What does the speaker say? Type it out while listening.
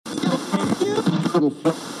Erum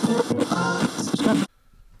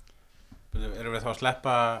við þá að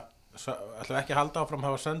sleppa ætlum við ekki að halda áfram að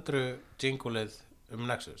hafa Söndru jingulið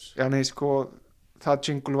Nexus? Já, nei, sko, það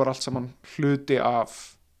jingle var allt saman hluti af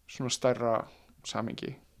svona stærra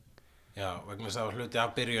samhengi. Já, vegna þess að það var hluti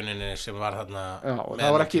af byrjuninni sem var þarna. Já, og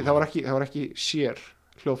það var ekki sér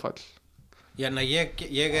hljóðfæll. Já, nei,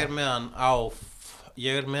 ég er með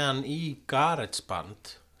hann í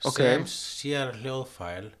GarageBand sem sér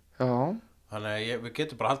hljóðfæl. Já. Þannig að við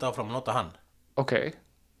getum bara haldið áfram að nota hann. Ok.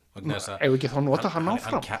 Ef við ekki þá nota hann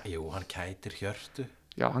áfram. Hann kætir hjörtu.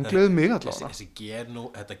 Já, hann gleður mig allavega.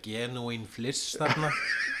 Þetta genuín fliss þarna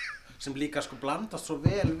sem líka sko blandast svo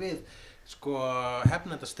vel við sko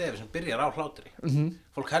hefnenda stefi sem byrjar á hlátri.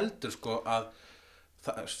 Fólk heldur sko að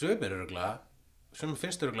sumir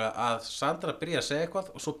finnst örugglega að Sandra byrja að segja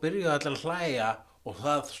eitthvað og svo byrjuðu allir að hlæja og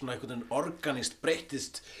það svona einhvern veginn organískt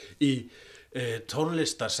breyttist í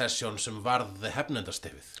tónlistarsessjón sem varði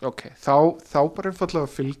hefnendastefið. Ok, þá bara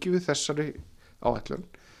einfallega fylgjum við þessari áætlun.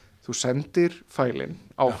 Þú sendir fælinn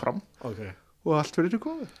áfram og allt verður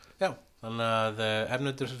góð. Já, þannig að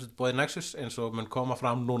hefnendur sem bóði Nexus eins og mun koma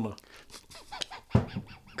fram núna.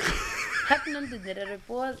 Hefnendurnir eru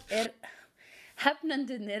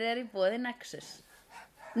í boði Nexus.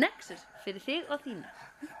 Nexus fyrir þig og þína.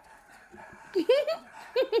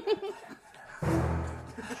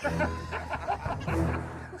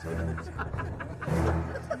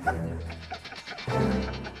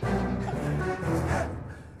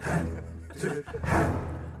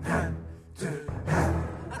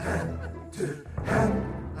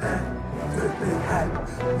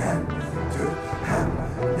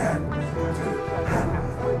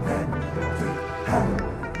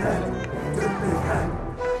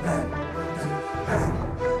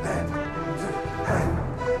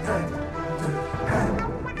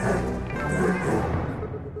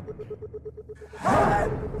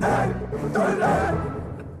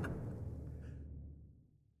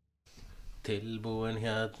 Tilbúin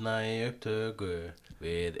hérna í upptöku.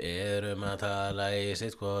 Við erum að tala í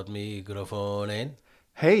sitt hvort mikrofónin.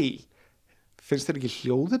 Hei, finnst þér ekki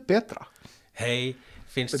hljóðið betra? Hei,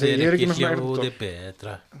 finnst þér ekki hljóðið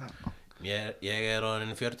betra? Ég er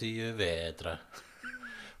orðin 40 vetra.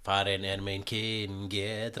 Farin er mein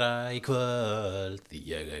kyngetra í kvöld.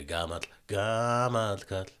 Ég er gamall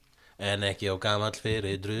kall, en ekki á gamall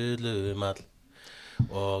fyrir drullumall.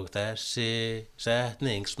 Og þessi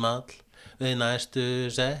setning small við næstu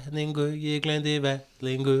setningu. Ég gleymdi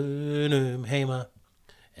vellingunum heima.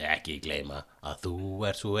 Ekki gleyma að þú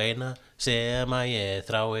ert svo eina sem að ég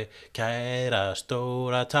þrái, kæra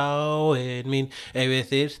stóra táin mín. Ef ég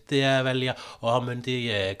þyrfti að velja og myndi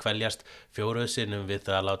ég kveljast 4 sinnum við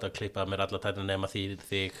það að láta klippa mér alla tætna nema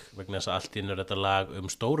þig, vegna þess að allt í einu þetta lag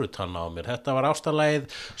stóru tanna á mér. Þetta var ástarlagið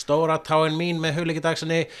Stóra táin mín með Hugleiki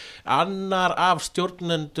Dagsinni, annar af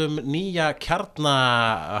stjórnendum nýja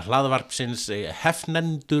kjarnahlaðvarpsins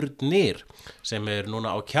Hefnendurnir, sem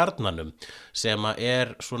núna á Kjarnanum, sem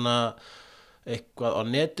er svona eitthvað á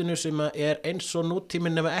netinu sem er eins og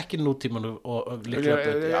nútíminn nema ekki nútíminn og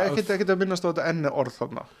líklega ekki að minnast á þetta N-orð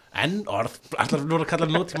þarna. N-orð? Ætlar nú að kalla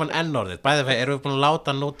nútímann N-orðið? Bæði veginn, erum við búin að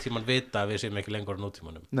láta nútímann vita að við séum ekki lengur á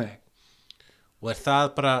nútímannum? Nei. Og er það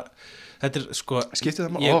bara, þetta er sko skiptir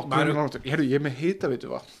það maður, ég er með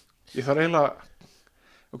hitaveitu vatn. Ég þarf eiginlega,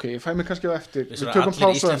 ok, ég fæ mig kannski á eftir. Við tökum pásu eftir.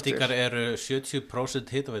 Allir Íslendingar eru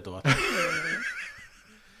 70% hitaveitu vatn.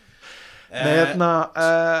 Nei,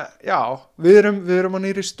 já, við erum að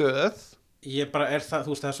nýri stöð. Ég bara það,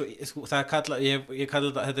 þú veist, það er svo, það er kallað, ég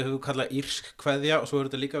kalla þetta hefur kallað írsk kveðja og svo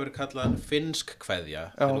þetta líka verið kallað finnsk kveðja.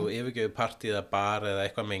 Þegar þú yfirgefur partíð eða bar eða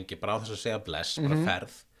eitthvað mengi, bara á þess að segja bless, bara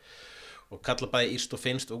ferð. Og kalla bæði írst og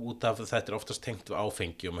finnst og út af þetta oftast tengt við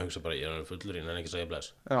áfengi og maður hugsa bara, ég er fullur en ekki að segja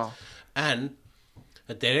bless. Já. En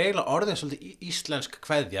þetta eiginlega orðin svolítið íslensk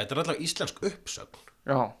kveðja, þetta allavega íslensk uppsögn.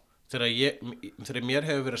 Já. Þegar mér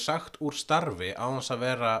hefur verið sagt úr starfi á þess að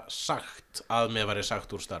vera sagt að mér væri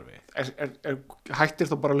sagt úr starfi. Hættir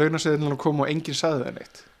þá bara launaseðilinn að koma og enginn sagði það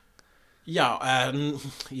neitt? Já, en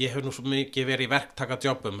ég hef nú svo mikið verið í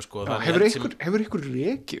verktakadjobbum sko. Já, hefur ykkur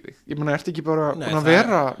rekið þig? Ég meina, ertu ekki bara búin að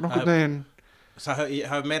vera nokkurn veginn? Það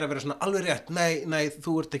hefur meira verið svona alveg rétt, nei,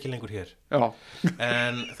 þú ert ekki lengur hér. Já.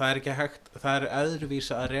 En það er ekki hægt, það er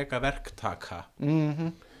öðruvísa að reka verktaka.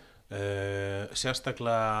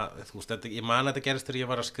 Sérstaklega, þú veist, ég man að þetta gerist þegar ég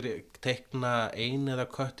var að teikna ein eða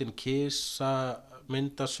köttin kisa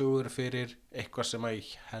myndasögur fyrir eitthvað sem að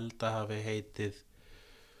ég held að hafi heitið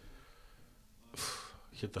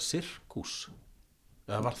Sirkus,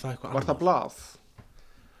 eða var það eitthvað annað? Var það blað?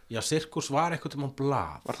 Já, Sirkus var eitthvað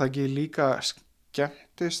blað. Var það ekki líka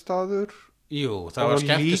skemmtistaður Jú, það var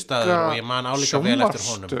skemmtistaður og ég man álíka vel eftir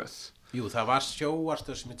honum. Jú, það var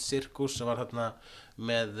sjónvarpstöð sem heit Sirkus sem var þarna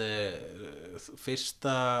með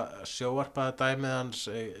fyrsta sjónvarpaða dæmið hans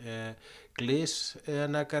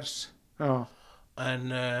Gleeneggers. Já.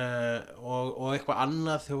 En og eitthvað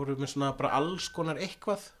annað, þau voru með svona bara alls konar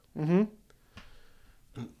eitthvað.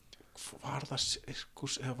 Var það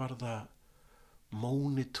Sirkus eða var það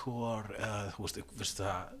Monitor eða þú veist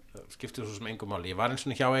það skiptir svo sem engum máli. Ég var eins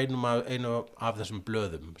og hjá einu af þessum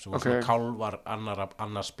blöðum sem var svona kálvar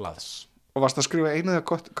annars blaðs. Og varst að skrifa einaði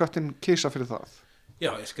köttin kisa fyrir það?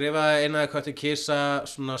 Já, ég skrifaði einaði köttin kisa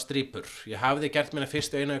svona strípur. Ég hafði gert minna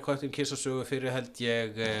fyrstu einaði köttin kisa sögu fyrir held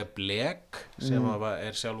ég Blek sem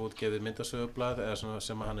er sjálfútgefið myndasögublað eða svona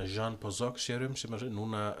sem hann er Jean Pozok sérum sem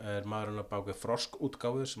núna er maðurinn að baka Frosk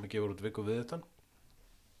útgáfu sem gefur út Viggo Viðutan.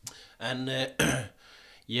 En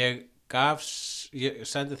ég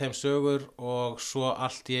sendi þeim sögur og svo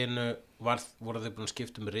allt í einu voru þau búin að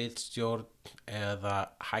skipta ritstjórn eða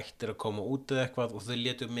hættir að koma út eða eitthvað og þau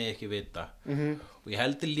létu mig ekki vita. Og ég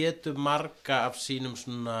heldur létu marga af sínum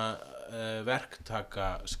svona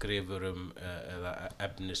verktakaskrifurinn eða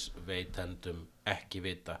efnisveitendum ekki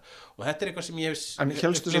vita. Og þetta er eitthvað sem ég hef... En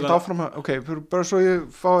hélstu samt áfram að, bara svo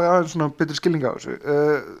ég fái aðeins svona betri skilning á þessu.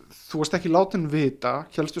 Þú varst ekki látin vita,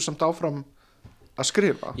 hélstu samt áfram að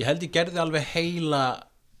skrifa? Ég held ég gerði alveg heila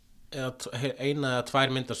eina eða tvær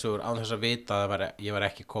myndasögur án þess að vita að ég var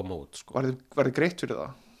ekki koma út. Sko. Var þið greitt fyrir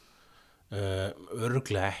það?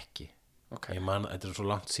 Örugglega ekki. Ég man, þetta er svo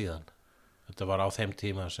langt síðan. Þetta var á þeim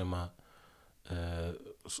tíma sem að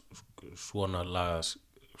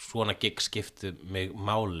svona gig skipti mig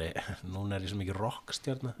máli. Núna er ég svo mikið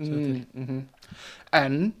rockstjarna.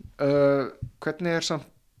 En hvernig er samt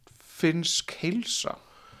finnsk heilsa?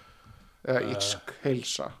 Eða ítsk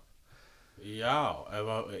heilsa? Já,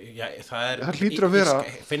 það hlýtur að vera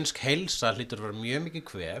finnsk heilsa hlýtur að vera mjög mikið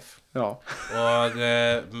kvef. Já. Og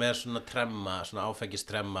með svona svona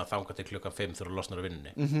áfengistremma þangað til 5:00 þegar þú losnar á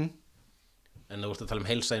vinnunni. En þú ert að tala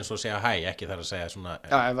heilsa eins og að segja hæ, ekki þar að segja svona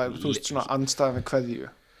þú veist svona andstæða með kveðju.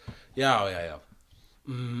 Já.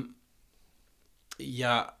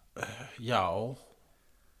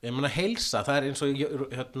 Ég meina heilsa, það er eins og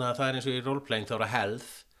í roleplaying þá er að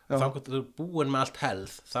health. Þá ertu búin með allt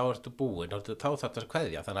health, þá ertu búin, þá þarf þetta að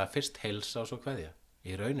kveðja, þannig að fyrst heilsa og svo kveðja.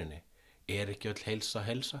 Í rauninni er ekki öll heilsa.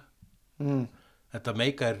 Þetta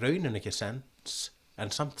meikar í rauninni ekki sens,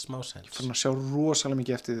 en samt smá sens. Þannig að sjá rosalega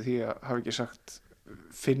mikið eftir því að hafa ekki sagt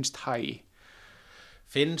finnst hæ.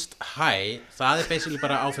 Finnst hæ, það er basically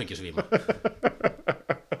bara áfengisvíma.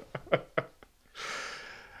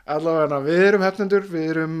 Allavega, við erum hefnendur, við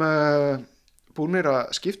erum... búnir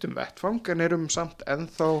að skipta vettfang en erum samt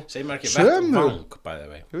ennþá segir maður ekki vettvang bæði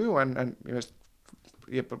vei Jú, en ég veist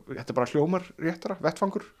þetta er bara hljómar réttara,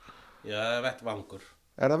 vettfangur Já, vettvangur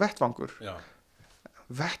Er það vettvangur? Já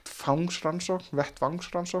Vettvangsrannsókn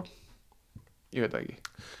Ég veit það ekki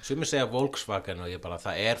Sumir segja Volkswagen og ég bara,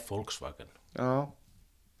 það er Volkswagen Já,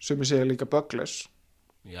 sumir segja líka Bugles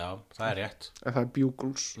Já, það er rétt En það er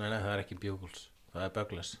Bugles Nei, það er ekki Bugles, það er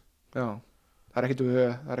Bugles Já, það er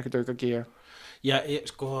ekkert auka G Já,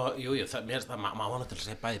 jú, mér það má hann til að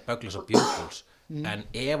segja bæði Bugles og Bugles en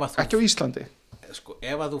ef að þú ekki á Íslandi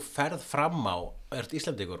ef að þú ferð fram á ert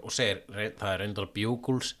Íslandingur og segir það er reyndar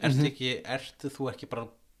Bugles ertu þú ekki bara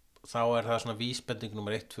þá er það svona vísbending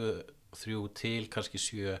nummer 1, 2, 3 til kannski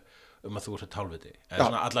 7 að þú ert tálviti eða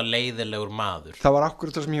svona allar leiðilegur maður Það var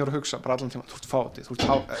akkurat það sem ég voru að hugsa bara allan tíma, þú ert fáti þú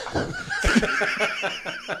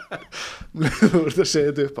ert að segja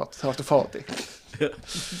þetta upp átt þá ertu fáti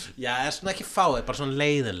Já, það er svona ekki fáið, bara svona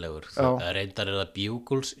leiðilegur reyndar er það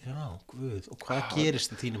Bugles Já, guð, og hvað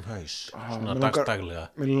gerist í þínum haus svona dagstaglega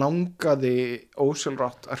Mér langaði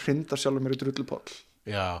ósjálfrátt að hrinda sjálfur mér í drullupoll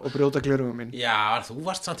og brjóta gleraugum mín Já, þú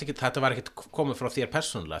varst samt ekki, þetta var ekkert komið frá þér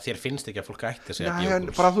persónulega, þér finnst ekki að fólk ætti að segja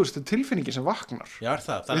Bugles bara þú veist, þetta er tilfinningi sem vaknar Já, er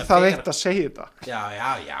það það eitt að segja þetta Já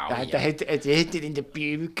Þetta heitir indi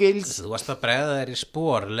Bugles Þú varst að bregða þér í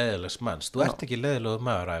spór leiðilegs manns Þú ert ekki leiðilegur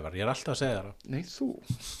maður, Ævar, ég er alltaf að segja það Nei, þú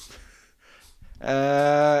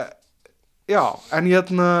Já, en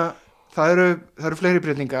það eru fleiri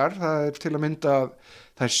breytingar það er til að mynda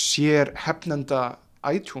það er sér hefnenda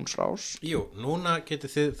iTunes rás Jú, núna getið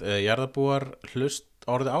þið jarðarbúar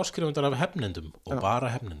orðið áskrifundar af hefnendum og bara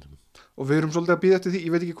hefnendum og við erum svolítið að bíða eftir því,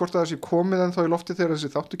 ég veit ekki hvort það sé komið en þá í loftið þegar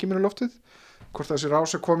þessi þáttu kemur í loftið hvort það sé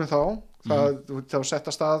rás er komið þá það var sett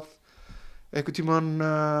að stað einhver tíman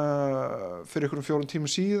fyrir einhverjum 4 tíma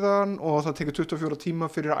síðan og það tekur 24 tíma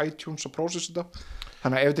fyrir iTunes að prósessa þetta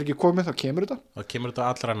þannig að ef þetta er ekki komið þá kemur þetta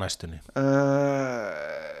allra næstunni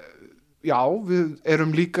Já, við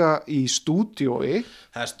erum líka í stúdíói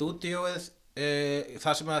Það er stúdíóið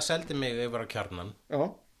það sem að seldi mig yfir á Kjarnan Já,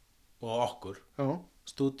 og okkur, já,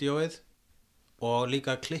 stúdíóið og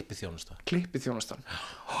líka klippiþjónusta. klippiþjónustan.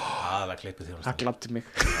 Það klippiþjónusta. Það gladdi mig.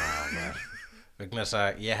 Vegna þess að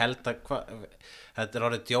ég held að þetta er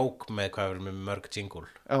orðið djók með hvað við erum með mörg jingle.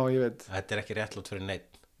 Já, ég veit. Þetta er ekki réttlátt fyrir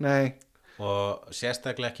neitt. Nei. Og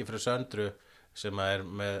sérstaklega ekki fyrir Söndru sem er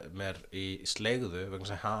með mér í slegðu vegna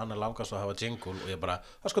þess að hana langar svo að hafa jingle og ég bara,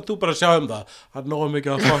 það skal þú bara sjá það. Það er nógu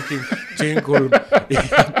mikið af fucking jingle í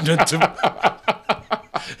nöndum.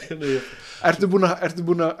 Ertu búin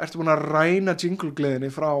að ræna jingle-gleðinni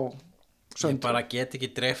frá Söndru? Ég bara get ekki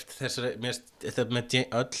dreift þetta með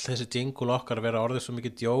öll þessi jingle okkar vera orðið svo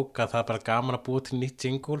mikið djók að það er bara gaman að búa til nýtt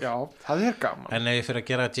jingle. Já, það er gaman. En ef ég fyrir að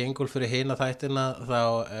gera jingle fyrir hina þættina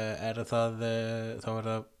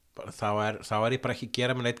þá er ég bara ekki að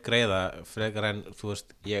gera mér neitt greiða frekar en þú veist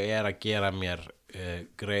ég er að gera mér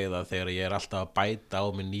greiða þegar ég er alltaf að bæta á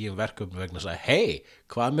mig nýjum verkefnum vegna að hey,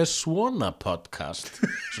 hvað með svona podcast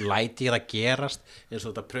svo læti ég það gerast eins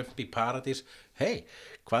og þetta Prump í Paradís hey,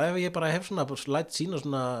 hvað ef ég bara hef svona læti sína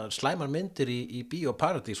svona slæmar myndir í Bíó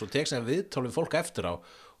Paradís og tek sem viðtal við fólk eftir á og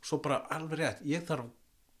svo bara alveg rétt, ég þarf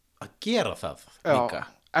að gera það líka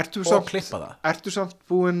og klippa það. Ertu samt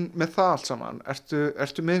búin með það allt saman?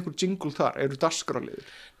 Ertu með einhver jingle þar? Eru dagskrárliður?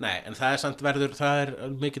 Nei, en það er samt það er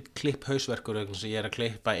mikill klipphausverkur sem ég er að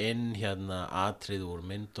klippa inn hérna atrið úr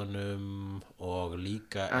myndunum og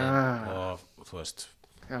líka og þú veist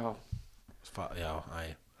Já,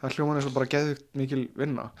 Það hljómar eins og bara geðvikt mikil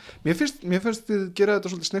vinna. Mér finnst þið gera þetta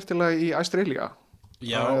svolítið snirtilega í Australia.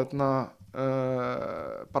 Já.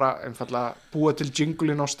 Bara einfallega búa til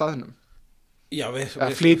jingleinn á staðnum. Já, við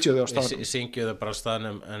flytjuðu á staðnum. Við syngjuðu bara á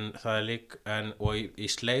staðnum en það er líka og í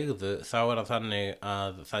slegðu þá er það þannig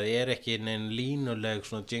að það er ekki neinn línuleg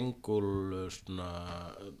svona jingle svona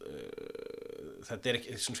þetta er ekki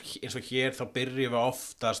eins og hér þá byrjum við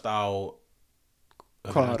oftast á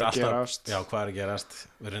hvað er að gerast. Já, hvað er að gerast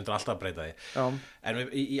við reyndur alltaf að breyta því. Já. En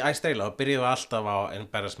í Australia þá byrjum við alltaf á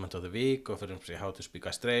Embarrassment of the Week og fyrir How to Speak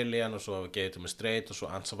Australian og svo Gay to Me Straight og svo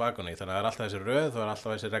Answer Agony þannig að það er alltaf þessi röð og það er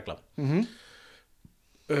alltaf þessi regla.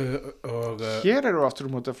 Hér eru aftur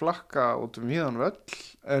móti að flakka út víðan völl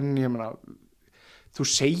en ég meina þú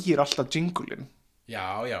segir alltaf jingleinn.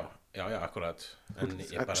 Já, akkurat en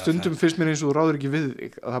stundum finnst mér eins og þú ráður ekki við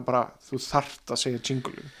þig að það bara, þú þarft að segja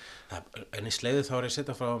jingleinn. En í sleiðu þá er ég að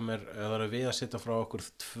setja frá mér eða er við að setja frá okkur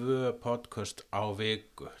 2 podcast á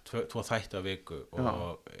viku 2 þætti á viku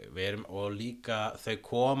og líka þau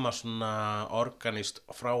koma svona organist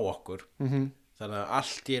frá okkur þannig að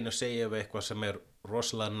allt í einu segjum við eitthvað sem er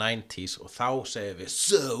rosalega 90s og þá segjum við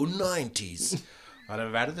so 90s þannig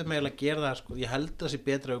að verðum eiginlega að gera það sko, ég held að það sé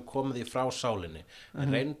betra að við komum því frá sálinni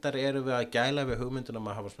en reyndar erum við að gæla við hugmyndunum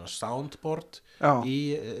að hafa svona soundboard í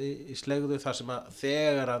slegðu þar sem að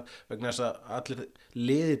þegar að vegna þess að allir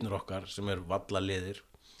liðirnir okkar sem eru valla liðir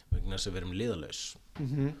vegna þess að við erum liðalaus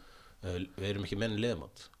við erum ekki menn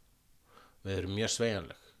liðmátt við erum mjög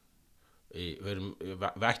sveigjanleg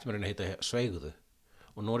við ættum að heita sveigðu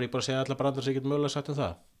og nú er ég bara að segja allar brandar sem ég get mögulega sagt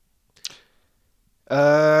það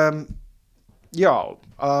Já,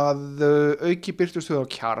 að auki byrtustu á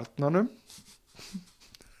Kjarnanum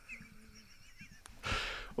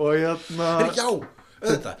og hérna Já,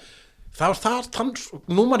 auðvitað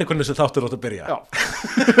nú manni hvernig þessi þáttur átt að byrja Já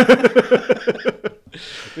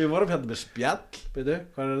Við vorum hérna með spjall veitu,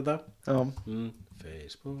 hvað er þetta? Já.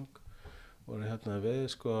 Facebook vorum hérna við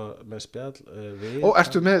sko með spjall Og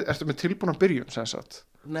ertu með tilbúna byrjun sem sagt?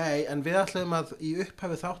 Nei, en við ætlum að í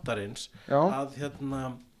upphafi þáttarins að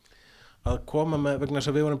hérna að koma með, vegna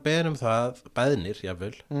þess að við vorum beðin það, beðnir,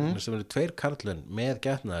 jafnvel sem eru 2 karlmenn með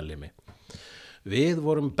getnaðarlimi við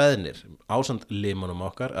vorum beðnir ásamt limunum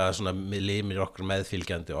okkar, eða svona limir okkar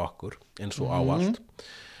meðfylgjandi okkur eins og áallt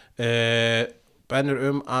beðnir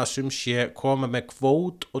að sumsé koma með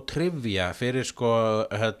kvót og trivia fyrir sko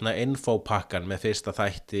infopakkan með fyrsta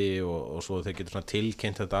þætti og svo þeir getur svona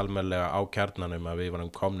tilkynnt þetta almennilega á Kjarnanum að við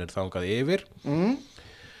vorum komnir þangað yfir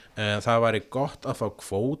það væri gott að fá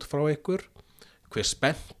kvót frá ykkur hver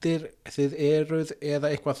spenntir þið eruð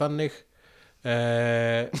eða eitthvað þannig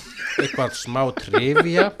eitthvað smá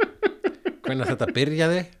trivia hvernig þetta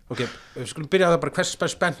byrjaði við skulum byrja það bara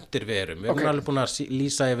hversu spenntir við erum við erum alveg búin að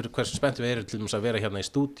lýsa yfir hversu spenntir við erum til þess að vera hérna í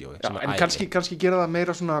stúdíó en kannski gera það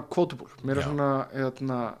meira svona quotable meira svona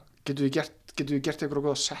getum við gert eitthvað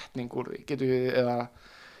góða setning úr því getum við eða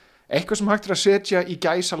eitthvað sem hægt er að setja í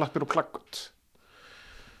gæsalappir og plaggut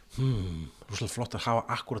rosalega flott að hafa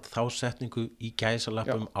akkurat þá setningu í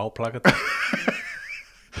gæsalappum á plagati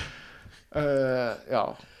Já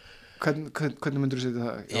hvernig myndur þú setja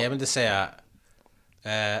það? Ég myndi segja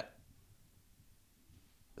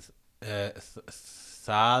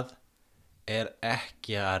það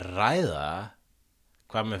ekki að ræða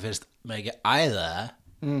hvað mér finnst með ekki æða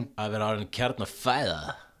að vera orðin kjarnafæða.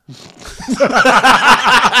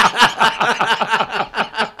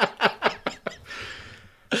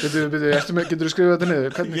 Getur þú skrifað þetta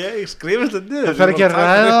niður? Ég skrifa þetta niður. Það fer ekki að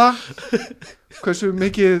ræða hversu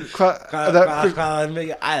mikið hvað er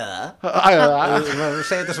mikið æða. Þú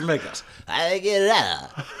segir þetta svo mikið. Það er ekki ræða.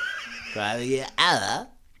 Hvað er ekki æða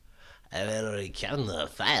að vera orðin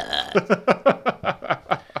kjarnafæða.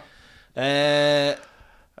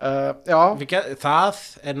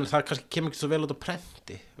 Það kannski kemur ekki svo vel út á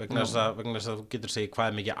prenti vegna þess að þú getur segið hvað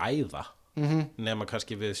er mikið æða. Nema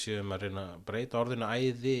kannski við séum að reyna að breyta orðinu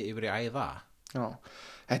æði yfir í æða. Já,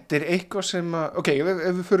 þetta er eitthvað sem ok, ef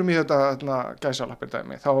við förum í þetta gæsalappir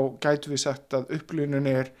dæmi, þá gætum við sagt að upplifunin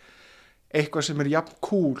er eitthvað sem er jafn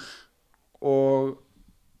cool og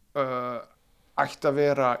ætti að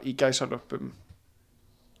vera í gæsalöppum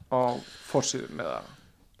á forsíðum eða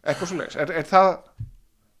eitthvað svoleiðis. Er það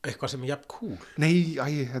eitthvað sem er jafn cool? Nei,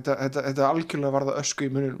 þetta algjörlega var það ösku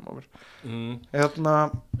í muninum á mér.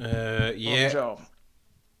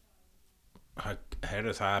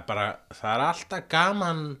 Heyrðu, það er alltaf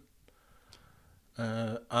gaman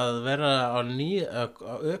að vera að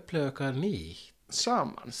upplifa eitthvað nýtt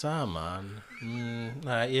saman.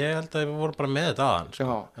 Nei, ég held að við vorum bara með þetta aðan,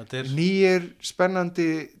 sko. Nýir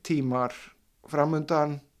spennandi tímar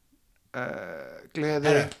framundan,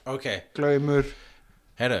 gleði, glaumur.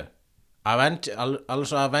 Heyrðu, alveg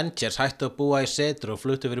svo Avengers hættu að búa í setru og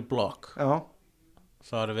fluttu yfir í blokk. Já.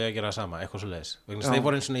 Þá erum við að gera það sama, eitthvað svo leiðis. Þeir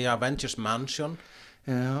voru eins og í Avengers Mansion.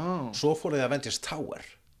 Já. Svo fóru þið Avengers Tower.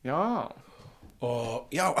 Já.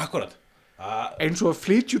 Og já, akkurat. Eins og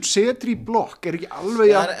flytjút setri í blokk er ekki alveg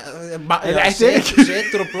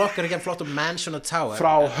setur og blokk er ekki að flott mansion og tower.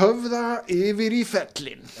 Frá Höfða yfir í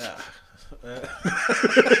Fellin. Já.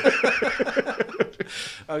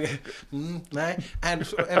 Okay. Nei, en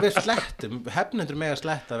ef við slettum hefnendur með að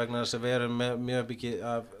sletta vegna þess að við erum með mjög mikið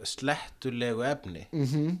af slettulegu efni.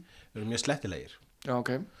 Við erum mjög slettilegir. Já,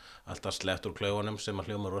 ok. Alltaf slett úr klaufunum sem að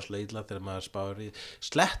hljóma rosalega illa þegar maður spáir í.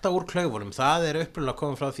 Sletta úr klaufunum, það er upprunalega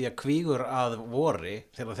komið frá því að kvígur að vori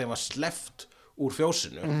þegar þeim var sleppt úr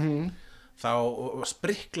fjósinu. Þá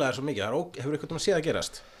spriklaði svo mikið. Hefur eitthvað séð að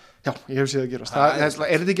gerast? Já, ég hef séð að gerast. Er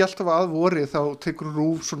þetta ekki alltaf að vori þá tekur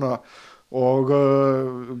RÚV svona og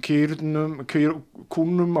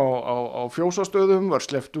kúnum á fjósastöðum var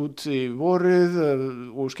sleppt út í vorið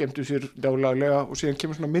og skemmtu sér dálaglega og síðan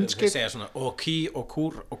kemur svona myndskeið. Þeir segja svona og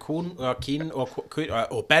kúr og kún og kín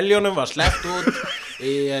og beljónum var sleppt út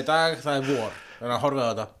í dag, það er vor. Þannig að horfa á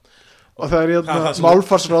þetta. Og það er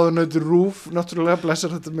málfarsráðunautur RÚV náttúrulega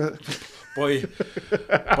blessar þetta með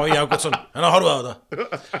Bogi Ágústsson, þannig að horfa á þetta.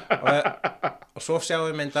 Og svo sjáum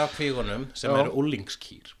við mynd af kvígunum sem eru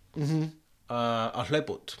úlingskýr. Að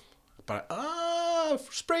hlaupa út bara,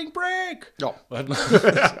 spring break. Já.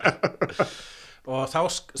 Og þá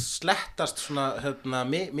slettast svona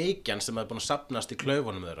mykjan sem er búin að safnast í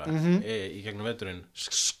klaufunum þeirra í gegnum veturinn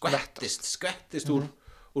skvettist úr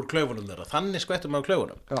klaufunum þeirra, þannig skvettum á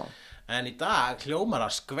klaufunum. Já. En í dag hljómar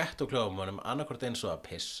að skvett á klaufunum annarkvort eins og að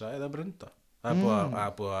pissa eða brunda. Það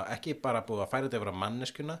er búið ekki bara búið að færa þetta yfir að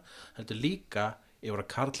manneskjuna, heldur líka yfir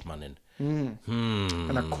að karlmannin.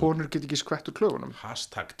 En að konur get ekki skvett úr klaufunum.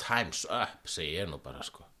 #times up segi ég nú bara,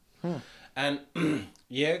 sko. En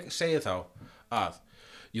ég segi þá að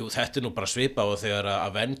þetta er nú bara svipað og þegar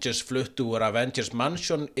Avengers fluttu úr Avengers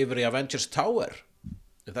Mansion yfir í Avengers Tower.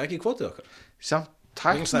 Er það ekki kvotið okkar? Samt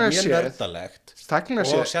tæknilega séð, mjög nördalegt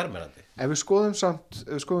og sjarmerandi. Ef við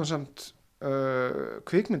skoðum samt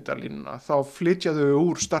kvikmyndalínuna þá flytja þau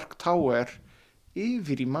úr Stark Tower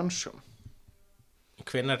yfir í Mansion.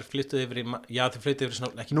 Hvenær flyttuðu yfir í þau flyttuðu yfir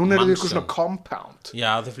svona ekki núna eru þau eitthvað svona compound.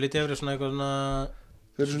 Já, þau flyttuðu yfir svona eitthvað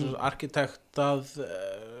svona arkitektað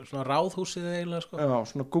svona ráðhúsið eiginlega, sko. Já,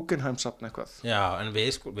 svona Guggenheim-safn eitthvað. Já, en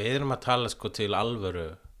við erum að tala, sko, til alvöru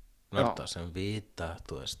nörda sem vita,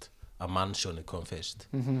 þú veist, að mansjóni kom fyrst.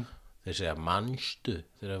 Þeir segja manstu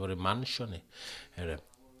þegar það voru mansjóni.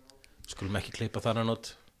 Skulum ekki klippa þannig út.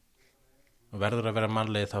 Og verður að vera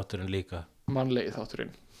mannlegi þátturinn líka. Mannlegi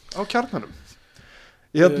þátturinn á Kjarnanum.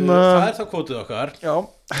 Það er þá kvótið okkar. Já.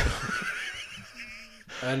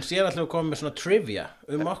 En síðan ætlum við að koma með svona trivia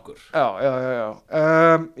okkur. Já.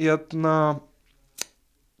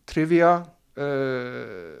 Trivia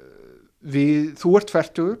þú ert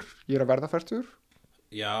fertugur, ég er að verða fertugur.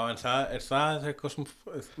 Já, en það er eitthvað sem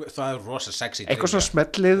það er rosa sexy trivia. Eitthvað svona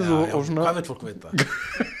smellið og svona. Hvað veit fólk vita?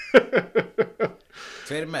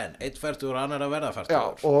 2 menn, 1 fertugur og annar að verða fertugur. Já,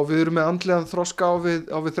 og við erum með andlegan þroska á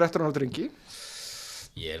við 13 ára drengi.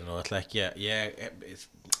 Ég nú alltaf ekki ég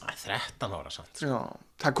 13 ára samt sko. Já,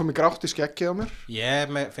 það komið grátt í skeggið á mér.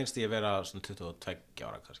 Finnst ég vera svona 22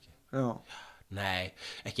 ára kannski. Já. Nei,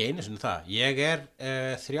 ekki einu sinni það. Ég er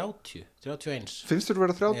 31. Finnst þér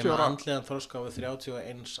vera 30 ára? Ég andlegan þroska við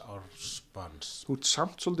 31 ársbans. Þú ert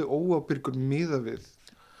samt svolítið óábyrgur miðað við.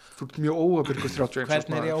 Þú ert mjög óábyrgur 31 árs.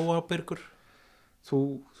 Hvernig er ég óábyrgur? Þú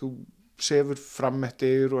sefur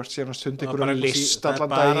frammettir og ert síðan að stunda einhverja list allan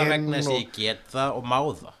daginn. Það er bara vegna þess að ég get það og má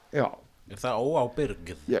það. Já. Er það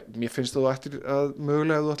óábyrgð? Já, mér finnst þú ættir að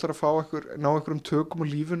mögulega ef þú ætlar að fá ná einhverjum tökum á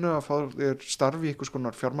lífinu að fá þér starfi í einhvers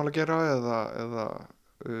konar fjármálagera eða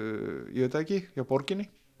ég veit ekki, hjá borginni.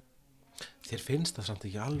 Þér finnst það samt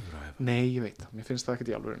ekki alveg? Nei, ég veit það, mér finnst það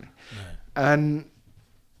ekkert í alvörinni. En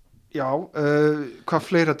já, hvað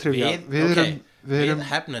fleira trivja? Við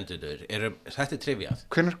hefnendurnir þetta er trivjað.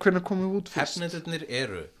 Hvenær komum við út fyrst? Hefnendurnir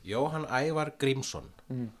eru Jóhann Ævar Grímsson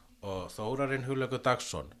og Þórarinn Hugleikur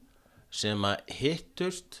Dagsson sem að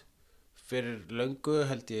hittust fyrir löngu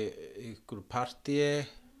held ég ykkur partíi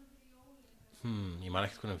ég man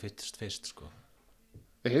ekkert hvernig við hittust fyrst sko.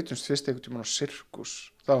 Við hittumst fyrst einhvern tímann á sirkus.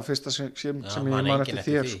 Það var fyrsta sem ég man eftir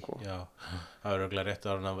þér sko. Já, það var örugglega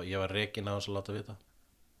rétt að ég var rekinn á þess að láta vita.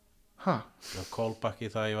 Ha? Það var callback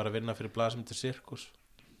í það að ég var að vinna fyrir blað sem heitir Sirkus.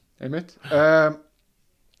 Einmitt.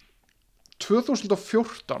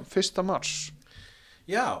 2014, 1. mars.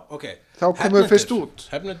 Já, ok. Þá komum við fyrst út.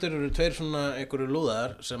 Hefnendur eru tveir svona einhverju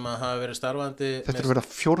lúðar sem að hafa verið starfandi. Þetta er verið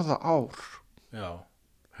 4. ár. Já.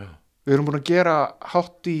 Við erum búin að gera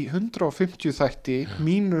hátt í 150 þætti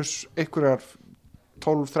mínus einhverjar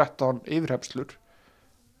 12-13 yfirhefslur.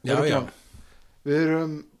 Já. Við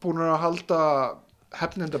erum búin að halda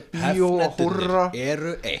hefnenda bíó og húrra. Hefnendurnir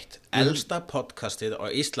eru eitt elsta podcastið á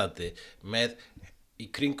Íslandi með í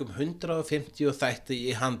kringum 150 þætti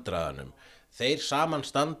í handraðanum. Þeir saman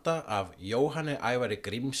standa af Jóhanni Ævari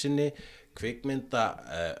Grímsinni, kvikmynda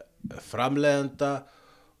framleiðanda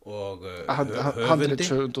og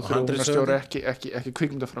handritshöfund og þróunarstjóra, ekki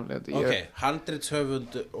kvikmyndaframleiðandi. Ok,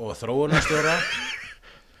 handritshöfund og þróunarstjóra.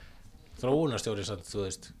 Þróunarstjóri samt, þú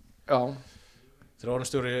veist. Já.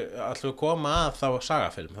 Þróunarstjóri alltaf koma að þá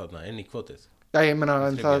sagafilm þarna inn í kvotið. Já, ég meina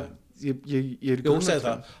en það ég er Jú, segð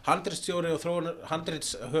það. Handritshöfundstjóri og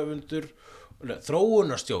handritshöfundur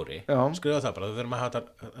þróunarstjóri, skrifa það bara, við verðum að hafa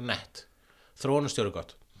þetta nett. Þróunarstjóri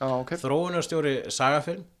gott. Okay. Þróunarstjóri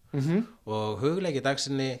sagafilm og hugleiki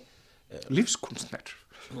dagsinni lífskunstner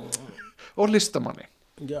og listamanni.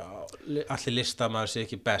 Já, allir listamaður sé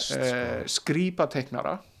ekki best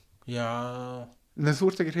skrýpateiknara. Já. En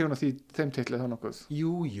þú ert ekki hrifin af þeim titli þá nokkuð?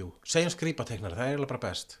 Jú, segjum skrýpateiknara, það er eiginlega bara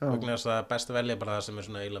best. Vegna þess að best velja bara það sem er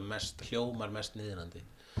svona eiginlega mest hljómar mest niðrandi.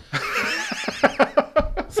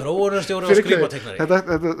 Þróunarstjóri og skrýpateiknari.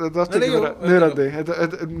 Þetta átti ekki vera niðrandi.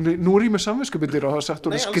 Nú er ég með samviskubindir og hafa sagt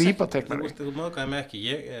hún skrýpateiknari. Þú maðurkaði mig ekki.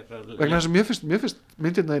 Vegna þess að mér finnst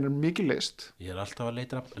myndirna er mikið list. Ég er alltaf að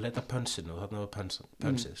leita pönsinu og þarna var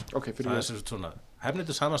pönsið. Okay, það er svona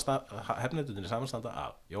hefnendurnir samanstanda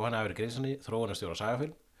af Jóhanni Ævari Grímssoni, þróunarstjóra og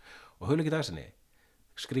sagafilm og hugleiki dagsinni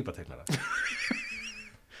skrýpateiknara.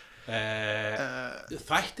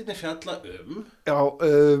 Þættirnir fjalla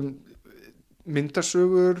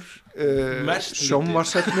myndasögur,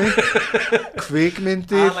 sjónvarpsefni,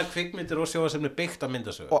 kvikmyndir og sjónvarpsefni byggt af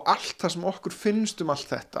myndasögur og allt það sem okkur finnst allt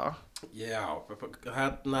þetta. Já,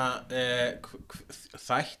 hérna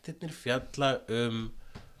þættirnir fjalla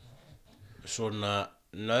svona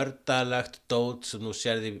nördalegt dót sem þú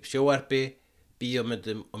sérði í sjónvarpi,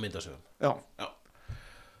 bíómyndum og myndasögum. Já.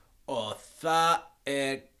 Og það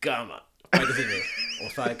er gaman. Og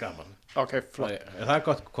það er gaman. Ok, flott. Það er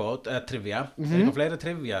gott kvót, trivia. Er eitthvað fleira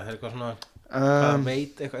trivia? Er eitthvað svona, hvað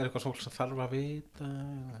veit, er eitthvað svona sem þarf að vita?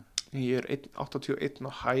 Ég er 1,81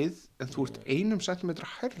 á hæð, en þú ert 1 centimetra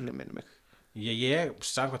hærri minni mig. Ég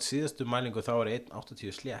samkvæmt síðastu mælingu þá er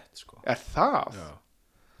 1,80 slétt, sko. Er það? Já.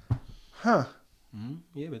 Hæ?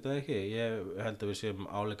 Ég veit það ekki, ég held að við séum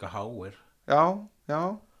áleika háir. Já.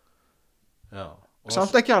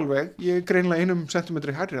 Samt ekki alveg, ég er greinlega 1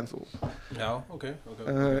 centimetri hærri en þú. Já, ok.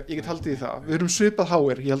 Ég get haldið í það. Við erum svipað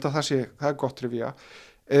háir, ég held að það er gott trivia.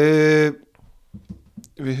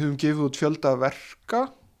 Við höfum gefið út fjölda verka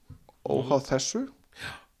óháð þessu.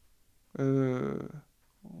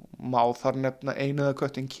 Má þar nefna Einu eða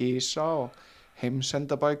köttin Kisa og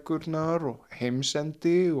heimsendabækurnar og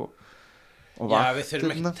heimsendi og Já, við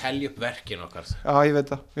þurfum ekki að telja upp verkin okkar. Já, ég veit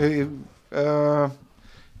það.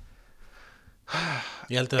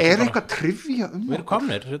 Er eitthvað trivia Við erum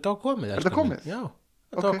komnir, þetta var komið. Er þetta komið? Já.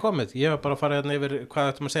 þetta var komið. Ég var bara að fara hérna yfir hvað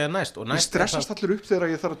ættum að segja næst. Og næst ég stressast allir upp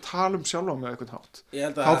þegar ég þarf að tala sjálfa með eitthvað hátt.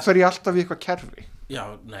 Þá fer ég alltaf í eitthvað kerfi. Já,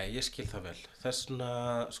 nei, ég skil það vel. Þess vegna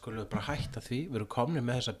skulum við bara hætta því. Við erum komnir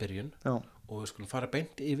með þessa byrjun. Já. Og við skulum fara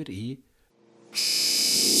beint yfir í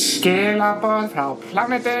skilaboð frá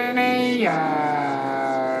plánetunni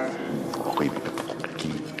Jörð.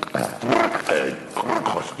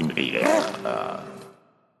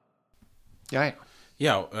 Jæja.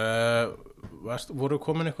 Já, voru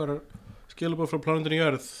komin eitthvað skilaboð frá plánetunni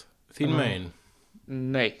Jörð þín megin?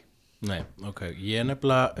 Nei, ok. Ég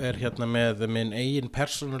nefnilega er hérna með minn eigin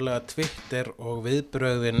persónulega Twitter og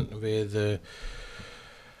viðbrögðin við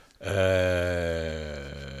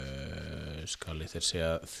skal ég þér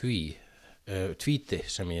segja tvíti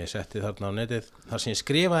sem ég setti þarna á netið. Það sem ég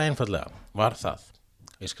skrifaði einfallega var það.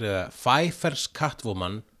 Ég skrifaði Pfeiffer's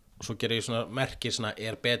Catwoman og svo gerir ég svona merki svona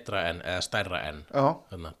er betra en eða stærra en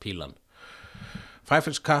þarna pílan.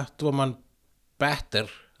 Pfeiffer's Catwoman better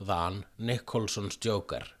than Nicholson's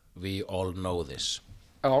Joker. We all know this.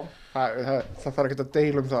 Já, það þarf ekki að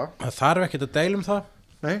deila það. Það þarf ekki að deila það?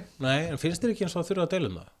 Nei, en finnst þér ekki eins og það þurfa að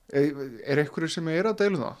deila það? Er einhverju sem að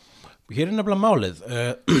deila það? Hér er nefnilega málið.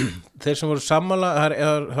 Þeir sem voru sammála,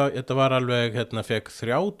 þetta var alveg, fekk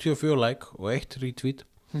 34 like og 1 retweet.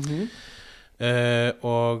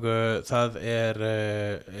 Og það er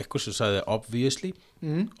eitthvað sem sagði obviously.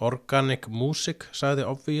 Organic Music sagði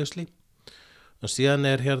obviously. Og síðan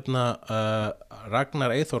er hérna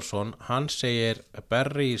Ragnar Eyþórsson, hann segir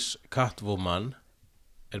Barry's Catwoman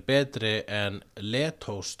er betri en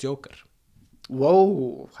Leto's Joker.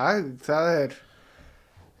 Wow, það er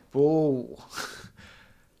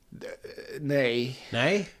Nei,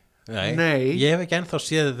 ég hef ekki ennþá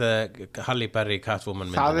séð Halle Berry Catwoman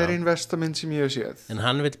myndina. Það er investament sem ég hef séð. En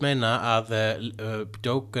hann vill meina að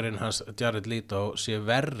Jokerinn hans Jared Leto sé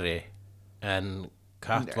verri en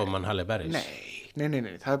Catwoman Halle Berry. Nei,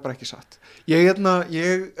 það er bara ekki satt.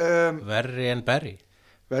 Verri en Berry?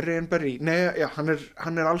 Verri en Berry, nei, já, hann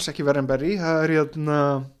er alls ekki verri en Berry. Það er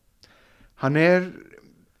hann er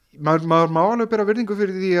maður má alveg bera virðingu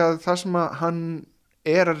fyrir því að það sem að hann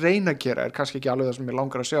er að reyna að gera er kannski ekki alveg það sem ég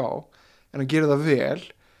langar að sjá en hann gerir það vel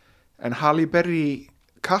en Halle Berry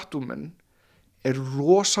Catwoman er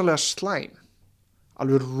rosalega slæm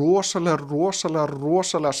alveg rosalega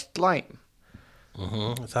slæm.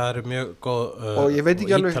 Það eru mjög góð og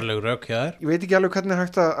ítarleg rök hjá þér. Ég veit ekki alveg hvernig er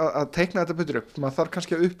hægt að teikna þetta betur upp, maður þarf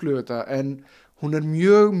kannski að upplifa þetta en hún er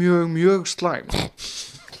mjög slæm.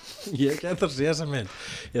 Ég get að sé þessa mynd.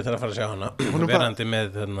 Ég þarf að fara að sjá hana. Verandi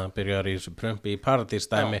með byrjar í Prumpi í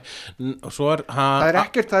Paradís-dæmi og svo er hann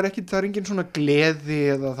það er engin svona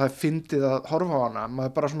gleði eða það er fyndið að horfa á hana,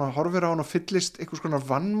 maður bara svona horfir á hana og fyllist einhvers konar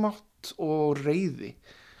vannmátt og reiði.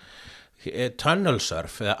 Tunnel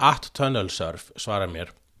Surf eða @Tunnel Surf svarar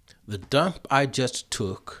mér The dump I just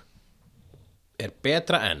took er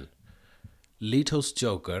betra en Leto's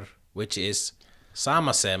Joker which is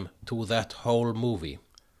sama sem to that whole movie.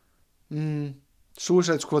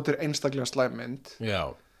 Suicide Squad er einstaklega slæm mynd.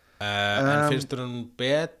 Já, en finnst þér hún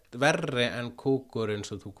verri en kúkur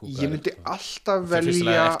eins og þú kúkar? Ég myndi alltaf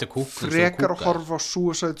velja frekar að horfa á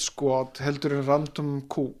Suicide Squad heldur en random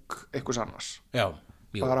kúk eitthvað annars. Já,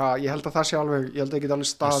 bara, ég held að það sé alveg, ég held að ég get alveg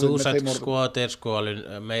staðið með þeim orðum. Suicide Squad er sko alveg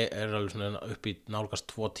svona upp í nálgast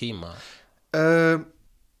 2 tíma.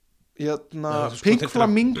 Pink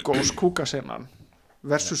Flamingos kúkasennan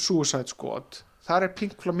versus Suicide Squad. Það er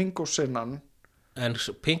Pink Flamingos sennan. En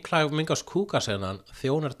Pink Flamingos kúkasennan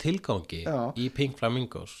þjónar tilgangi í Pink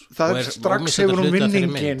Flamingos. Það er strax hefur hún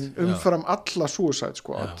vinningin umfram alla Suicide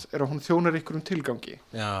Squad er að hún þjónar ykkurum tilgangi.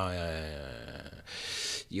 Já.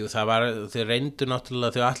 Jú, það var, þau reyndu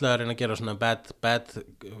náttúrulega, þau ætlaðu að reyna að gera svona bad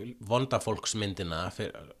vondafólksmyndina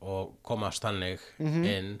og komast þannig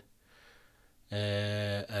inn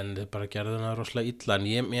en þau bara gerðu hana rosalega illa en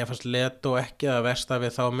mér fannst Leto ekki að versta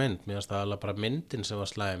við þá mynd, mér fannst það alveg bara myndin sem var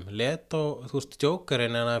slæm. Leto, þú veist,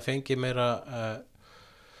 Jokerinn en að fengi meira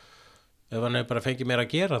ef hann bara fengið meira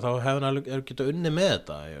að gera þá hefði hann alveg getað unnið með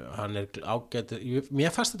þetta. Hann er ágætt,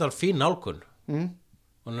 mér fannst þetta alveg fín nálgun.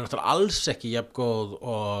 Hún er náttúrulega alls ekki jafn góð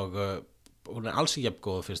og hún er alls ekki jafn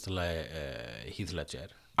góð fyrstulega Heath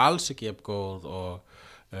Ledger, alls ekki jafn góð og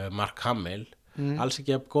Mark Hamill, alls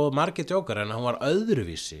ekki jafn góð Margit Joker en hún var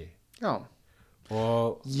öðruvísi. Já.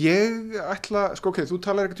 Og ég ætla, sko ok, þú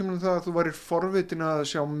talar ekki um það að þú værir forvitin að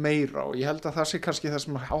sjá meira og ég held að það sé kannski það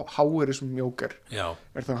sem háir þessum Joker. Já.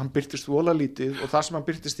 Er það að hann birtist vola lítið og það sem hann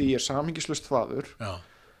birtist í er samhengislaust faður. Já.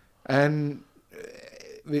 En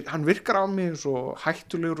hann virkar á mig eins og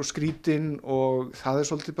hættulegur og skrítinn og það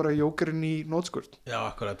svolítið bara jókerinn í nótskurt. Já,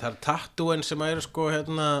 akkurat, það tattúin sem eru sko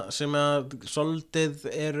sem að svolítið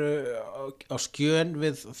eru á skjön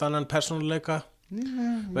við þannan persónuleika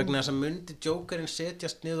vegna þess að myndi jókerinn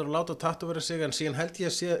setjast niður og láta tattúvera sig en síðan held ég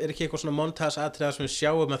að sé, ekki eitthvað svona montage atriða sem við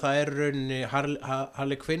sjáum að það rauninni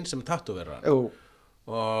Harley Quinn sem tattúvera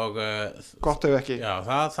og gott ef ekki. Já,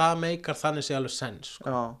 það meikar þannig sé alveg sens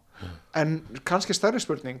sko. En kannski stærri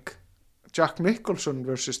spurning, Jack Nicholson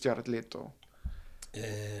versus Jared Leto,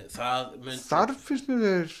 þar finnst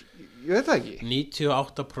mér ég veit það ekki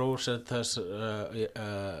 98% þess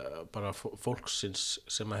bara fólksins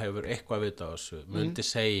sem hefur eitthvað að vita á þessu myndi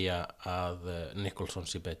segja að Nicholson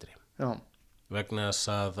sé betri. Já. Vegna þess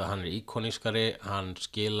að hann íkonískari, hann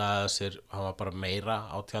skilaði sér, hann var bara meira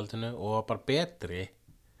á tjaldinu og var bara betri.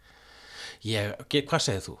 Hvað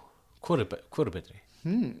segir þú? Hvor er betri?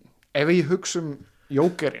 Ef ég hugsa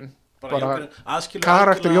jókerinn bara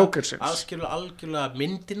karakter jókersins aðskilur algjörlega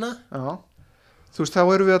myndina. Já. Þú veist, þá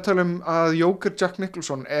erum við að tala að jóker Jack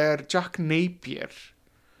Nicholson er Jack Napier.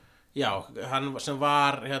 Já, hann sem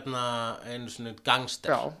var einu svona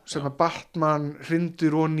gangster. Já, sem að Batman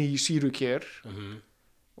hrindir honni í sýruker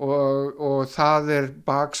og það er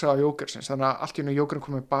baksaga jókersins, þannig að allt í einu jókerinn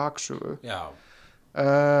komið baksögu. Já.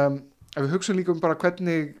 Ef við hugsaum líka bara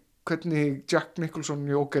hvernig Jack Nicholson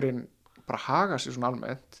jókerinn bara haga sér svona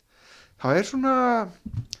almennt, það svona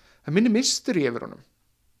það minni mystery yfir honum.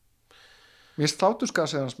 Mér finnst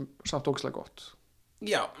þátturskasið hans samt ógeðslega gott.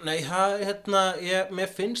 Já, nei, mér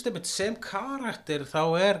finnst einmitt sem karakter þá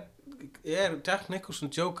er Jack Nicholson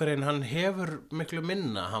Jokerinn, hann hefur miklu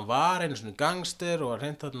minna. Hann var einu svona gangster og var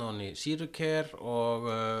hreint þarna hann í sýruker og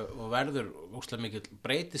verður ógeðslega mikil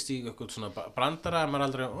breytist í eitthvað svona brandara en maður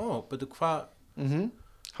aldrei, betur hvað?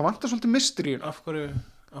 Hann vantar svolítið mysteryun. Af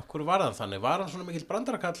hverju var hann þannig? Var hann svona mikill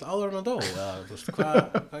brandarakall áður en hann dó? Ja, þú veist,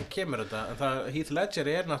 hvað kemur þetta? En Heath Ledger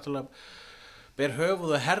náttúrulega ber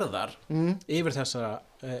höfuð og herðar yfir þessa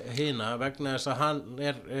hina vegna þess að hann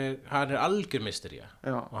er algjör mystería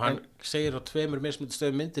og hann segir á 2 mismunandi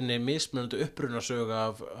stöðum myndinni mismunandi upprunasögu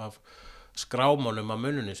af skrámánum á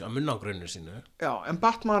munnágrunni sínu. Já, en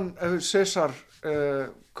Batman César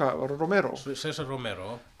var Romero? César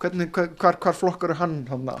Romero. Hvar flokkar hann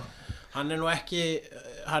þarna? Hann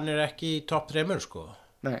er ekki í topp 3 sko.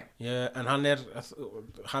 Nei. En hann er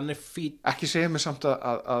fít. Ekki segja mig samt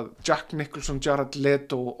að Jack Nicholson, Jared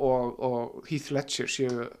Leto og Heath Ledger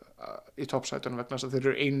séu í toppsætunum vegna þess að þeir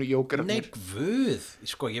eru einu jókerarnir. Nei, guð.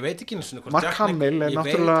 Sko, ég veit ekki hvort Mark Hamill ég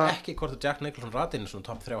veit ekki hvort Jack Nicholson ratinn svona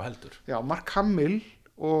topp 3 heldur. Já, Mark Hamill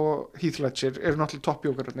og Heath Ledger eru náttúrulega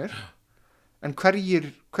toppjókerarnir. En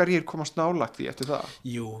hverjir komast nálægt því eftir það?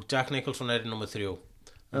 Jú, Jack Nicholson er í númer 3.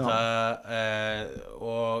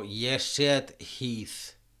 Og ég set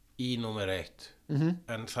Heath í númer 1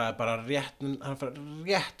 en það er bara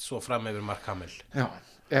rétt svo fram yfir Mark Hamill. Já,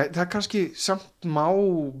 það er kannski samt má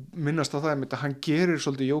minnast á það að hann gerir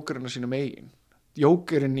svolítið jókerina sínum eigin.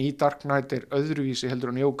 Jókerinn í Dark Knight er öðruvísi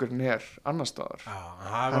heldur en jókerinn er annars staðar.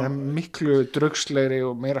 Hann er miklu draugslegri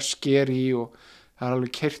og meira skeri og það er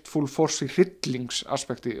alveg keyrt full force í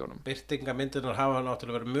hryllingsaspekti í honum. Birtingamyndirnar hafa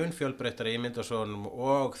náttúrulega verið mun fjölbreyttari í myndasögunum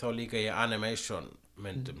og þá líka í animation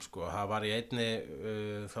myndum sko. Það var í einni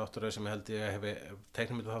þáttaröð sem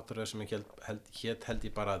teiknimyndaþáttaröð sem held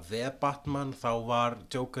ég bara The Batman, þá var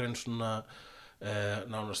Jokerinn svona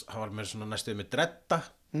nánast, hann var með svona næstuð með dredda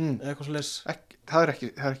eða eitthvað svoleiðis. Það er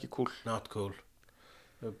ekki cool. Not cool.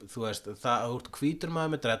 Þú veist, það að hvítur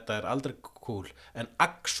maður með dredda er aldrei cool en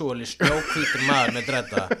actually snjóhvítur maður með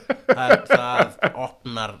dredda það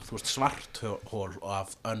opnar, þú veist, svarthól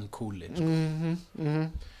af uncooli sko.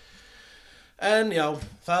 En já,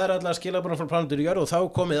 það er alltaf skilaboðin frá Plánetur jörð og þá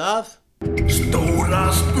komið að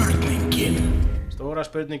Stóra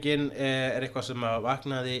spurningin er eitthvað sem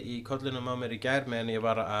vaknaði í kollinum á mér í gær meðan ég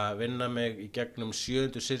var að vinna mig í gegnum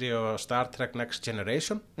 7. seríu á Star Trek Next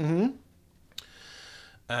Generation.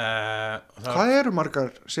 Hvað eru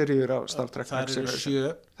margar seríur af Star Trek? Það eru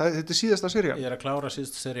 7. Þetta er síðasta serían? Ég er að klára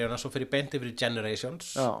síðasta seríuna, svo fyrir beint yfir í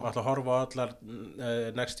Generations og ætla að horfa á allar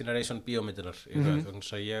Next Generation bíómyndinar þannig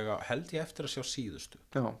að ég held ég eftir að sjá síðustu.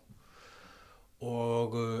 Já.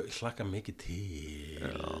 Og ég hlakka mikið til.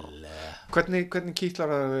 Hvernig kýtlar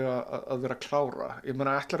það að vera að klára? Ég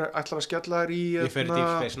meina, ætlar að skella þær í Ég fer í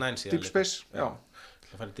Deep Space Nine síðan. Deep Space? Já.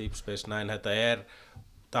 Ég fer í Deep Space Nine, þetta er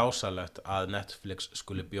dásalegt að Netflix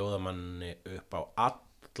skuli bjóða manni upp á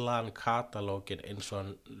allan katalógin eins og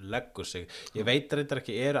hann leggur sig. Ég veit reyndar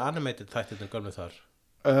ekki, eru animated þættirnir gömlu þar?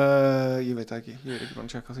 Ég veit ekki, ég ekki bara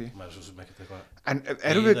að checka því. Maður er svo sem ekkert eitthvað En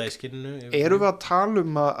erum við að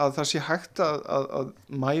tala að það sé hægt að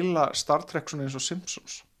mæla Star Trek svona eins og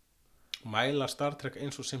Simpsons? Mæla Star Trek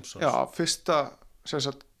eins og Simpsons? Já, fyrsta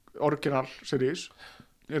original series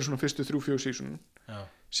eru svona fyrstu 3-4 season. Já.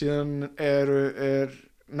 Síðan er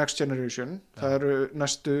Next Generation, það eru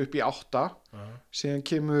næstu upp í 8. Síðan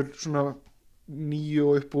kemur svona 9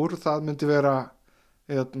 og upp úr, það myndi vera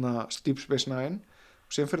Deep Space Nine.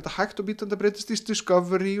 Síðan fyrir þetta hægt og bítandi að breytast í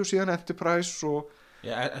Discovery og síðan Enterprise og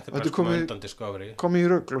Enterprise komið í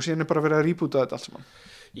rugl og síðan er bara verið að rebúta þetta allt saman.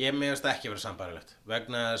 Ég meðast ekki verið sambærilegt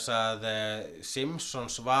vegna þess að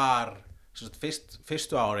Simpsons var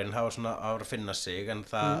fyrstu árin það var svona að finna sig en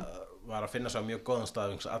það var að finna sig á mjög góðan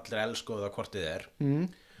stað allir elskuðu það hvort þið er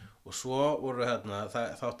og svo voru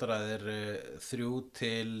þáttaræðir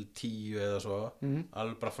 3-10 eða svo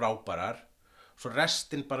alveg bara frábærar svo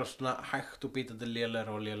restin bara svona hægt og bítandi lélæra.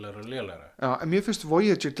 Já, en mér finnst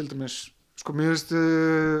Voyager til dæmis, sko mér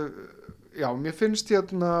finnst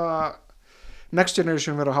Next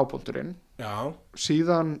Generation vera hábóndurinn. Já.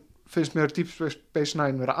 Síðan finnst mér Deep Space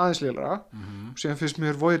Nine vera aðeins lélæra, síðan finnst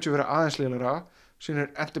mér Voyager vera aðeins lélæra, síðan er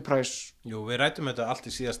Enterprise. Jú, við rætum þetta allt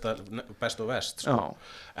í síðasta best og vest, sko. Já.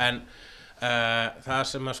 En það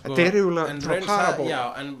sem að sko þetta er yfirlega svona parabóla. Já,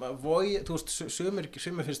 en Voyager, þú veist, sumir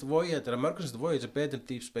finnst Voyager, að mörgum finnst Voyager betur en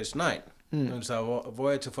Deep Space Nine.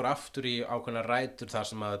 Voyager fór aftur í ákveðna rætur þar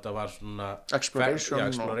sem að þetta var svona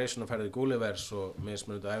exploration og ferði Gullivers og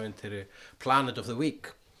mismunandi ævintýri Planet of the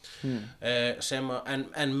Week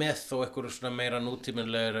en með þó einhverju svona meira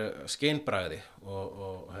nútíminlegur skynbragði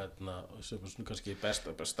og sem kannski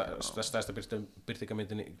stærsta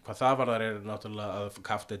birtingamyndin hvað það var þar náttúrulega að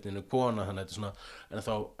kafteinninu kona þannig að þetta svona en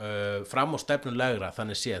þá fram og stefnulegra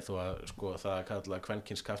þannig séð þó að sko það að kalla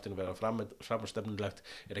kvenkyns kaftinu vera fram og stefnulegt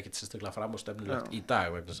er ekkit sérstaklega fram og stefnulegt í dag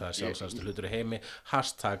vegna þess að sjálfsagstu hlutur í heimi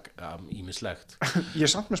hashtag ýmislegt Ég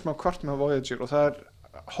er samt með smá kvart með Voyager og það er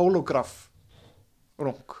holograph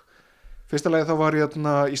rung fyrsta lagi þá var ég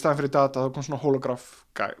í staðin fyrir data þá kom svona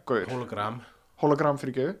holograph-gaur hologram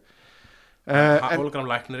fyrir ekki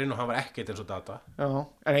hologramlæknirinn og hann var ekkert eins og data já,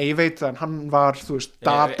 en ég veit það en hann var þú veist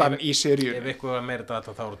datan í seríunni ef eitthvað var meira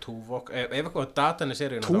data þá var Tuvok ef eitthvað var datan í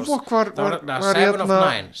seríunni Tuvok var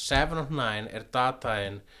 7 of 9 er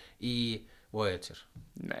datainn í Voyager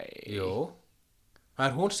nei jú það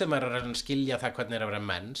er hún sem er að skilja það hvernig er að vera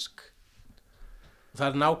mennsk það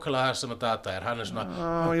er nákvæmlega það sem að data er hann er svona,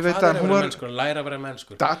 hvað er að vera mennskur læra að vera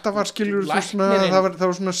mennskur data var skiljur það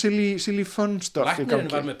var svona silly fun stuff læknirinn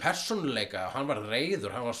var með persónuleika hann var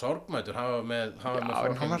reiður, hann var sorgmætur hann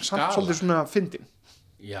var samt svolítið svona fyndin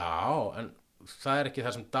já, en það er ekki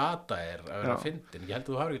það sem data er að vera fyndin ég held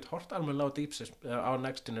að þú hafa ekkert hort alveg á Deep Space á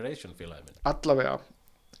Next Generation félagið minn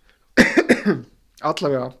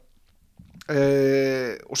allavega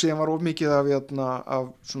og síðan var of mikið af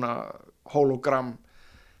svona hologram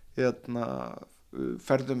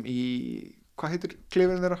ferðum í hvað heitir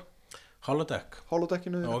klefurinn þeirra?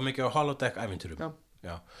 Holodeckinu og mikið á holodeck ævintýrum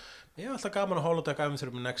já. Ég hef alltaf gaman á holodeck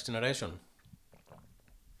ævintýrum með Next Generation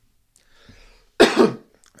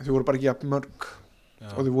Þau voru bara ekki jafn mörg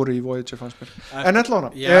og þau voru í Voyager fannst mér en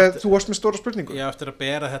allavega, þú varst með stóra spurningu ég eftir að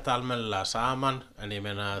bera þetta almennilega saman en ég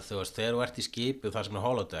meina þú veist, þegar þú ert í skipu þar sem er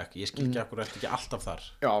holodeck, ég skil ekki okkur ekki alltaf þar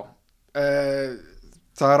já,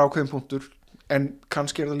 það er ákveðin punktur en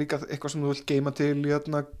kannski er það líka eitthvað sem þú vilt geima til í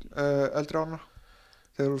eldri ára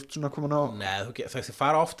þegar þú ert svona komin á nei, þau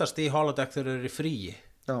fara oftast í holodeck þegar þau eru í fríi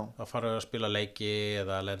þá fara að spila leiki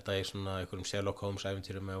eða lenda í svona einhverjum Sherlock Holmes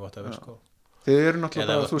ævintýrum eða whatever sko þau eru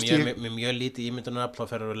náttúrulega bara, þú veist mjög lítið ímyndunarafl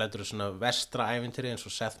þá ferur við lendur svona vestra ævintýri eins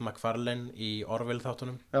og Seth MacFarlane í Orville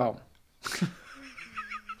þáttunum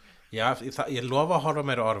já, ég lofa að horfa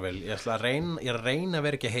meira Orville ég reyna að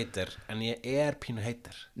vera ekki heitir en ég er pínu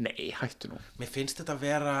heitir nei, hættu nú mér finnst þetta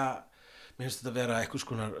vera eitthvað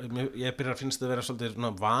skonar ég byrjar að finnst þetta vera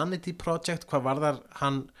svolítið vanity project hvað var þar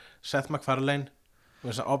hann Seth MacFarlane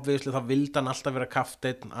obviously þá vildi hann alltaf vera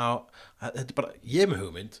kafteinn á þetta er bara, ég með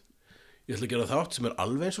hugmynd ég ætla að gera þátt sem er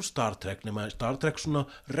alveg eins og Star Trek nema Star Trek svona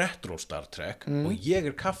retro Star Trek og ég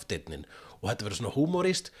er kafteinninn og þetta verður svona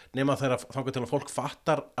humorist nema þegar þangað til að fólk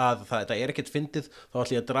fattar að þetta er ekkert fyndið þá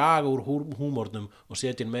ætla ég að draga úr húmornum og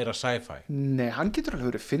setja inn meira sci-fi nei, hann getur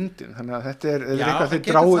alveg verið fyndin þannig að þetta er eitthvað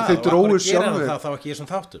þeir drógu sjálf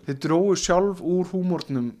þeir drógu sjálf úr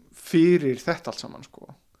húmornum fyrir þetta allt saman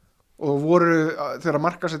sko og voru þegar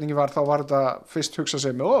markasetningi var þá var þetta fyrst hugsað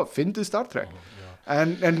sem fyndið Star Trek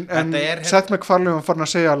en Seth MacFarlane var farin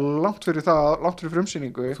að segja langt fyrir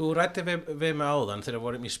frumsýningu. Þú ræddi við mig áðan þegar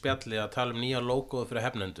vorum í spjalli að tala nýja logoð fyrir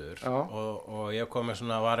hefnendur og ég kom með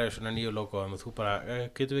var ég svona nýju logoðum og þú bara,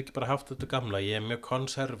 getum við ekki bara haft þetta gamla, ég mjög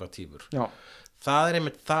konservatífur. Já. Það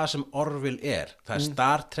einmitt það sem Orville það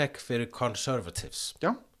Star Trek fyrir conservatives.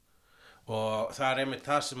 Já. Og það einmitt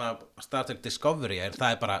það sem að Star Trek Discovery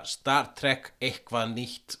það bara Star Trek eitthvað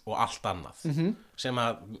nýtt og allt annað sem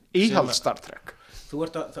að íhald Star Trek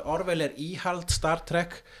Orwell íhald Star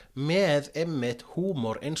Trek með einmitt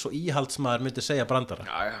húmor eins og íhaldsmaður myndi segja brandara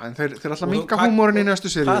en þeir alltaf minka húmorinn í næstu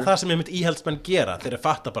seríu. Það það sem einmitt íhaldsmenn gera þeir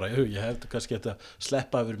fatta bara, ég hefði kannski að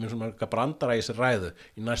sleppa yfir mér svona brandara í þessi ræðu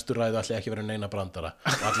í næstu ræðu ætli ekki verið neina brandara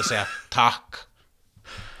og allir segja takk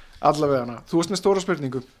allavega. Þú veist með stóra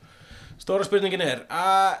spurningu. Stóra spurningin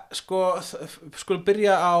skulum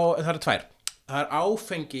byrja á, það eru tvær. Það er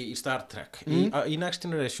áfengi í Star Trek. Í Next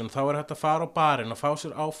Generation þá hægt að fara á barinn og fá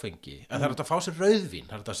sér áfengi. Það er hægt að fá sér rauðvín,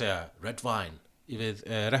 það er hægt að segja red wine við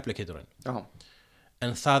replicatorinn. Já.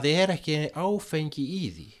 En það er ekki áfengi í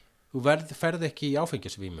því. Þú ferð ekki í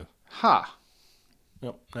áfengisvímu. Ha?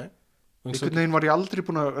 Já, nei. Einhvern veginn var ég aldrei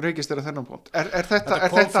búin að registrera þennan punkt. Þetta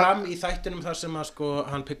kom fram í þættinum þar sem að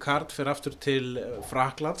hann Picard fyrir aftur til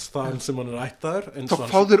Fraklands þaðan sem hann ættaður. Þá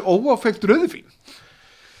fá þeir óáfengt rauðvín.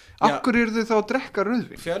 Af hverju eru þau þá að drekka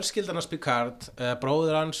rauðvín? Fjölskyldarnas Picard,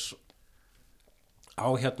 bróðir hans á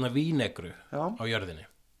vínegru á jörðinni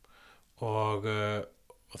og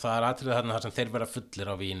það atriði þarna þar sem þeir vera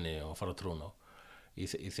fullir á víni og fara að trúna á í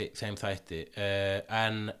þeim þætti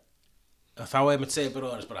en þá einmitt segir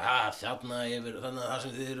bróðarins bara þannig að það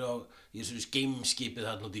sem þið eru á í þessu geimskipið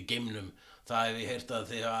þarna út í geimnum það hef ég heyrt að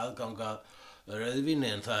þið hafa aðgangað rauðvíni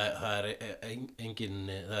en það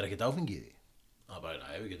er ekkert áfengi í því það bara,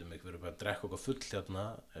 við getum ekki verið bara að drekka okkur full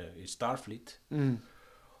í Starfleet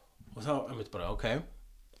og þá einmitt bara,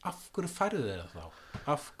 af hverju færðu þeir það þá?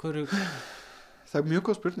 Af hverju það er mjög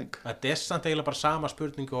góð spurning. Það er samt eiginlega bara sama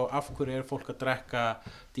spurning og af hverju er fólk að drekka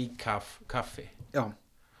decaf kaffi já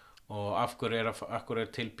og af hverju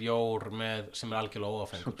er til bjór sem algjörlega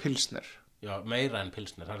óáfengur pilsner meira en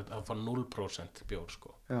pilsner, það fá 0% bjór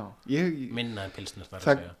minna en pilsner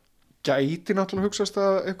það gæti náttúrulega hugsast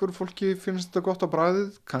að einhverju fólki finnst þetta gott á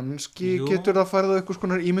bragðið kannski getur það farið á einhvers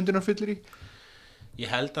konar ímyndunarfyllir í ég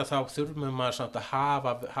held að þá þurfum maður samt að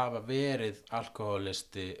hafa verið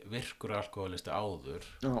virkur alkoholisti áður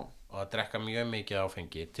og að drekka mjög mikið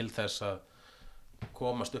áfengi til þess að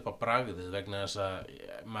komast upp á bragðið vegna þess að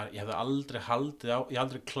ég hefði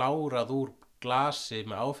aldrei klárað úr glasi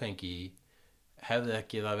með áfengi hefði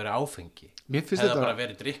ekki það verið áfengi hefði bara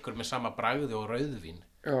verið drykkur með sama bragði og rauðvín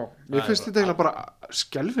mér finnst þetta eiginlega bara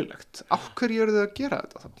skelfilegt af hverju eru þið að gera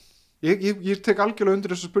þetta þá? Ég tek algjörlega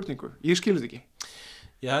undir þessu spurningu ég skilu þetta ekki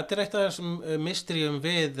þetta er eitt af þessum mysteríum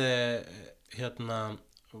við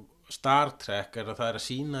Star Trek að það er að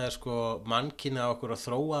sýna mannkynið á okkur að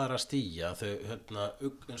þróa þar að stíja þau,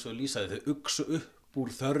 eins og lýsaði þau uxu upp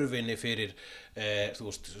úr þörfinni fyrir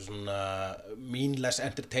svona meaningless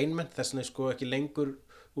entertainment þess vegna ekki lengur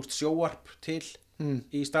sjóarp til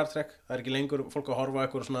í Star Trek það er ekki lengur fólk að horfa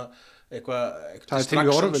eitthvað það er til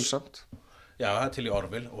í Orville samt já, það er til í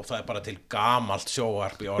Orville og það er bara til gamalt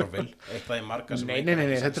sjóarp í Orville eitthvað í marga sem nei,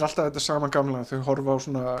 þetta er alltaf þetta sama gamla þau horfa á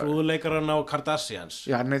svona brúðuleikarana og Kardashians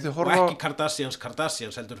þau horfa og ekki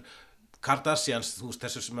Kardashians heldur Kardashians,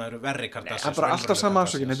 þessu sem eru verri Kardashians það er bara alltaf sama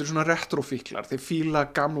afsökin, þetta er svona retrofíklar þeir fíla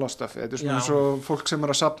gamla stöfi, þetta er svona eins og fólk sem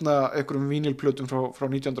er að safna einhverjum vínilplötum frá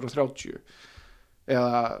 1930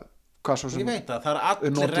 eða hvað svo sem ég veit að það er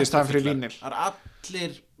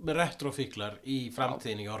allir með retrofíklar í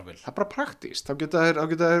framtíðinni í Orville það er bara praktíst, þá geta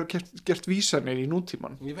þeir gert vísanir í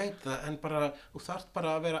nútíman ég veit það, en bara þú þarft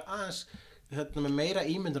bara að vera aðeins með meira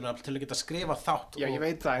ímyndunar til að geta skrifa þátt já, ég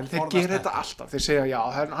veit það, en þeir gera þetta alltaf þeir segja,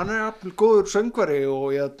 hann er góður söngvari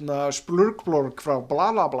og splurgblorg frá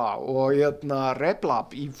blablabla og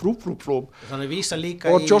reblab í flúb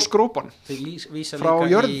og Josh Groban frá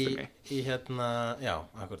jörðinni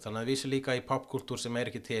þannig að vísa líka í popkultúr sem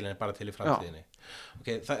er ekki til en bara til í framtíðinni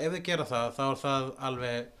ef þið gera það, þá er það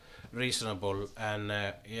alveg reasonable en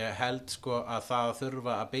ég held að það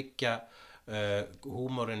þurfa að byggja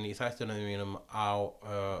húmorinn í þættunum mínum á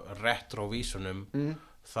retrovísunum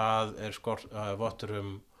það er vottur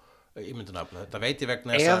ímyndunafla þetta veit ég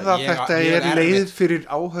vegna eða þetta er leið fyrir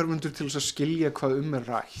áhörfundur til þess að skilja hvað er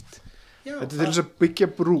rætt þetta er til þess að byggja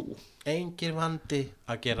brú engin vandi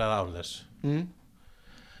að gera það án þess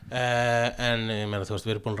en ég meina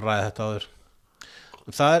við erum búin að ræða þetta áður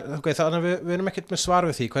þannig að við erum ekkert með svar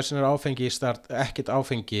við því hversin áfengi ekkert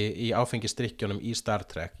áfengi í áfengistrikkjunum í Star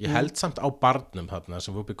Trek. Ég held samt á barnum þarna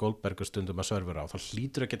sem Whoopi Goldberg stundum að servera á, þá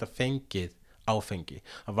hlýtur að geta fengið áfengi.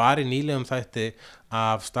 Það var í nýlegum þætti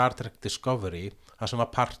af Star Trek Discovery, það sem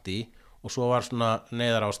var party og svo var svona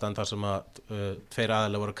neyðarástand þar sem að tveir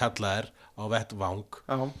aðilega voru kallaðir á vettvang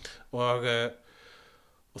og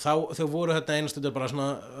þau voru þetta einu stundur bara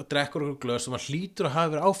svona drekkur og glös sem að hlýtur að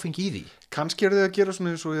hafa verið áfengi í því. Kannski þið að gera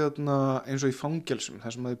svona eins og í fangelsum,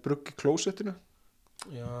 þar sem að þið bruggi klósettinu.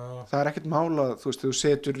 Já. Það er ekkert mála, þú veist, þú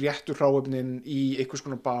setur réttur hráefnin í einhvers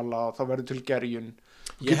konar bala og þá verður til gerjun.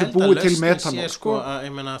 Ég held að lausnin sé sko að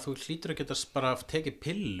ég meina þú hlýtur að geta bara tekið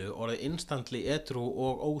pillu og orðið instantly edrú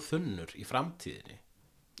og óþunnur í framtíðinni.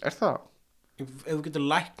 Er það? Ef þú getur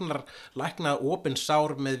læknað opin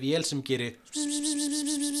sár með vél sem gerir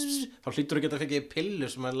þá hlýtur að geta fengið pillu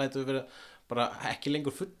sem að lætu vera bara ekki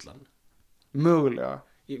lengur fullan. Mögulega.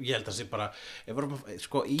 Ég held að það sé bara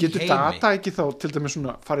sko, í getur heimi. Data ekki þá til dæmis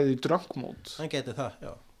svona farið í drunk mode? Hann geti það,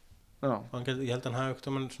 já. Ég held að hann hafi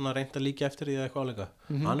eitthvað svona reynt að líka eftir því eða eitthvað áleika.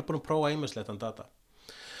 Hann er búin að prófa ýmislegt Data.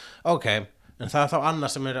 Ok, en það er þá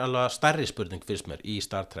annað sem er alveg stærri spurning fyrst mér í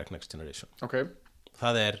Star Trek Next Generation. Ok.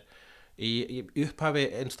 Það er í upphafi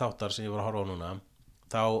eins þáttar sem ég var að horfa á núna,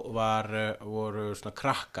 þá voru svona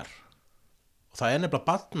krakkar og það er nefnilega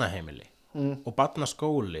barnaheimili og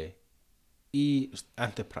barnaskóli í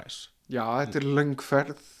Enterprise. Já, þetta er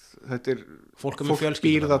löngferð. Þetta er fólk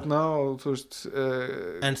býr þarna og þú veist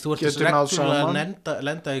en þú ert þessu reglulega að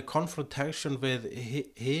lenda í confrontation við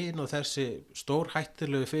hinn og þessi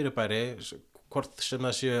stórhættulegu fyrirbæri hvort sem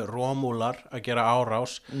það sé rómúlar að gera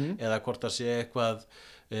árás eða hvort það sé eitthvað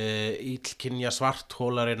illkynja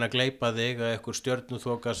svarthólarinn að gleypa þig eða eitthvað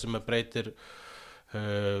stjörnuþoka sem að breytir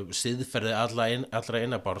siðferði allra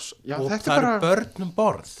innabárs og það eru börnum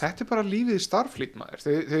borð. Þetta er bara lífið í Starfleet maður.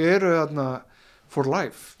 Þau eru þarna for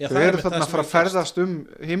life. Þau eru þarna að fara að ferðast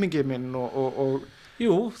heimingiminn og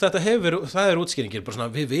Jú, það er útskýringin bara svona,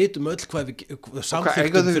 við vitum öll hvað við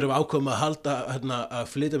samþyktum fyrir að ákveðum að halda að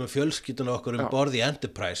flytja með fjölskylduna okkur borð í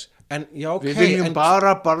Enterprise. En já, ok. Við viljum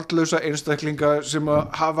bara barnlausa einstaklinga sem að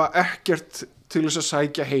hafa ekkert til þess að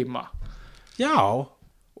sækja heima. Já.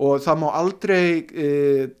 Og það má aldrei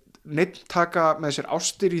neitt taka með sér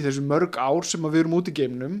ástir í þessu mörg ár sem að við erum út í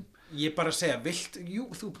geimnum. Ég bara segja,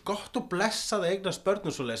 þú gott og blessað eignast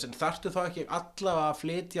börnum svo leys en þarftu þá ekki allavega að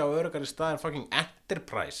flytja á öruggari staðar fucking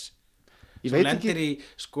Enterprise sem lendir í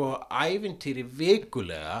sko ævintýri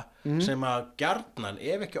vikulega sem að gjarnan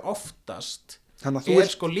ef ekki oftast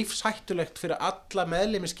sko lífshættulegt fyrir alla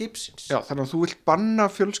meðlimi skipsins. Já, þannig að þú vilt banna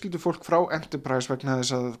fjölskyldu fólk frá Enterprise vegna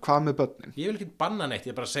þess að hvað með börnin? Ég vil ekki banna neitt,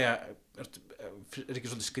 ég bara segja er ekki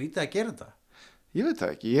svolítið skrítið að gera þetta? Ég veit það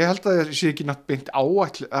ekki, ég held að það sé ekki nátt beint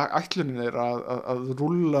ætlunin þeirra að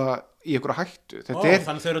rúlla í einhverja hættu.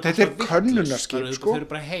 Þetta er könnunarskip sko. Þau eru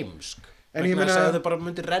bara heimsk. En ég meina að þau bara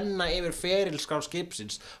myndi renna yfir ferilskrá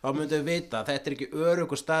skipsins þá myndi þau vita að þetta er ekki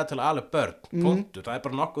öruggur stað til að ala börn, punktur. Það er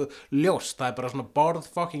bara nokkuð ljóst, það er bara svona borð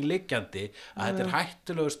fucking liggjandi að þetta er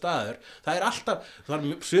hættulegu staður. Það er alltaf,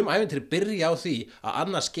 sum ævintýri byrja á því að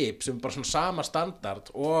annað skip sem bara svona sama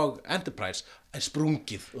standard og Enterprise er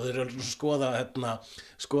sprungið og þeir eru að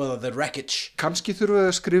skoða the wreckage. Kannski þurfum við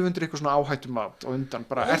að skrifa undir eitthvað svona áhættumat og undan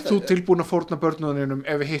bara, er þú tilbúin að fórna börnunum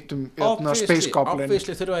ef við hittum Space Goblin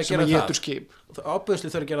sem að getur skip? Obviously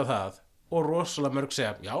þurfum að gera það og rosalega mörg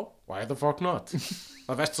segja, já, why the fuck not?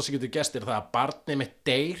 Það versta sem getur gerst er það að barnið mitt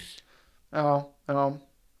deyr. Já,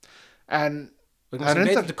 en það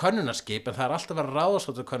er þetta könnunarskip en það er alltaf að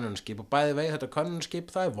ráðast þetta könnunarskip og bæði vegið þetta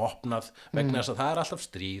könnunarskip það er vopnað vegna þess að það er alltaf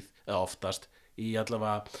stríð eða oftast í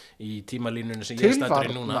allavega í tímalínunni sem ég stættur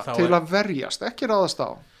í núna til að verjast, ekki ráðast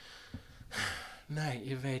á. Nei,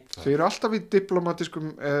 ég veit það. Þau eru alltaf í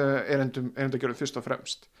diplomatískum erindagjörum fyrst og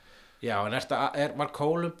fremst. Já, en var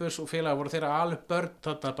Columbus og félagar voru þeirra alveg börn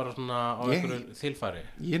þarna bara svona á einhverju þilfæri?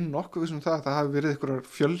 Ég er nokkuð vissum það hafi verið einhverjar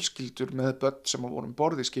fjölskyldur með börn sem voru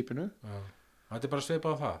borð í skipinu. Já. Þetta er bara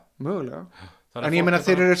svipað á það? Mögulega. En ég meina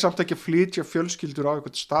þeir eru samt ekki að flytja fjölskyldur á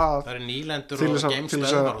einhvern stað. Það eru nýlendur og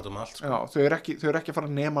geimstöðvar út allt. Sko. Já, þau eru ekki að fara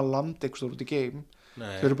að nema land eitthvað út í geim.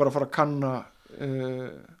 Nei. Þau eru bara að fara að kanna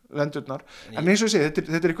lendurnar. En eins og ég segi,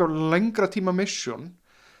 þetta er eitthvað lengra tíma mission.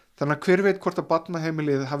 Þannig að hver veit hvort að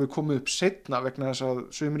barnaheimilið hafi komið upp seinna vegna þess að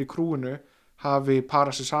sumir í krúinu hafi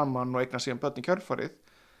parað sér saman og eignað síðan börn í kjölfarið.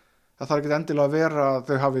 Það þarf ekki endilega að vera að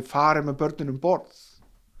þau hafi farið með börnin borð.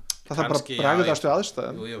 Það þarf bara að bregðast við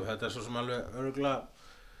aðstæðum. Jú, þetta er svo sem alveg örugglega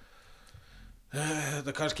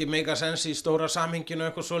Þetta kannski mega sens í stóra samhenginu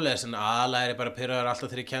eitthvað svoleiðis en aðalega bara pyrraður alltaf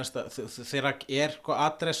þegar sko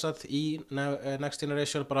adressað í Next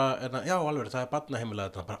Generation bara, já alveg, það barnaheimilega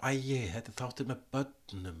þetta bara, þetta þáttir með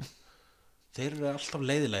börnum þeir eru alltaf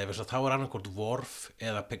leiðilegir þá annarkvort Worf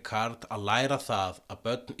eða Picard að læra það að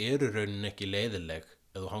börn eru raunin ekki leiðileg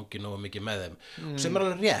ef þú hangir nógu mikið með þeim sem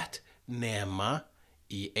alveg rétt, nema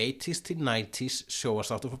í 80s til 90s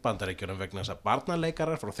sjónvarpsþáttum frá Bandaríkjunum vegna þess að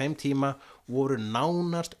barnaleikarar frá þeim tíma voru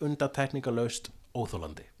nánast undantekningarlaust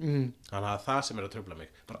óþolandi. Þannig að það sem að trufla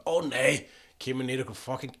mig. Bara, nei, kemur niður ykkur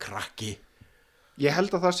fucking krakki. Ég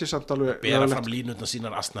held að það sé samt alveg bera fram línutna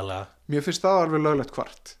sínar asnalega. Mér finnst það alveg löglegt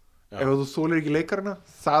hvart. Ef þú þolir ekki leikarana,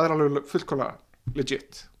 það alveg fullkomlega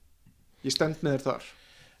legit. Ég stend með þér þar.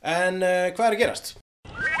 En hvað að gerast?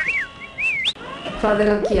 Hvað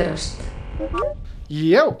að gerast?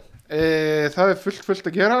 Já, það fullt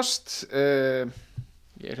að gerast. Ég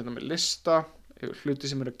hérna með lista yfir hluti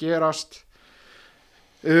sem að gerast.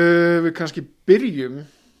 Við kannski byrjum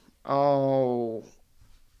á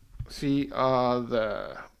því að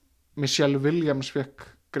Michelle Williams fekk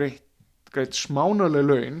greitt smánaleg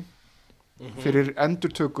laun fyrir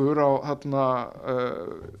endurtökur á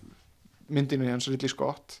myndinu hans Ridley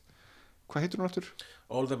Scott. Hvað heitir hún aftur?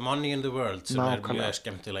 All the Money in the World sem mjög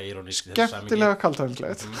skemmtilega irónísk skemmtilega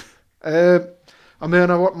kaldhæðinslegt á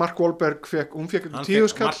meðan að Mark Wahlberg fekk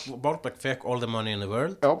 10 skall Mark Wahlberg fekk All the Money in the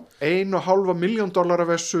World $1,5 million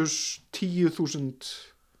versus $10,000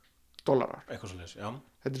 eitthvað svoleiðis, já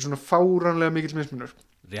þetta svona fáránlega mikill mismunur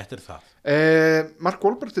rétt það Mark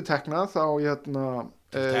Wahlberg til tekna þá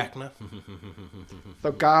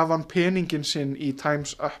þá gaf hann peningin sinn í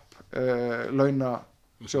Time's Up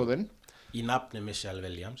launasjóðinn í nafni Michelle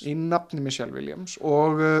Williams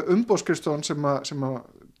og umboðskrifstofan sem að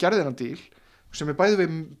gerði hennar díl sem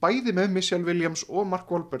bæði með Michelle Williams og Mark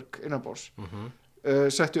Wahlberg innanborðs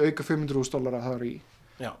setti auka $500,000 þar í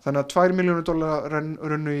þannig að $2 million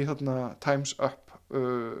runnu í Time's Up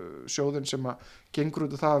sjóðin sem að gengur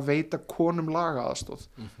út af það að veita konum lagaaðstoð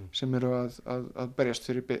sem eru að berjast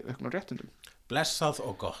fyrir auknum réttindum blessað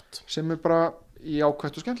og gott sem bara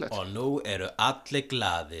jákvætt og skemmtilegt og nú eru allir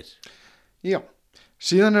glaðir. Já,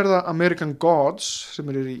 síðan það American Gods sem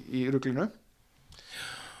í ruglinu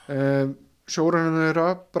showrunnir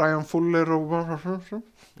þeirra Brian Fuller og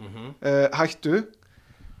hættu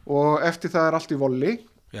og eftir það allt í volli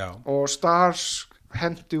og Stars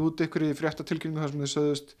hendi út ykkur í fréttatilkynningu þar sem þið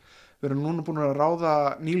sögðust við erum núna búin að ráða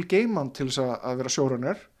Neil Gaiman til þess að vera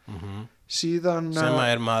showrunner síðan sem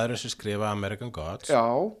að maðurinn sem skrifa American Gods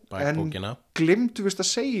en glimtu vist að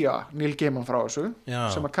segja Neil Gaiman frá þessu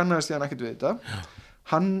sem að kannaðist því hann ekkert við þetta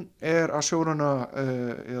hann að showrunna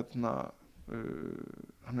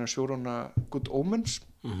hann að showrunna Good Omens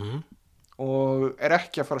og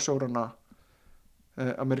ekki að fara að showrunna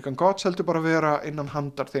American Gods heldur bara að vera innan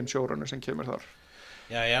handar þeim showrunner sem kemur þar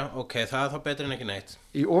Já, ok, það þá betur en ekki neitt.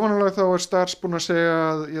 Í ofanálag þá Stars búin að segja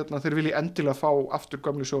að þeir vilji endilega fá aftur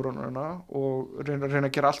gömlu showrunnerana og reyna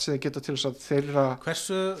að gera allt sem þeir geta til þess að þeirra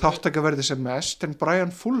þáttaka verði sem mest. En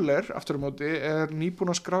Brian Fuller, aftur á móti,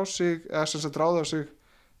 nýbúin að skrá sig, eða sem sagt ráða sig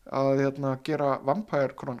að gera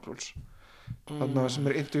Vampire Chronicles. Þarna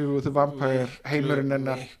sem Interview with the Vampire heimurinn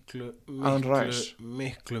hennar Anne Rice.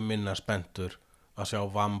 Miklu minna spenntur að sjá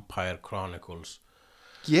Vampire Chronicles.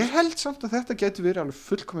 Ég held samt að þetta getur verið alveg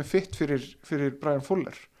fullkomið fitt fyrir Brian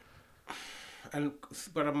Fuller. En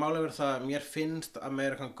bara málega verið það, mér finnst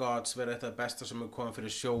American Gods verið þetta besta sem er komið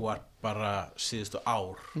fyrir sjóar bara síðustu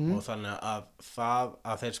ár og þannig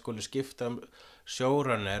að þeir skuli skipta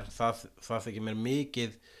showrunner, það þykir mér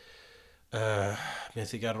mikið, mér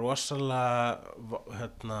þykir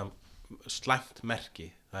rosalega slæmt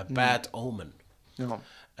merki, það bad omen. Já.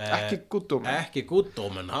 Ekki good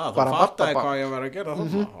omen það fattaði hvað ég var að gera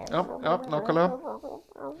já, nákvæmlega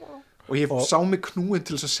og ég sá mig knúin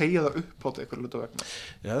til þess að segja það upp á eitthvað hlutu vegna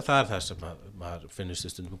já, það er það sem maður finnist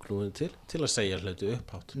stundum knúin til að segja hlutu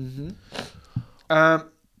upphátt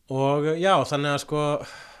og já, þannig að sko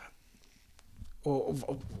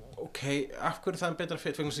ok, af hverju það er betra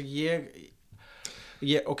fyrir vegna sem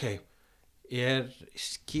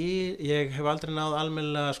ég hef aldrei náð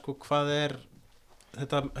almennilega sko hvað er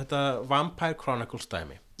þetta Vampire Chronicles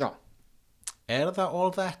dæmi já það all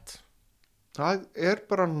that? Það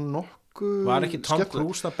bara nokkuð var ekki Tom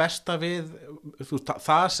Cruise það besta við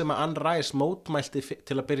það sem að Anne Rice mótmælti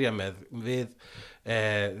til að byrja með við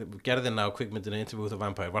gerðina á kvikmyndina Interview with the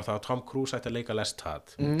Vampire var það að Tom Cruise ætti að leika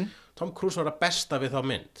Lestat Tom Cruise var það besta við þá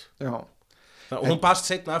mynd já og hún baðst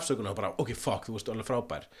seinna afsökunar og bara, ok, fuck, þú veist alveg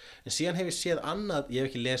frábær en síðan hef ég séð annað, ég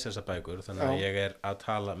hef ekki lesið þessar bækur þannig að ég er að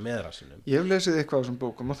tala með rassinum ég hef lesið eitthvað á þessum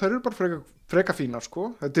bókum og það eru bara freka fínar sko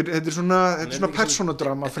þetta er svona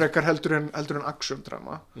persónudrama frekar heldur en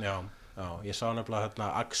action-drama já, ég sá nefnilega hérna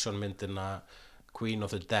action-myndina Queen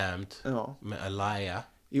of the Damned með Alaya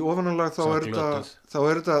í ofanálag þá er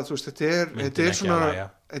þetta þú veist,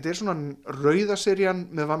 þetta er svona rauðaserjan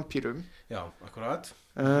með vampýrum já, akkurat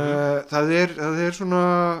það er svona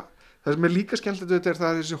það sem er líka skemmtilegt þetta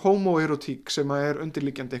það er þessi homoerotík sem er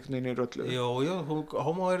undirliggjandi einhvern veginn í röllu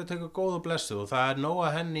homoerotík er góð og blessuð og það er nóg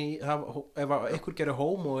að henni ef einhver gerir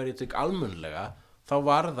homoerotík almennlega þá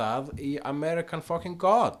var það í American fucking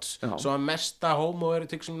Gods svo að mesta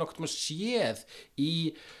homoerotík sem nokkuð maður séð í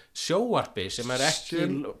sjóvarpi sem er ekki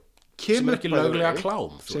löglega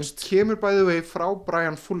klám sem kemur bæði vegi frá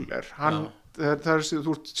Brian Fuller það er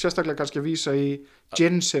þú ert sérstaklega kannski að vísa í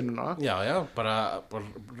Gin-sinuna bara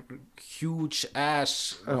huge ass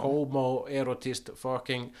homoerotist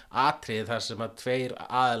fucking atrið þar sem að tveir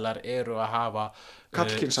aðilar eru að hafa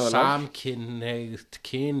samkynhneigt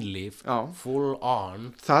kynlíf full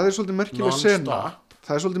on það er svolítið merkileg sena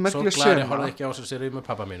það er svolítið merkileg sena svo glari horfði ekki á þessu sér með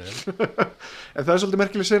pappa mínu en það er svolítið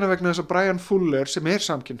merkileg sena vegna þess að Brian Fuller sem er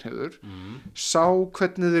samkynhneigður sá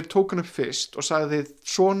hvernig þeir tók hann upp fyrst og sagði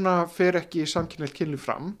svona fer ekki samkynhneigt kynlíf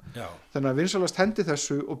fram þannig að vinsalast hendi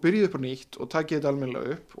þessu og byrjið upp á nýtt og takið þetta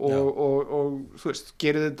almennilega upp og þú veist,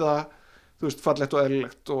 gerið þetta þú veist, fallegt og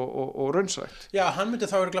eðlilegt og raunsætt. Já, hann myndi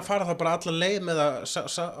þá örugglega fara þá bara alla leið með að á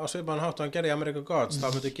svipaðan hátt og hann gerði í American Gods, þá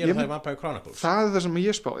myndi gera það í Vampire Chronicles. Það er það sem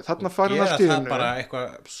ég spáði, þarna farin allt í hennu. Gera það bara eitthvað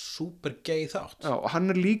super gay þátt. Já, og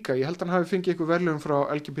hann er líka, ég held að hann hafi fengið eitthvað verðlum frá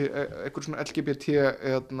eitthvað svona LGBT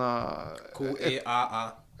QIAA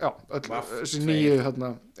Já, þessi nýju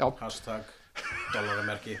þarna, já. Hashtag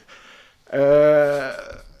dollaramerki.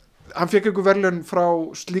 Hann fekk eitthvað verðlun frá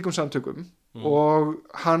slíkum samtökum og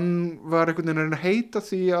hann var einhvern veginn að heita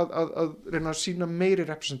því að reyna að sína meiri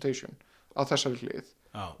representation á þessari hlið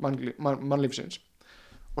mannlífsins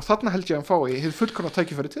og þarna held ég að hann fái hefði fullkomna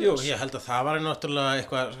tækifæri til þess. Jú, ég held að það var náttúrulega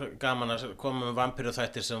eitthvað gaman að koma með vampíru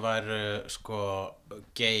þættir sem væru sko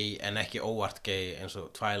gay en ekki óvart gay eins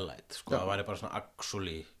og Twilight sko, það væri bara svona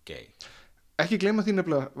actually gay. Ekki gleyma því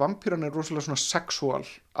nefnilega, vampíran er rosalega svona sexual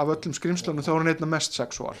af öllum skrimslunum, þá er hann einna mest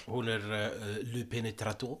sexual. Hún er le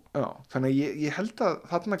penetrator. Já, þannig að ég held að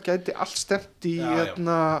þarna gæti allt stemt í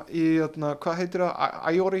hvað heitir það,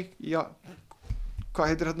 Aiori,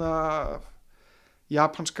 hvað heitir hérna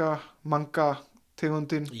japanska manga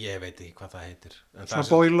tegundin. Ég veit ekki hvað það heitir. Svona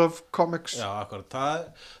Boy Love Comics. Já, akkurat.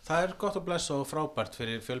 Það er gott að blessa og frábært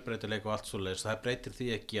fyrir fjölbreytileik og allt svoleiðis. Það breytir því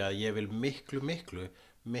ekki að ég vil miklu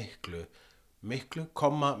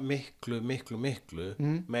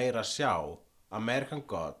meira sjá American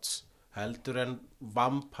Gods heldur en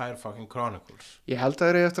Vampire fucking Chronicles. Ég held að það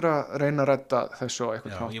er eftir að reyna að redda þessu á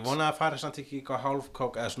eitthvað hátt. Ég vona að fara samt ekki eitthvað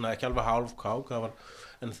hálfkák eða svona ekki alveg hálfkák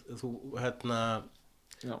en þú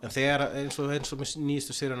en þegar eins og með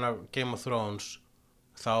nýjastu seríun af Game of Thrones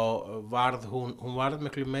þá varð hún varð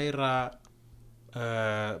miklu meira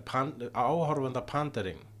áhorfenda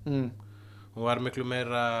pandering hún var miklu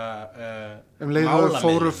meira leiður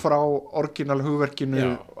fóru frá orginal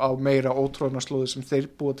hugverkinu á meira ótróðna slóði sem þeir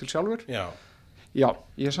búa til sjálfur já,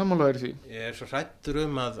 ég er sammálaður því ég er svo hrættur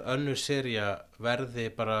að önnur sería verði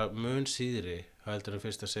bara mun síðri heldur en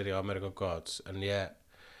fyrsta sería á American Gods en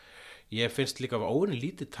ég finnst líka óvinni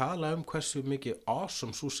lítið tala hversu mikið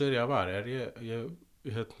awesome svo sería var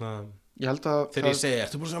ég held að þegar ég segi,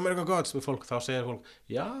 ertu búin að sjá American Gods með fólk, þá segir fólk,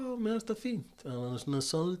 já, mér finnst það fínt það var svona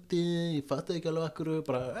svolítið, ég fatt ekki alveg akkur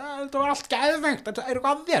bara, þetta var allt geðveikt þetta er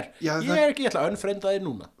eitthvað að þér, ég ætla að unfrenda þig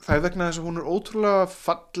núna. Það er vegna þess að hún er ótrúlega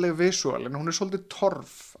falleg visual, en hún er svolítið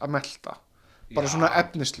torf að melta, bara svona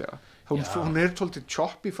efnislega, hún er svolítið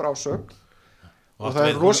choppy frásögn og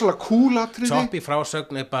það er rosalega cool atriði. Choppy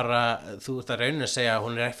frásögn er bara, þú ert að raunin að segja að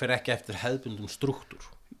hún fyrir ekki eftir hefðbundum strúktúr.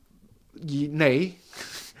 Nei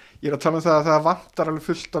ég er að tala það að það vantar alveg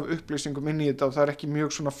fullt af upplýsingum inn í þetta og það er ekki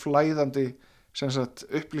mjög svona flæðandi sem sagt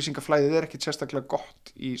upplýsingaflæðið er ekki sérstaklega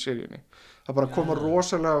gott í seríunni það bara koma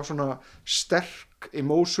rosalega svona sterk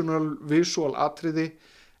emotional, visual atriði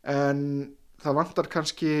en það vantar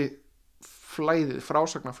kannski flæðið,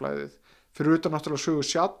 frásagnaflæðið fyrir utan náttúrulega sögu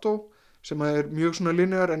Shadow sem er mjög svona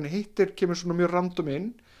linear en hittir kemur svona mjög random inn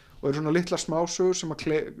og er svona litla smásögur sem að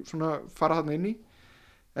svona fara þarna inn í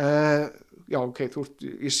já, ok,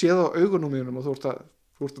 ég sé það á augunum mínum og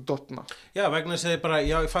þú þú ert að dotna. Já, vegna þess að bara,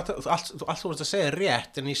 já, ég fatt allt þú vorst að segja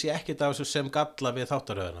rétt, en ég sé ekkert af þessu sem galla við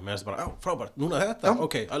þáttaröðina, mér finnst bara, frábært, núna þetta,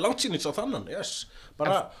 ok, að langt sín á þannan, yes,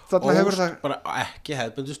 bara, bara ekki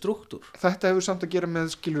hefðbundu struktúr. Þetta hefur samt að gera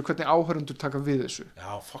með, skilur, hvernig áhörundur taka við þessu.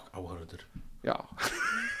 Já, fuck áhörundur. Já.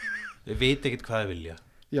 Við veit ekkert hvað þið vilja.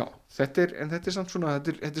 Já, þetta er samt svona,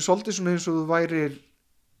 þetta er svolítið svona eins og þú værir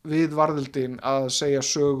við varðildin að segja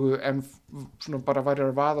sögu en svona bara væri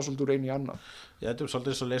að vaða svolítið úr einu í annað. Já, þetta er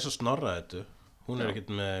svolítið eins og lesa Snorra þetta. Hún ekkert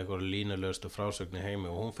með eitthvað línulegustu frásögn í heimi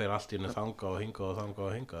og hún fer allt í henni þangað og hingað og þangað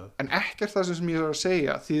og hingað. En ekkert það sem ég er að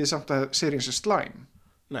segja því þið samt að serían sé slæm.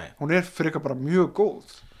 Nei. Hún er frekar bara mjög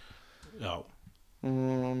góð. Já.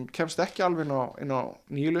 Hún kemst ekki alveg inn á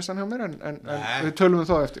nýju listan hjá mér en við tölum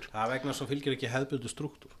þá eftir. Það vegna svo fylgir ekki hefðbundu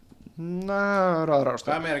struktúr. Ræðar ástæð.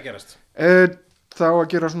 Hvað meira gerast? Þá að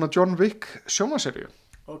gera svona John Wick sjónvarpsseríu.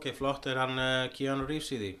 Ok, flott, er hann Keanu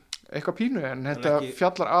Reeves í því? Eitthvað pínu, en þetta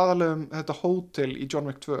fjallar aðalegum þetta hótel í John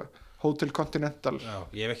Wick 2, Hotel Continental. Já,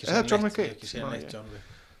 ég hef ekki séð neitt John Wick.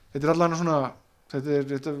 Þetta er allavega svona,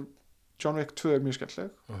 þetta John Wick 2 er mjög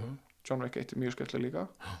skemmtileg, John Wick 1 er mjög skemmtileg líka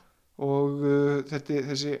og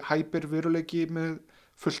þessi hyperveruleiki með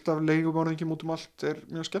fullt af leigumorðingjum út allt er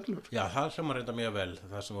mjög skemmtilegur. Já, það hljómar reynda mjög vel,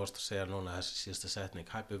 það sem vorst að segja núna, þessi síðasta setning,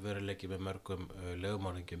 hyperveruleiki með mörgum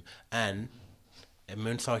leigumorðingjum, en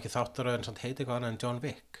mun þá ekki þáttaröðin samt heiti eitthvað annað en John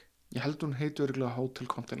Wick? Ég held hún heiti örugglega Hotel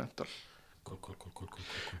Continental. Cool.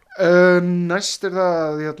 Næst er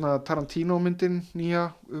það Tarantino myndin nýja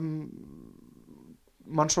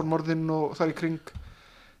Manson-morðin og þar í kring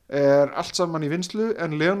er allt saman í vinslu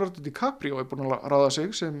en Leonardo DiCaprio er búin að ráða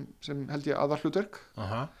sig sem held ég aðalhlutverk.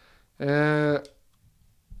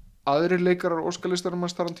 Aðrir leikarar óskalistarum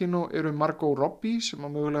Tarantino eru Margot Robbie sem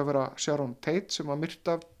að mögulega vera Sharon Tate sem að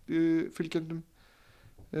myrta fylgjendum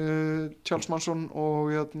Charles Manson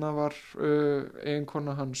og var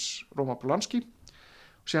eiginkona hans Roma Polanski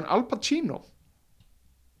og síðan Al Pacino.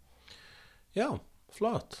 Já,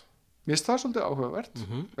 flott. Mér finnst það svolítið áhugavert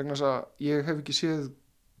vegna þess að ég hef ekki séð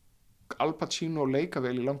Al Pacino leika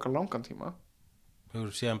vel í langan tíma.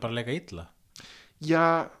 Hefur séð hann bara leika illa?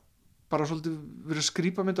 Já, bara svolítið verið að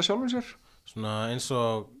skrýpa mynda sjálfum sér. Svona eins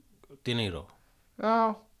og De Niro.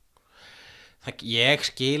 Já. Ég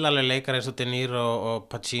skil alveg leikar eins og De Niro og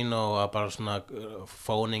Pacino að bara svona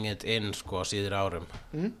phoning it in sko síður árum.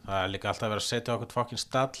 Það er líka alltaf verið að setja okkur fucking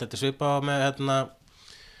stall. Þetta er svipað með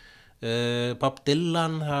Bob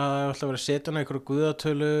Dylan, það er alltaf verið að setja hann einhverju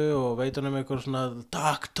guðatölu og veit hann einhverju svona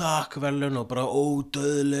takk velun og bara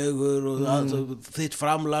ódöðlegur og þitt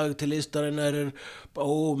framlag til listarinnar er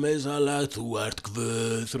ómiðsalagt, þú ert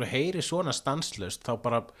guð. Þú heyri svona stanslaust þá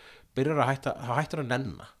bara byrjar að hættur að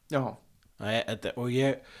nenna. Já. Og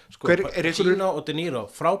ég sko, Pacino og De Niro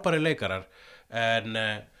frábæri leikarar en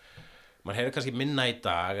maður heyrir kannski minna í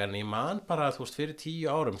dag en ég man bara þú veist fyrir 10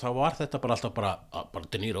 árum þá var þetta bara alltaf bara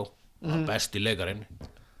De Niro besti leikarinn.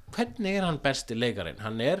 Hvernig er hann besti leikarinn?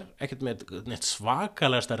 Hann er ekkert með neitt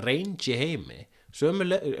svakalegasta range í heimi.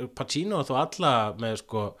 Pacino þó alla með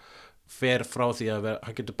sko fer frá því að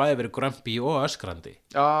hann getur bæði verið grumpy og öskrandi.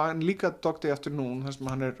 Já, en líka Dog Day Afternoon þar sem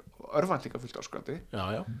hann er örvæntingafullt öskrandi.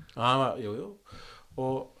 Já. Jú.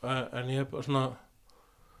 Og en ég hef svona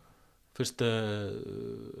fyrst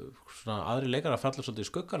svona aðri leikar að falla svolítið í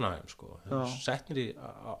skuggana sko. Setnir í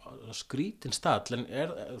skrítin stall en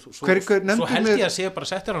svo held ég að sé bara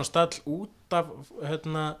settir hann stall út af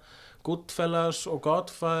Goodfellas og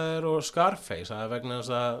Godfather og Scarface. Það er vegna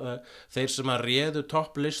þess að þeir sem að réðu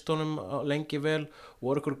topplistunum lengi vel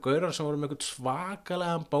voru ykkur gaurar sem voru með ykkur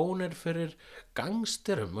svakalega bónir fyrir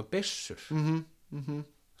gangsterum og byssur.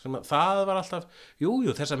 Það var alltaf jú,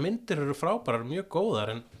 þessar myndir eru frábærar, mjög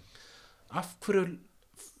góðar en af hverju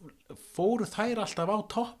fóru þær alltaf á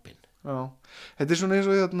toppin? Já, þetta er svona eins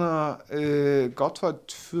og Godfather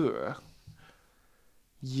 2.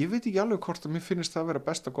 Ég veit ekki alveg hvort að mér finnst það að vera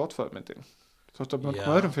besta Godfather myndin. Þótt að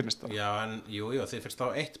mörgum öðrum finnst það. Já, en jú, þið finnst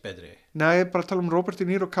þá eitt betri. Nei, bara tala Robert De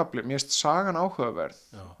Niro kapli. Mér finnst sagan áhugaverð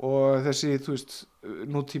og þessi, þú veist,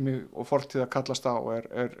 nútími og fortíð að kallast á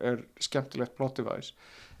er skemmtilegt plot device.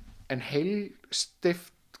 En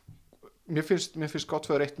heilstift Mér finnst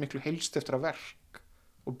Godfather 1 miklu heilstiftra verk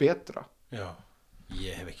og betra. Já,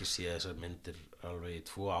 ég hef ekki séð þessar myndir alveg í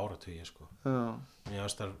 2 áratugi sko. Mér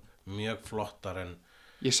finnst það mjög flottar en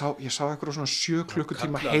ég sá eitthvað svona 7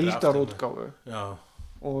 klukkutíma heildarútgáfu. Já.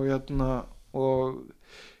 Og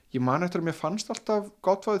ég man eftir að mér fannst alltaf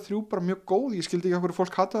Godfather 3 bara mjög góð. Ég skildi ekki af hverju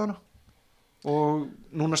fólk hataði hana. Og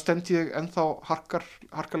núna stend ég ennþá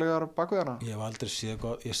harkalegar bak við hana. Ég hef aldrei séð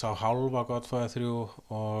ég sá halva Godfather 3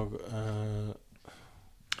 og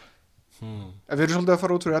Ef við erum svolítið að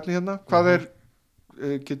fara út fyrir efni hérna, hvað er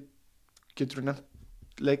getur þú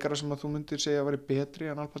nefnt leikara sem að þú myndir segja að veri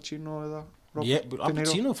betri en Al Pacino eða Al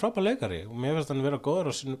Pacino er frábær leikari og mér finnst hann vera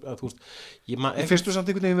góður að þú veist finnst þú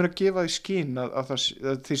samt einhvern veginn verið að gefa því skinn að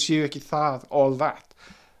þeir séu ekki það all that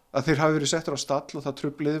að þeir hafi verið settur á stall og það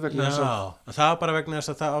trublið vegna þess að það var bara vegna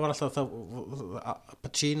þess að það var alltaf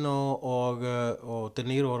Pacino og De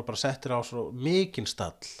Niro voru bara settir á svo mikinn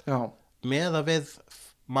stall með að við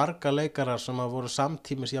marga leikarar sem að voru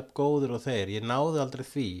samtímis jafn góður og þeir, ég náði aldrei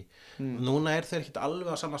því núna er þeir ekki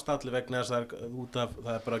alveg á sama stalli vegna þess að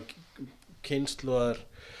það er bara kynslóðar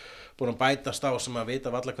búin að bætast á sem að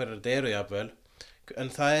vita af alla hverju þetta eru jafnvel en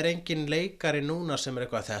það er engin leikari núna sem er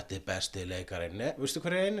eitthvað þetta er besti leikari veistu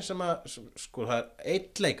hver er eini sem að sko það er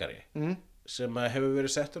einn leikari sem að hefur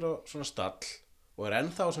verið settur á svona stall og er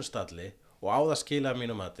ennþá á svona stalli og á það skila að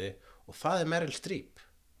mínum mati og það er Meryl Streep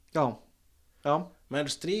já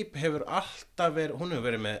Meryl Streep hefur alltaf verið hún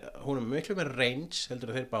er miklu með range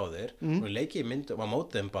heldur að þeir báðir hún er leikið í myndum á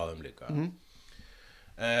mótið báðum líka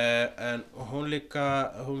en hún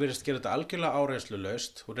virðist gera þetta algjörlega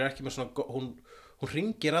áreynslulaust hún er ekki með svona hún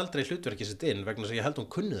hringir aldrei hlutverkið sitt inn vegna þess að ég held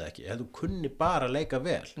hún kunni það ekki ég held hún kunni bara að leika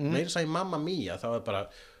vel meira að segja Mamma Mia þá er bara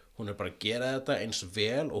hún er bara að gera þetta eins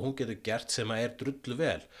vel og hún getur gert sem að er drullu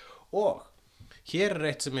vel og hér er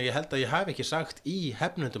eitt sem ég held að ég hafi ekki sagt í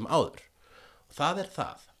Hefnendum áður og það er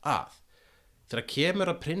það að þegar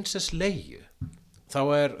kemur að Princess Leia þá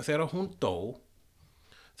þegar hún dó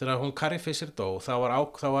þegar hún Carrie Fisher dó þá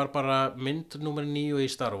var bara mynd númer 9 í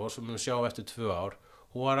Star Wars sem við sjá eftir 2 ár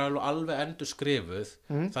hún var alveg endur skrifuð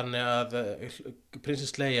þannig að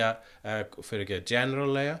Princess Leia General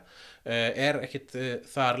Leia er ekkit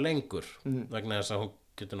þar lengur vegna þess að hún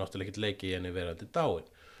getur náttúrulega ekkit leikið í henni verandi dáin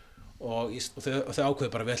og þau ákveðu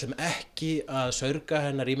bara við ætlum ekki að saurga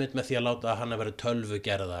hennar ímynd með því að láta hana vera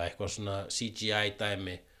tölvugerða eitthvað svona CGI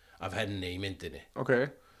dæmi af henni í myndinni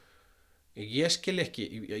ég skil ekki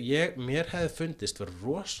mér hefði fundist verið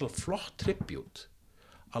rosalega flott tribute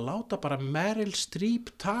að láta bara Meryl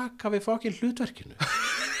Streep taka við fokkin hlutverkinu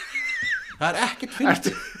það er ekkert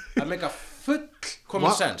fyndið það er mega full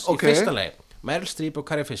common sense í fyrsta lagi Meryl Streep og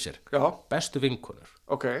Carrie Fisher bestu vinkonur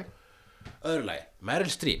öðru lagi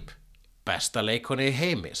Meryl Streep besta leikoni í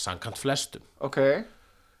heimi samkvæmt flestum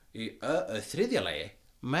í þriðja lagi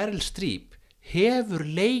Meryl Streep hefur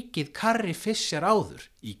leikið Carrie Fisher áður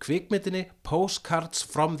í kvikmyndinni Postcards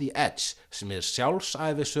from the Edge sem er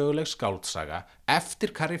sjálfsævisöguleg skáldsaga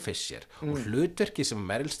eftir Carrie Fisher og hlutverkið sem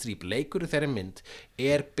Meryl Streep leikur í þeirri mynd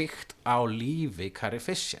er byggt á lífi Carrie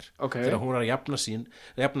Fisher þegar hún er að jafna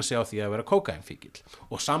sig á því að vera kókaínfíkill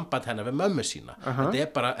og samband hennar við mömmu sína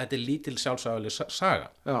þetta er lítil sjálfsævileg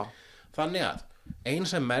saga þannig að einn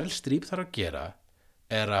sem Meryl Streep þarf að gera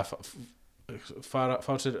er að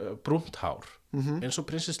fá sér brúnt hár eins og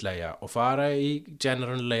Princess Leia og fara í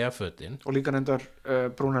General Leia fötin og líka nefndar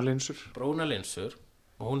brúna linsur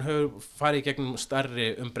og hún hefur farið í gegnum stærri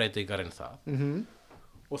umbreytingar en það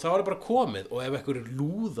og þá er bara komið og ef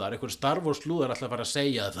einhver Star Wars lúðar alltaf fara að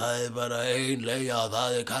segja það er bara ein Leia,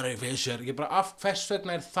 það er Carrie Fisher ég bara hvers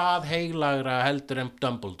vegna er það heilagra heldur en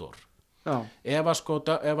Dumbledore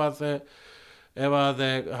ef að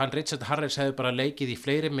hann Richard Harris hefði bara leikið í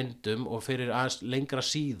fleiri myndum og fyrir aðeins lengra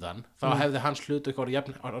síðan þá hefði hans hlutu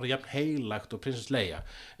orðið jafn heilagt og Princess Leia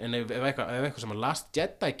en ef eitthvað sem að Last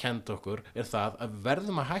Jedi kenndi okkur er það að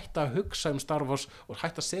verðum að hætta að hugsa Star Wars og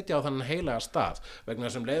hætta að setja á þannig heilaga stað vegna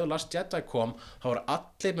þess að leið og Last Jedi kom þá voru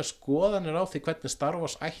allir með skoðanir á því hvernig Star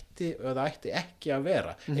Wars ætti eða ætti ekki að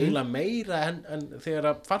vera eiginlega meira en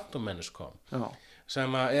þegar að Phantom Menace kom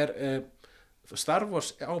sem að er Star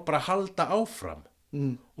Wars á bara að halda áfram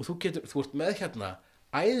og þú ert með hérna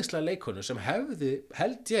æðislega leikonu sem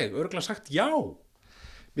held ég örugglega sagt já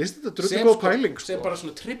mér finnst þetta drullu góð pæling sem bara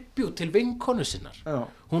svona tribute til vinkonu sinnar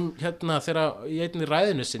hún hérna þegar í einni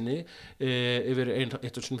ræðinu sinni yfir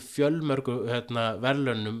eitt af svona fjölmörgu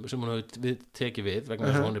verðlaunum sem hún hefur tekið við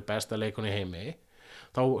vegna þess að hún er besta leikonu í heimi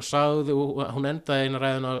þá sagði hún endaði eina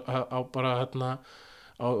ræðinu á bara hérna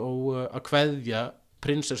að kveðja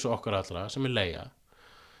prinsessu okkar allra sem er Leia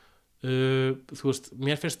þú veist,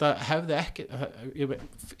 mér finnst það hefði ekki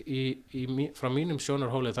frá mínum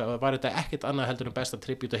sjónarhóli það var þetta ekkert annað heldur en besta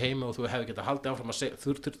tribute heima og þú hefði getað haldið áfram að segja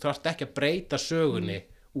þú þarft ekki að breyta sögunni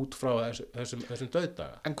út frá þessum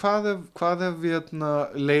dauðdaga en hvað ef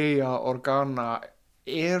Leia Organa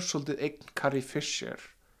er svolítið einn Carrie Fisher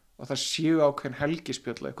og það séu ákveðin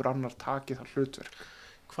helgispjöll að einhver annar taki það hlutverk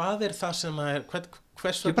hvað er það sem að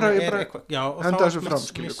hvers vegna er eitthvað henda þessu fram,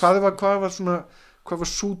 skilju hvað var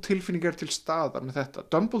svo tilfinning til staðar með þetta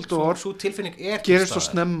Dumbledore svo tilfinning gerist svo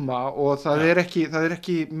snemma og það er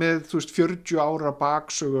ekki með 40 ára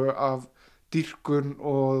baksögu af dýrkun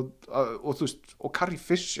og þú veist, og Carrie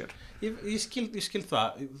Fisher. Ég skil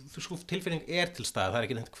það, sko tilfinning til staðar, það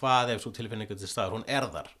ekki neitt hvað ef svo tilfinning til staðar, hún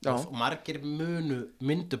þar og margir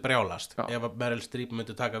myndu brjálast ef að Meryl Streep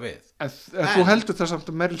myndi taka við. En þú heldur það samt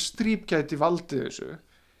að Meryl Streep gæti valdið þessu?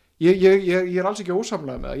 Ég alls ekki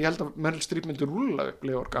ósamlega með það, ég held að Meryl Streep myndi rúlla upp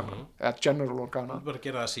Leo Organa, eða General Organa. Bara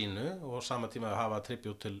gera það sínu og sama tíma að hafa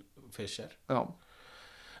tribute til Fisher. Já.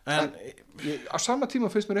 En á sama tíma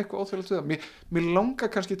finnst mér eitthvað óþjóðlegt við það. Mér langar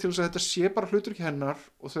kannski til þess að þetta sé bara hlutur ekki hennar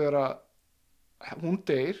og þegar að hún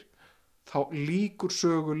deyr þá líkur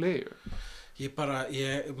sögu Leu.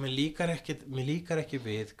 Mér líkar ekki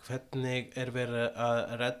við hvernig verið að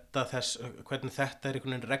redda þess, hvernig þetta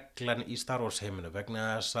einhvern veginn reglan í Star Wars heiminu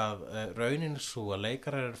vegna þess að raunin svo að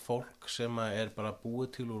leikarar fólk sem bara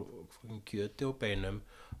búið til úr kjöti og beinum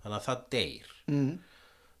þannig að það deyr.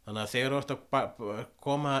 Þannig að þegar þú ert að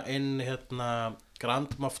koma inn Grand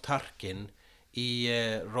Moff Tarkin í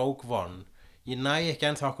Rogue One, ég næ ekki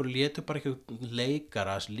ennþá okkur létu bara ekki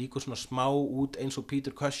leikara líkur svona smá út eins og Peter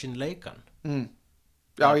Cushing leikan.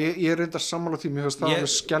 Já, ég reyndar sammála því, mér finnst það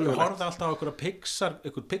alveg skelfilegt. Ég horfði alltaf á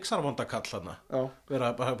einhver Pixar vondakall þarna.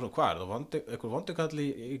 Vera bara, hvað einhver vondakall í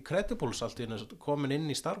Credibles allt í komin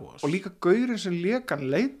inn í Star Wars. Og líka gaurinn sem leikan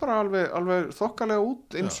leit bara alveg þokkalega út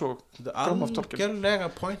eins og algjörlega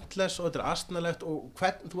pointless og þetta astnalegt og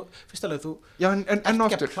fyrst alveg þú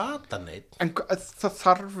ekki að plata neitt. En það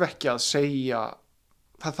þarf ekki að segja,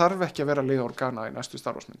 það þarf ekki að vera Leo Organa í næstu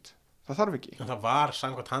Star Wars mynd. Það þarf ekki. En það var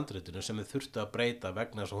samkvæmt handritinu sem þið þurftu að breyta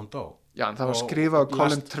vegna þess að hún dó. Já, en það var skrifað af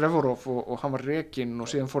Colin Trevorrow og hann var rekinn og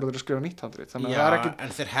síðan fóru þeir að skrifa nýtt handrit. Þannig að það er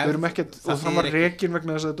ekkert, og hann var rekinn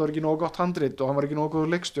vegna þess að þetta var ekki nógu gott handrit og hann var ekki nógu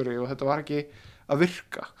góð leikstjóri og þetta var ekki að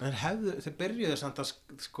virka. En þeir byrjuðu samt að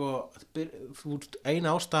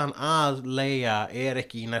eina ástæðan að Leia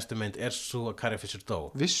ekki í næstu mynd svo að Carrie Fisher dó.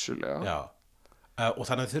 Vissulega. Já. Og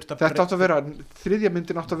þannig þurfti að þetta átt að vera, þriðja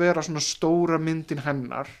myndin átt að vera svona stóra myndin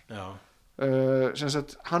hennar. Já. Sem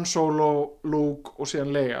sagt Han Solo, Luke og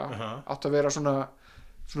síðan Leia átt að vera svona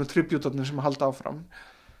tribútarnir sem að halda áfram.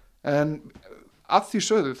 En að því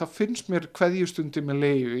sögðu, það finnst mér kveðjustundi með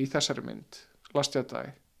Leiu í þessari mynd, Last Jedi,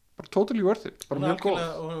 bara totally worth it, bara mjög góð.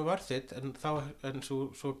 Og worth it, en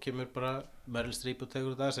svo kemur bara Meryl Streep og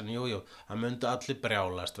tegur það, en jú, það myndu allir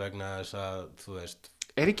brjálast vegna þess að, þú veist,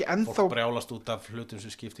 fólk brjálast út af hlutum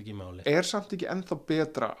sem skipta ekki máli. Samt ekki ennþá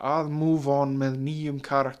betra að move on með nýjum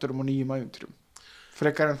karakterum og nýjum ævintýrum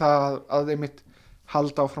frekar en það að einmitt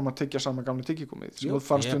halda áfram að tyggja sama gamla tyggigúmið. Ég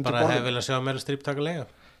bara hef viljað sjá Meryl Streep taka Leia.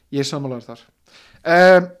 Ég sammálaður þar.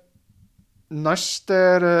 Næst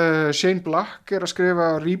Shane Black að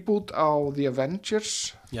skrifa reboot á The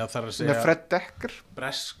Avengers. Já, þar að segja með Fred Dekker.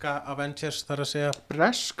 Breska Avengers þar að segja.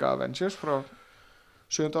 Breska Avengers frá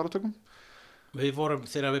 7. áratökum.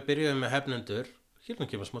 Þegar við byrjuðum með hefnendur, hérna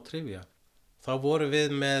kemur smá trivia, þá vorum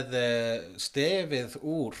við með stefið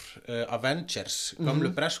úr Avengers,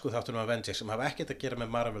 gamlu bresku þáttunum Avengers sem hafa ekkert að gera með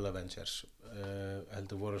Marvel Avengers,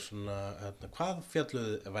 heldur voru svona, hvað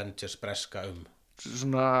fjalluðu Avengers breska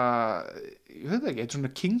Svona, ég veit ekki,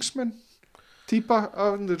 svona Kingsman típa,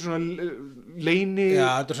 svona leini,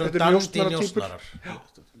 já, þetta er svona njósnarar,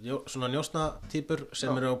 svona njósnatýpur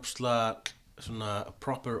sem eru ópslega svona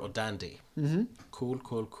proper og dandy. Cool,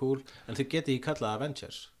 en þið getið ekki kallað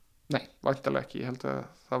Avengers? Nei, væntanlega ekki, ég held að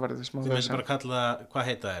það verði smá þið myndi bara kalla, hvað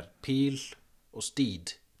heita þær? Peel og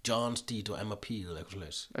Steed, John Steed og Emma Peel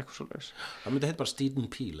eitthvað svoleiðis. Það myndi heita bara Steed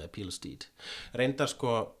and Peel eða Peel og Steed. Reyndar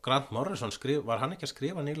Grant Morrison var hann ekki að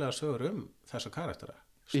skrifa nýlega sögur þessa karaktera?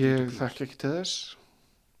 Ég þekki ekki til þess,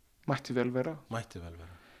 mætti vel vera.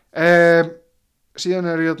 Síðan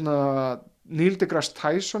Neil deGrasse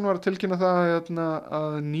Tyson var að tilkynna það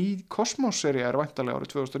að ný Cosmos-sería væntanlega árið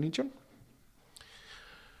 2019.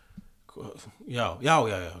 Já,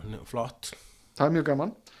 flott. Það er mjög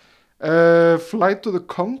gaman. Flight to the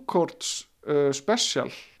Conchords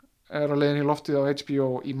special að leiðin í loftið á HBO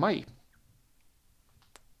í maí.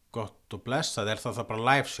 Gott og blessað, það bara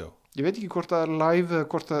live show? Ég veit ekki hvort það er live eða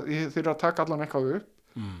hvort þeir eru að taka allan eitthvað upp.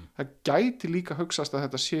 Það gæti líka hugsast að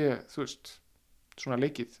þetta sé, þú veist, svona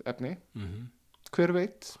leikið efni. Hver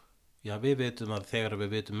veit? Já, við veitum að þegar við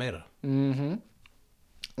veitum meira.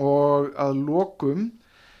 Og að lokum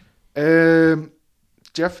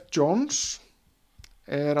Jeff Jones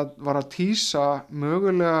var að tísa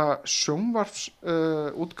mögulega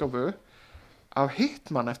sjónvarpsútgáfu af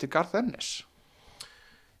Hitman eftir Garth Ennis.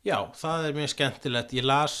 Já, það er mjög skemmtilegt. Ég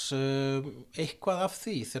las eitthvað af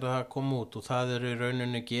því þegar það kom út og það í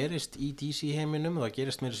rauninni gerist í DC heiminum og það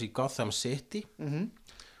gerist meira í Gotham City.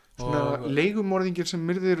 Svona leigumorðingir sem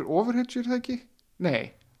myrðir overhedgjur, það ekki?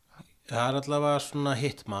 Nei. Það allavega svona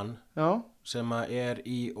hitman Já, sem að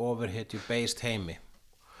í overhitju-based heimi.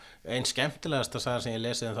 Ein skemmtilegasta saga sem ég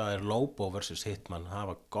lesið það Lobo vs. Hitman. Það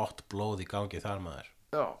var gott blóð í gangi þar maður.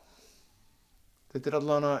 já. Þetta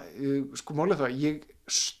allavega, sko málið það, ég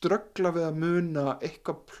ströggla við að muna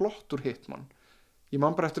eitthvað plott úr Hitman. Ég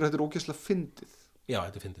man bara eftir að þetta ógeðslega fyndið. Já,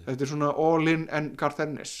 þetta fyndið. Þetta svona all in and Garth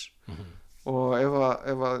Ennis. Og ef að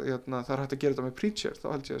það hægt að gera þetta með Preacher, þá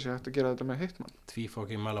held ég að sé hægt að gera þetta með Hitman.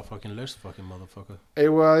 Tvífokkin, motherfucking lausfokkin, motherfucker.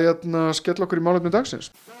 Eigum við að skella okkur í málefni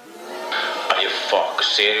dagsins? Are you fuck,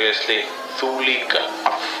 seriously? Þú líka?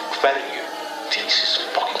 Af hverju? Jesus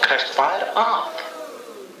fucking Christ, hvað að?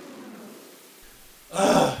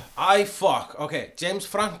 Æ, fuck, ok, James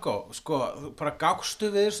Franco, sko, bara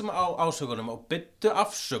gástu við þessum ásökunum og byttu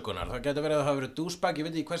afsökunar. Það getur verið að það hafa verið douchebag, ég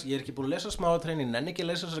veit ekki hvers, ég er ekki búin að lesa smáatriðin, ég nenni ekki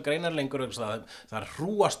að lesa þessar greinar lengur, það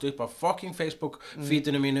hrúast upp á fucking Facebook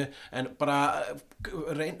feedinu mínu, en bara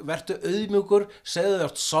vertu auðmjúkur, segðu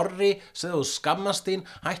þér sorry, segðu þú skammast þín,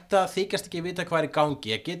 hættu að þykjast ekki vita hvað í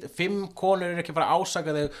gangi. 5 konur ekki fara að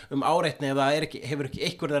ásaka þig áreitni ef það hefur ekki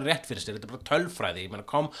einhverja rétt fyrir sér, þetta bara tölfræði, ég meina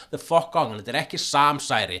come the fuck on, þetta ekki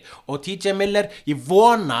samsæri. Og TJ Miller, ég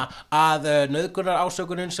vona að nauðgunar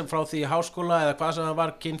ásökunin sem frá því í háskóla eða hvað sem það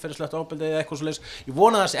var, kynferðislegt ofbeldi eða eitthvað svoleiðis, ég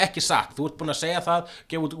vona að það sé ekki sagt. Þú ert búin að segja það,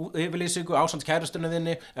 gefa út yfirlýsingu ásamt kærustunni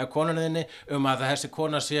þinni eða konunni þinni að þessi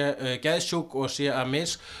kona sé geðsjúk og sé að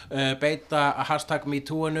beita hashtag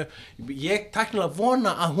MeToo-inu. Ég tæknilega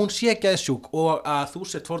vona að hún sé geðsjúk og að þú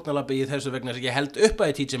sért fórnarlambi í þessu vegna sem ég held upp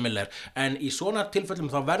að TJ Miller, en í svona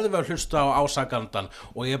tilfellum þá verðum við að hlusta á ásakandan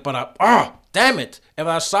og ég bara, damn it, ef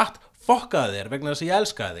það satt, fokkaði þér vegna þess að ég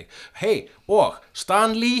elskaði þig. Hey, og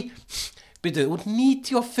Stan Lee, byrjuð, út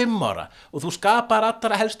 95 ára og þú skapar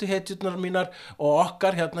allra helstu hetjurnar mínar og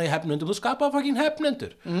okkar hérna í Hefnendum, þú skapar fucking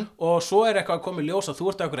Hefnendur og svo eitthvað að koma í ljós að þú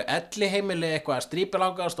ert eitthvað elliheimili, eitthvað að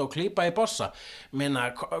strípilangast og klípa í bossa. Minna,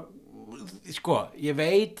 sko, ég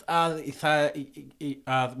veit að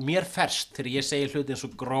mér ferst þegar ég segi hluti eins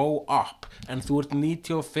og grow up, en þú ert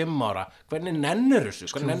 95 ára, hvernig nennir þessu?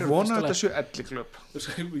 Ég vona þetta séu elliglöp.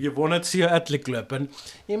 Ég vona þetta séu elliglöp, en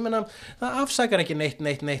ég meina, það afsakar ekki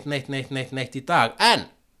neitt í dag, en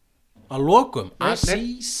að lokum,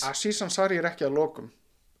 Aziz Ansari ekki að lokum.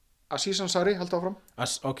 Aziz Ansari, held áfram.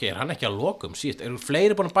 Ok, hann ekki að lokum síðast? Eru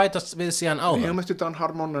fleiri búin að bætast við síðan áðan? Við höfum eftir Dan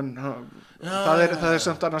Harmon, en það er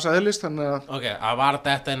samt annars eðlist, þannig að... Ok, að var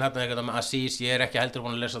þetta en þetta eitthvað með Aziz, ég er ekki heldur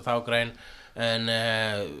búin að lesa þá grein, en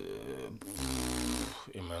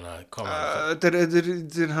ég meina,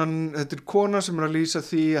 þetta er kona sem að lýsa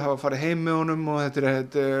því að hafa farið heim með honum og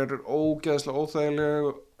þetta er ógeðslega óþægileg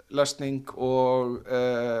lesning og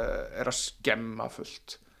að skemma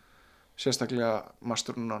fullt. Sérstaklega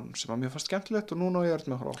Masterunnan sem að mér fannst skemmtilegt og núna ég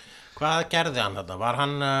með frá. Hvað gerði hann þarna? Var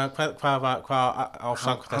hann, hvað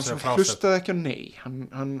ásang þessu frásögn? Hann hlustaði ekki á nei,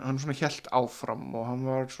 hann svona hélt áfram og hann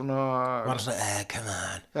var svona... Var hann svona, come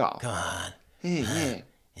on,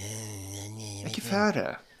 ekki fara.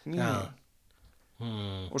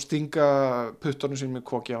 Og stinga puttunum sín með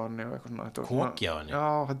koki á hann og eitthvað svona. Koki á hann? Já,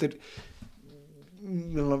 þetta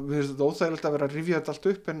við finnst þetta óþægilegt að vera að rifja þetta allt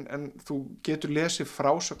upp en þú getur lesið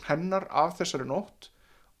frásögn hennar af þessari nótt,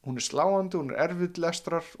 hún er sláandi, hún er erfitt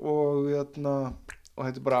lestrar og þetta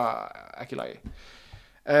er bara ekki lagi.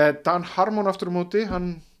 Dan Harmon aftur á móti,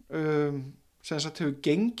 hann sem sagt hefur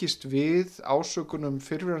gengist við ásökunum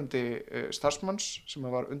fyrrverandi starfsmanns sem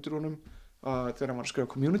var undir honum þegar hann var að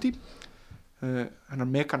skrifa Community,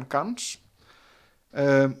 hennar Megan Gans,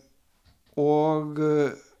 og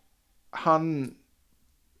hann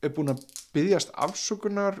er búin að biðjast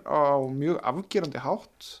afsökunar á mjög afgerandi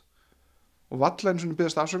hátt og valla einu sinni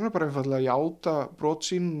biðjast afsökunar, bara einfaldlega játa brot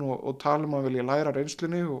sín og tala að vilja læra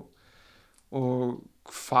reynslunni og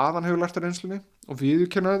hvað hann hefur lært af reynslunni og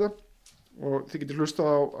viðurkenna þetta og þið getur hlusta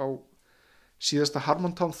á síðasta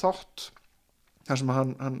Harmontown þátt þar sem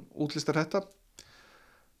hann útlistar þetta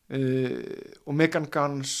og Megan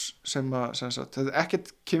Gans sem sagt, þetta er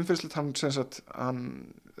ekkert kynferðislegt,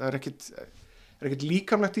 það er ekkert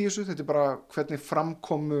líkamlegt í þessu, þetta er bara hvernig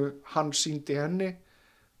framkomu hann sýndi henni,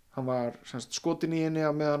 hann var skotin í henni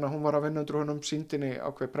að meðan hún var að vinna undir honum, sýndi henni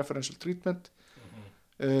ákveð preferential treatment,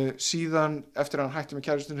 síðan eftir að hann hætti með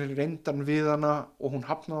kærustunni reyndan við hana og hún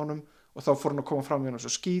hafnaði honum og þá fór hann að koma fram við hann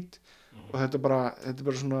svo skít og þetta er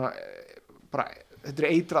bara svona þetta er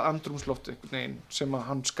eitrað andrúmsloft sem að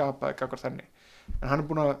hann skapaði gagnvart henni, en hann er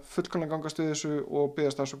búin að fullkomlega gangast við þessu og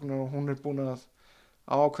biðjast afsökunar og hún er búin að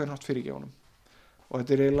á ákveðin hátt fyrirgefa honum og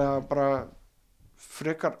þetta er eiginlega bara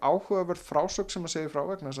frekar áhugaverð frásögn sem að segja frá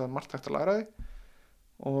vegna þess að það er margt hægt að læra því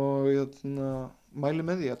og ég mæli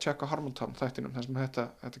með því að tjekka Harmontown þættinum þar sem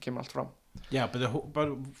þetta kemur allt fram. Já, bara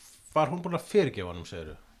var hún búin að fyrirgefa honum,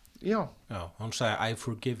 segirðu? Já, hún sagði I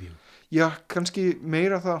forgive you. Já, kannski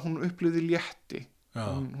meira það að hún upplifði létti.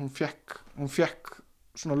 Hún fekk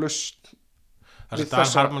svona lausn. Það sem Dan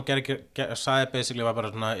Harmon sagði basically var bara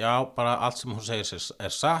svona, já, bara allt sem hún segir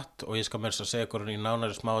satt og ég skal mér að segja ykkur í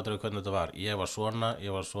nánari smáatriði hvernig þetta var. Ég var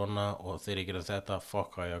svona og þegar ég gerði þetta,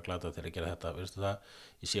 fokk hvað ég var glad að þegar ég gerði þetta, veistu það?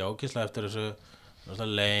 Ég sé ógeðslega eftir þessu, það er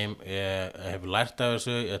svona lame, ég hef lært af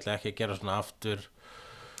þessu, ég ætla ekki að gera svona aftur.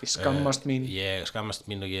 Ég skammast mín. Ég skammast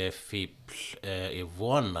mín og ég er fíbl. Ég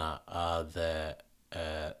vona að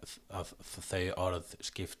þau orð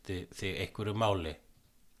skipti þig einhverju máli,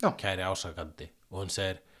 kæri ásakandi. Og hún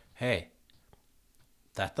segir, hei,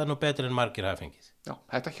 þetta er nú betur en margir hafa fengið. Já,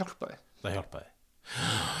 þetta hjálpaði. Það hjálpaði.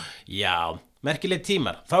 Já, merkileg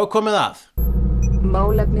tímar. Þá er komið að.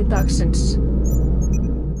 Málefni dagsins.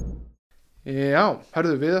 Já,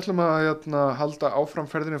 herðu, við ætlum að halda áfram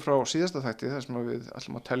ferðinni frá síðasta þætti þar sem við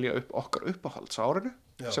ætlum að telja upp okkar uppáhalds árinu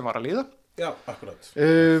sem var að líða. Já, akkurat.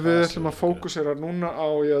 Við ætlum að fókusera núna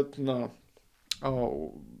á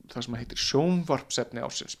það sem heitir sjónvarpsefni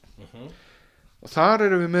ársins. Og þar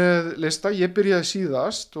erum við með lista. Ég byrjaði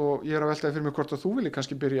síðast og ég er að veltaði fyrir mig hvort að þú vilji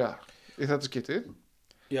kannski byrja í þetta skipti.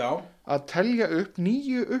 Já. Að telja upp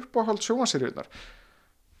 9 uppáhald sjónvarpsseríurnar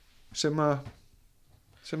sem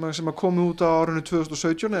að komu út á árinu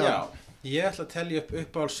 2017 eða? Já, ég ætla að telja upp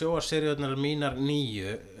uppáhald sjónvarpsseríurnar mínar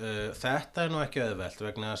 9. Þetta er nú ekki auðvelt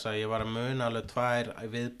vegna þess að ég var að muna alveg 2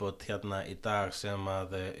 viðbót hérna í dag sem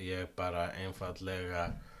að ég bara einfaldlega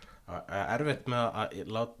erfitt með að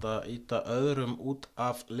láta íta öðrum út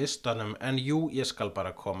af listanum en jú, ég skal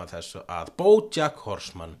bara koma þessu að. BoJack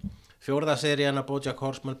Horseman. 4. serían af BoJack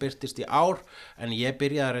Horseman birtist í ár en ég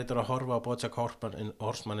byrjaði reyndar að horfa á BoJack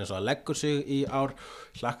Horseman eins og að leggur sig í ár.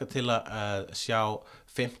 Hlakka til að sjá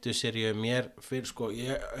 5. seríu mér fyrir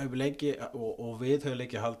ég hef lengi og við höfum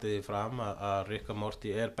lengi haldið því fram að Rick and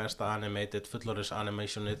Morty er besta animated fullorðis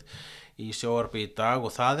animationið í sjónvarpi í dag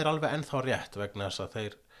og það er alveg ennþá rétt vegna þess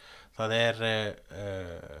að það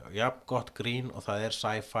er gott grín og það er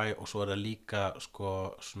sci-fi og svo er það líka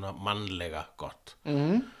svona mannlega gott.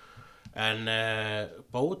 En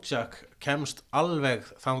BoJack kemst alveg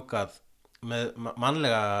þangað með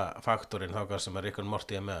mannlega faktorinn þangað sem Rick and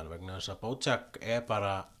Morty er með hann vegna þess að BoJack er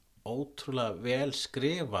bara ótrúlega vel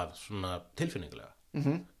skrifað svona tilfinningulega.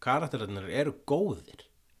 Karakterarnir eru góðir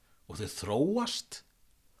og þeir þróast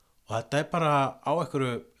og þetta er bara á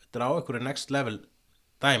einhverju next level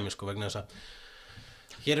dæmi vegna þess að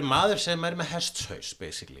hér er maður sem er með hestshaus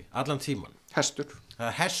basically, allan tíman. Hestur. Það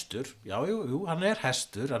er hestur, jú, hann er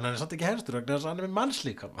hestur, hann er samt ekki hestur vegna þess að hann er með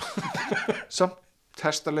mannslíkama. Samt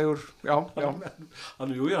hestalegur, já.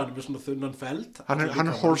 Hann er með svona þunnan feld. Hann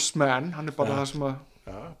er horseman, hann er bara það sem að...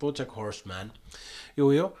 Já, BoJack Horseman. Jú,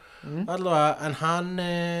 allavega, en hann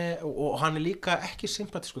er líka ekki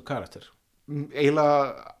sympatískur karakter.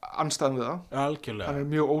 Eiginlega andstæðan við það. Algjörlega. Hann er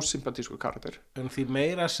mjög ósympatískur karakter. En því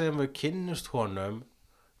meira sem við kynnust honum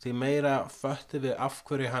því meira föttum við af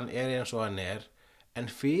hverju hann er eins og hann er en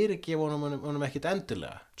fyrirgefa honum ekkit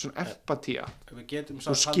endilega. Svona empatía. Við getum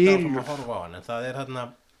samt haldið áfram að horfa á hann en það er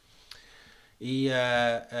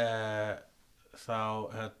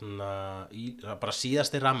í bara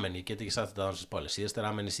síðasti ramminn, ég get ekki sagt þetta á hans spáli, síðasti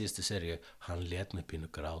ramminn í síðustu seríu, hann lét mig pínu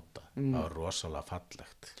gráta. Það var rosalega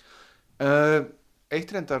fallegt. Eitt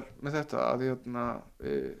reyndar með þetta að einn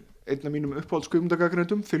af mínum uppáhalds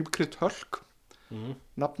kvikmyndagagnrýnendum, Filmkrit Hölk,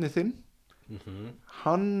 nafnið þinn,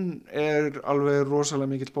 hann er alveg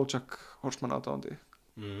rosalega mikill BoJack Horseman aðdáandi.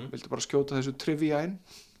 Viltu bara skjóta þessu trivia inn?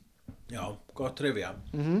 Já, gott trivia.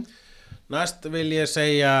 Næst vil ég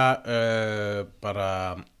segja bara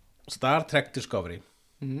Star Trek Discovery.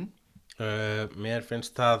 Mér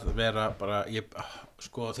finnst það vera bara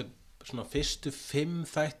svona fyrstu 5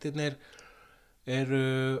 þættirnir eru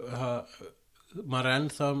maður er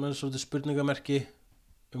ennþá með svolítið spurningamerki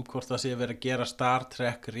hvort það sé verið að gera Star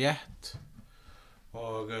Trek rétt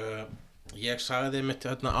og ég sagði mitt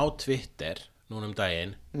á Twitter núna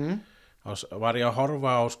daginn var ég að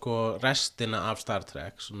horfa á restina af Star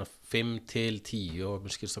Trek svona 5 til 10 og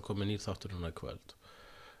mér skilst að koma nýr þáttur núna í kvöld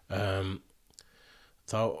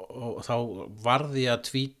þá varði ég að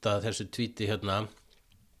tvíta þessu tvíti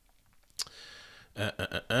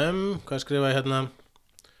hvað skrifa ég hérna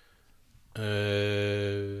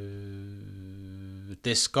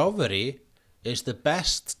Discovery is the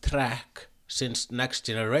best track since Next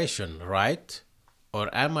Generation, right? Or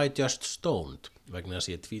am I just stoned? Vegna þess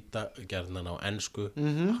að ég tvíta gjarnan á ensku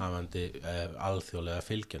hafandi alþjóðlega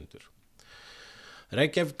fylgjendur.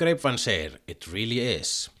 Reykjavík Greipvann segir It really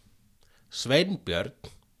is. Sveinbjörn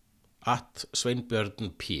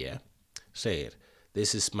 @Sveinbjörn P segir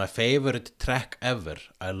This is my favorite track ever.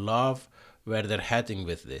 I love where they're heading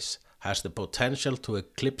with this. Has the potential to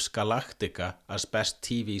eclipse Galactica as best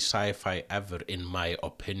TV sci-fi ever in my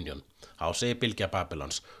opinion. Þá segir Bylgja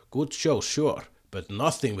Babylons, good show, sure, but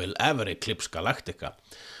nothing will ever eclipse Galactica.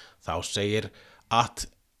 Þá segir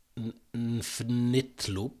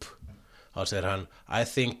Nitloop, þá segir hann, I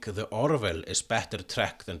think the Orville is better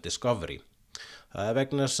track than Discovery. Það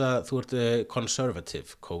vegna þess að þú ert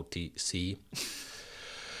conservative, Cody C.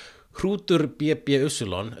 Hrútur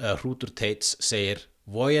BB-Usulon, eða Hrútur Tates, segir,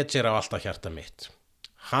 Voyager á alltaf hjarta mitt.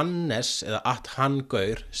 Hannes, eða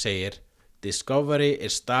 @Hangaur, segir, Discovery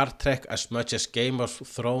is Star Trek as much as Game of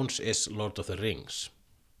Thrones is Lord of the Rings.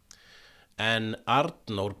 En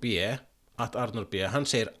Arnór B, hann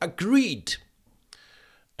segir, agreed.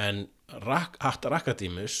 En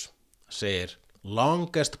Rakadímus segir,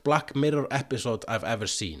 longest Black Mirror episode I've ever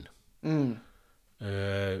seen.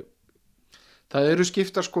 Það eru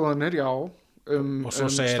skiptar skoðanir, já,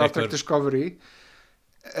 Star Trek Discovery.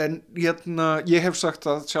 En ég hef sagt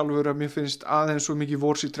það sjálfur að mér finnst aðeins svo mikið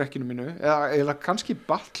vors í trekkinu mínu, eða kannski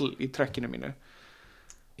battle í trekkinu mínu.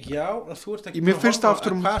 Já, þú ert ekki mér finnst það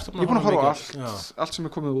aftur ég er búin að horfa á allt sem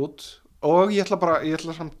er komið út og ég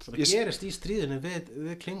ætla samt það gerist í stríðinu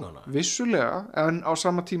við Klingona vissulega, en á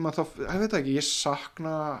sama tíma þá, ég veit ekki, ég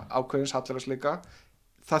sakna ákveðins hallærisleika.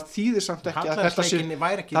 Það þýðir samt ekki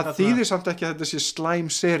að þetta sé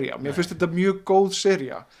slæm sería. Mér finnst þetta mjög góð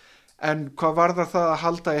sería. En hvað varðar það að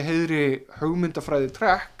halda í heiðri hugmyndafræði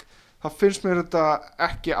Trek, þá finnst mér þetta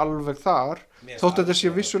ekki alveg þar, þótt þetta sé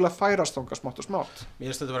vissulega færast þangað smátt og smátt. Mér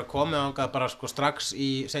finnst þetta vera komið þangað bara sko strax í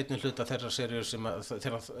seinni hluta þeirra seríu sem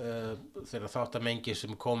þeirra þáttamengi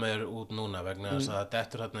sem komið er út núna vegna þess að það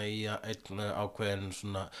dettur þarna í einn ákveðin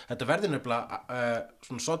svona, þetta verður nefnilega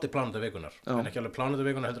svona svolítið plánundavikunar, en ekki alveg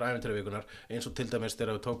plánundavikunar heldur ævintýravikunar, eins og til dæmis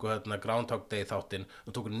þegar við tóku þarna Groundhog Day þáttinn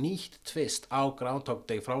og tóku nýtt tvist á Groundhog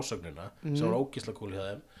Day frásögnina sem var ógeðslega cool hjá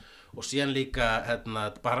þeim. Og síðan líka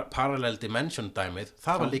parallel dimension dæmið,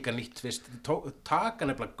 það var líka nýtt tvist, taka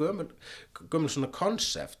nefnilega gömul svona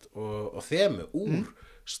konsept og þemu úr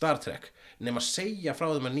Star Trek nema að segja frá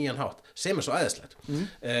þeim að nýjan hátt sem er svo æðislegt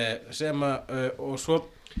og svo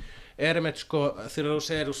einmitt sko þegar þú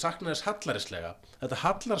segir þú saknar þess hallarislega, þetta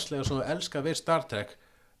hallarislega sem þú elskar við Star Trek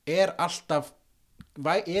er alltaf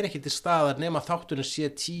er ekki til staðar nema þátturinn sé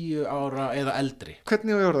 10 ára eða eldri.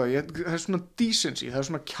 Hvernig á ég orða það? Það er svona decency, það er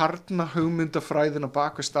svona kjarna hugmyndafræðin á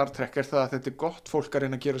bak við Star Trek er það að þetta er gott fólk að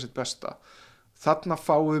reyna að gera sitt besta. Þarna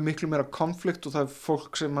fáum við miklu meira konflikt og það er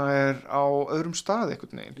fólk sem er á öðrum stað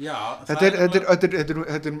einhvern veginn. Já,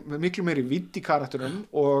 þetta er miklu meiri vitt í karakterum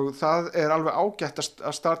og það er alveg ágætt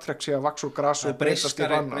að Star Trek sé að vaxa úr gras og breytast í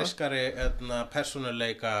vanna. Breyskari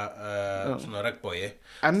persónuleika svona regnbogi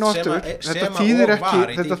en áttur, þetta þýðir ekki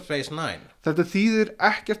þetta þýðir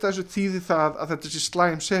ekkert að þessu þýðir það að þetta sé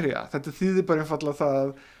slæm sería. Þetta þýðir bara einfallega það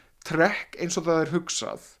að Trek eins og það er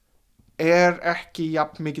hugsað er ekki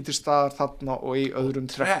jafn mikið til staðar þarna og í öðrum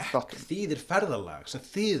Trek þáttum. Þýðir ferðalag sem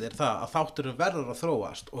þýðir það að þátturinn verður að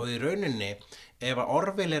þróast og í rauninni ef að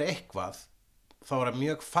Orville er eitthvað þá er það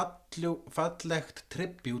mjög fallegt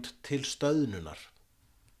tribut til stöðnunar.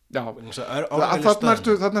 Já, þarna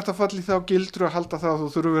ertu að falli þá gildur að halda það að þú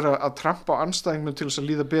þurfur að trampa á andstæðingnum til þess að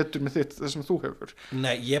líða betur með það sem þú hefur.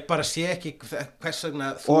 Nei, ég bara sé ekki hvers vegna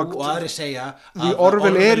þú og aðri segja að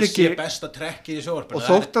Orville sé besta trekkið í sjónvarpinu.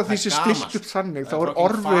 Og þótt að því sé stillt upp þannig, þá er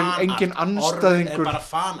Orville engin andstæðingur. Orville er bara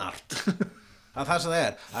fanart. Það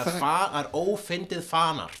sem það er ófyndið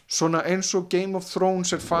fanart. Svona eins og Game of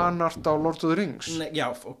Thrones er fanart á Lord of the Rings. Nei, já,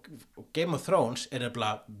 og Game of Thrones er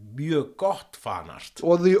nefnilega mjög gott fanart.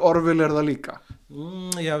 Og því Orville er það líka.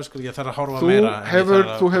 Já, sko, ég þarf að horfa meira.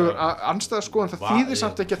 Þú hefur andstæða skoðun, það þýðir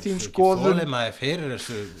samt ekki að þín skoðun. Ég þóli maður fyrir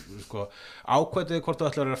þessu, sko, ákvæðið hvort þú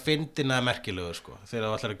ætlar að fyndina merkilegu, sko, þegar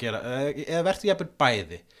þú ætlar að gera, eða verður jafnvel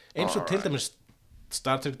bæði. Eins og til dæmis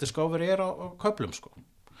Star Trek Discovery er á köflum, sko.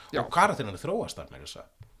 Já. Og karakterinn þróast þar með þess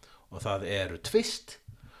og það eru twist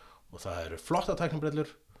og það eru flotta tæknibrellur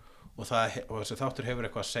og þessi þáttur hefur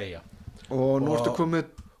eitthvað að segja og nú ertu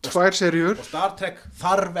komið 2 seríur og Star Trek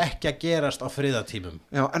þarf ekki að gerast á friðartímum.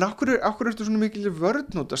 Já, en akkur ertu svona mikil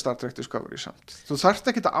vörðnút að Star Trek Discovery samt? Þú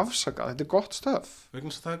þarft ekki að afsaka, þetta er gott stöf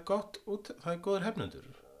vegna þess að það er gott það er góður hefnendur.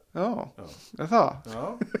 Já. Er það? Já.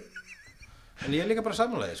 En ég er líka bara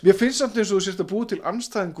sammálaðið, sko. Mér finnst samt eins og þú sést að búi til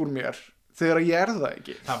andstæðingur mér þegar ég það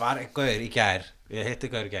ekki. Það var einn gaur í gær, ég hitti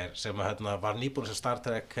gaur í gær sem var nýbúin sem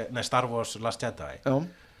Star Wars Last Jedi. Já.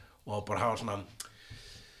 Og bara hafa svona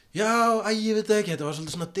ég veit ekki, þetta var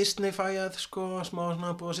svolítið svona Disney-fæjað sko, smá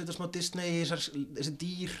svona búið að setja smá Disney í þessi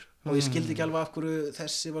dýr og ég skildi ekki alveg af hverju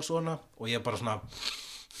þessi var svona og ég bara svona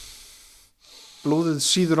blóðið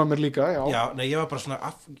síður á mér líka, Já, nei, ég var bara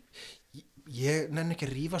svona ég nenni ekki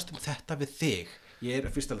að rífast þetta við þig.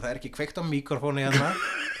 Fyrst alveg, það ekki kveikt á mikrofónu hérna.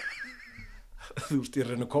 Þú veist, ég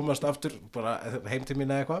reyna að komast aftur bara heim til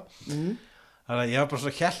mín eða eitthvað. Þannig að ég var bara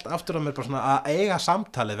svona hélt aftur á mér bara svona að eiga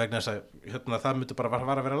samtalið vegna þess að hérna, það myndi bara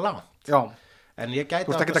var að vera langt. Já. En ég gæti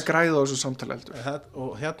þú ert ekki að græða á þessu samtali heldur.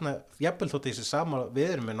 Og hérna, jafnvel þótt þessi sammála, við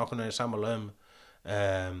erum með nokkurnu sammála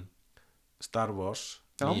Star Wars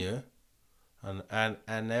 9.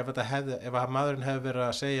 En ef maðurinn hefði verið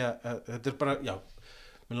að segja, þetta bara, já,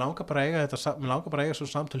 mér langar bara að eiga svo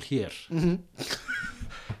samtal hér.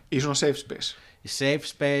 Í svona safe space. Í safe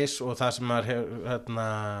space og það sem maður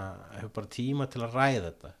hefur bara tíma til að ræða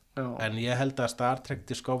þetta. Já. En ég held að Star Trek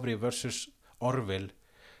Discovery vs. Orville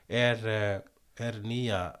er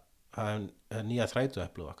nýja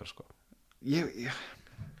þrætuepluð okkar sko.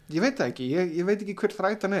 Ég veit það ekki, ég veit ekki hver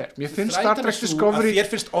þrætan er. Mér finnst Star Trek Discovery Þér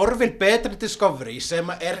finnst Orville betra en Discovery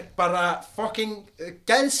sem er bara fucking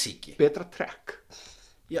geðsíki. Betra Trek.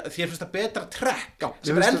 Já, þér finnst það betra Trek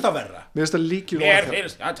sem er ennþá verra. Mér finnst það líkjum Mér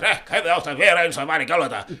finnst að Trek hefði átt að vera eins og var ekki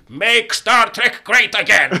alveg þetta. Make Star Trek great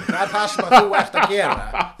again. Það er það sem að þú ert að gera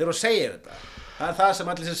þegar þú segir þetta. Það er það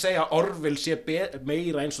sem allir sem segja að Orville sé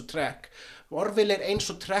meira eins og Trek. Orville er eins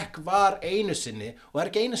og Trek var einu sinni og það er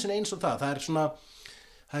ekki einu sinni eins og það.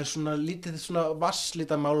 Það er svona lítið svona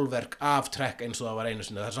vasslita málverk af Trek eins og það var einu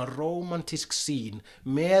sinni. Það er svona romantísk sín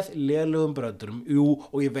með lélegum bröndurum. Jú,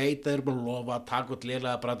 og ég veit að þeir eru búin að lofa að taka út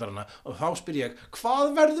lélega brandarana. Og þá spyr ég,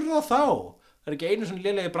 hvað verður það þá? Það er ekki einu sinni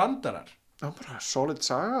lélegi brandarar. Já, bara solid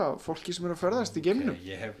saga, fólki sem eru að ferðast í geimnum.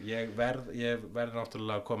 Ég verð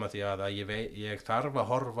náttúrulega að koma því að ég þarf að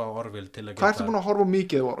horfa á Orville til að geta... Hvað ertu búin að horfa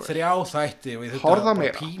mikið á Orville? 3 þætti og ég þurfti að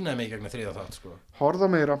bara pína mig gegn 3. þátt, sko. Horfa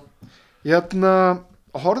meira.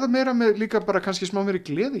 Horfa meira með líka bara kannski smá meiri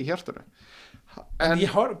gleði í hjartanu.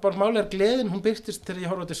 Bara málega gleðin, hún byrtist þegar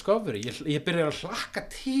ég horfa á Discovery. Ég byrja að hlakka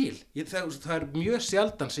til. Það er mjög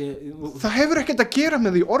sjaldan Það hefur ekkert að gera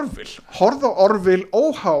með því Orville. Horfa á Orville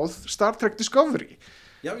óháð Star Trek Discovery.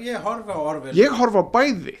 Já, ég horfa á Orville. Ég horfa á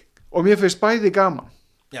bæði og mér finnst bæði gaman.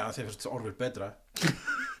 Já, þið finnst Orville betra.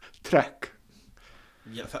 Trek.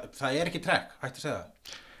 Já, það er ekki Trek, hætti að segja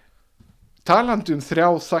það. Talandi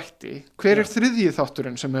 3 þætti, hver er 3.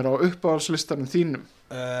 þátturinn sem er á uppáhaldslistanum þínum?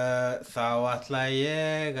 Þá ætla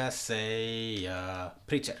ég að segja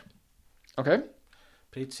Preacher. Ok.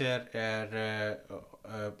 Preacher er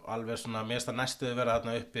alveg svona, mér finnst það næstuði vera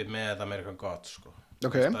þarna uppi með American Gods sko.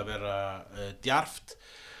 Ok. Mér finnst það vera djarft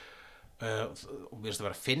og mér finnst það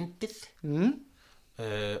vera fyndið.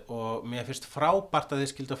 Og mér finnst frábært að þið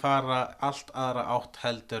skildu fara allt aðra átt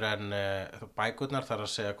heldur en bækurnar, þar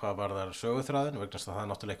að segja hvað var þar söguþráðin, vegna þess að það er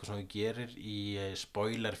náttúrulega eitthvað sem við gerir í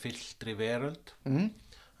spoilerfylltri veröld.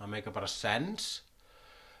 Það meika bara sens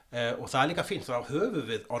og það er líka fínt, þá höfum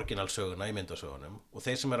við orginalsöguna í myndasögunum og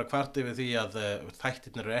þeir sem eru að kvarta yfir því að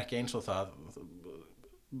þættirnir eru ekki eins og það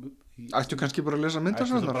Ættu kannski bara að lesa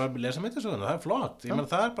myndasögunar? Ættu bara að lesa myndasögunar, það er flott. Ég meina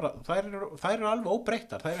þær eru alveg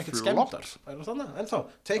óbreyttar, þær eru ekkert skemmtar. Það eru þannig, en þá,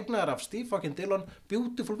 teiknaðar af Steve fucking Dillon,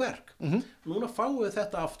 beautiful verk. Núna fáum við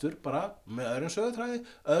þetta aftur bara með öðrum sögutræði,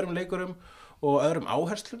 öðrum leikurum og öðrum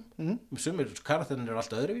áherslum. Sumir karakterinir eru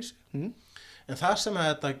alltaf öðruvísi. En það sem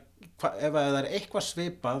að þetta, ef það er eitthvað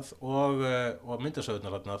svipað og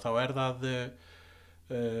myndasögunar þarna, þá er það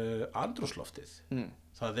andrúmsloftið.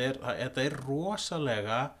 Þetta er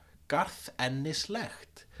rosalega Garth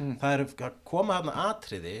Ennis-legt. Það koma þarna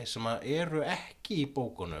atriði sem eru ekki í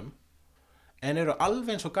bókunum en eru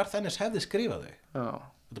alveg eins og Garth Ennis hefði skrifað þau.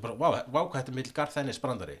 Þetta er bara, hvað þetta er mikill Garth Ennis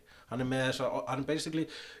brandari. Hann er með þess að, hann er basically,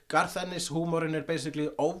 Garth Ennis húmorinn er basically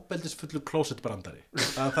ofbeldisfullur closet brandari.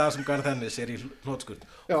 Það er það sem Garth Ennis er í hnotskurn.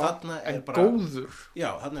 Já, en bara, góður.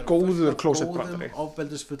 Já, hann er góður closet brandari.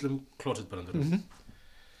 Ofbeldisfullum closet brandari.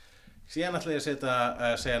 Síðan ætla ég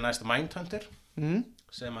að segja næsta Mindhunter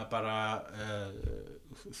sem að bara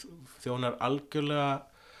þjónar algjörlega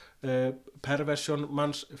perversjón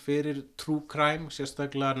manns fyrir true crime,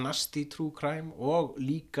 sérstaklega nasty true crime og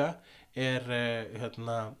líka er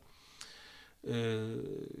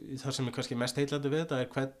það sem er kannski mest heillandi við þetta er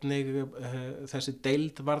hvernig þessi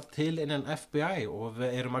deild varð til innan FBI og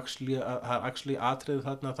við erum actually atriðið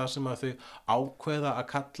þarna þar sem að þau ákveða að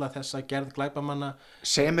kalla þessa gerð glæpamanna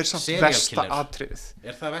sem er samt versta atriðið.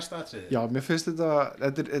 Er það versta atriðið? Já, mér finnst þetta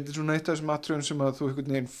er svona eitt af þessum atriðum sem að þú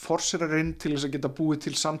einhvern veginn forserar inn til þess að geta búið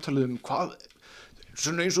til samtalið hvað,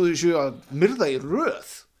 svona eins og því séu að myrða í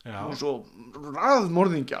röð og svo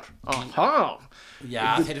raðmorðingjar.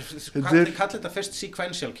 Já, þeir kalla þetta fyrst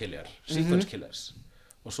sequential killers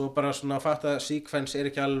og svo bara svona að fatta að sequence er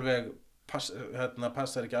ekki alveg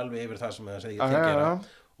passar ekki alveg yfir það sem það segir til gera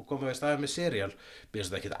og koma við staðið með serial mér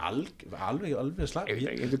finnst það ekki alveg slag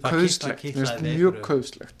þetta er kauslegt, mér finnst mjög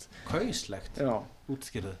kauslegt já,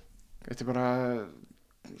 útskýrðu þetta er bara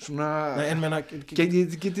svona nei, en meina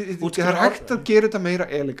það er hægt að gera þetta meira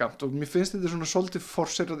elegant og mér finnst þetta svona svolítið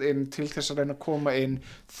forserað inn til þess að reyna að koma inn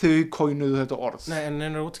þau kóinuðu þetta orð nei, en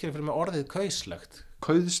er útskýrðu fyrir mig orðið kauslegt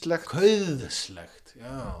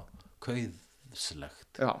já,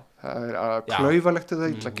 kauðslegt já, það er klaufalegt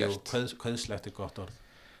eða illa gert kauðslegt er gott orð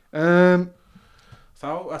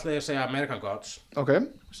þá ætla ég að segja American Gods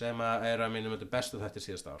sem er að mínum bestu þetta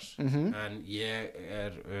síðast árs en ég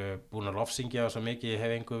er búin að lofsyngja svo mikið ég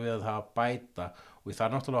hef engu við að hafa bæta og ég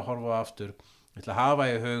þarf náttúrulega að horfa aftur ég ætla að hafa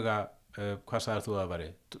í huga hvað sagðir þú að það væri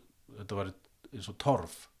þetta var eins og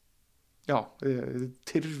torf já,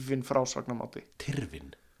 tyrfin frásagnamáti tyrfin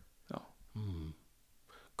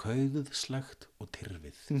kauðslegt og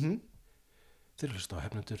tyrfið þeir hlusta á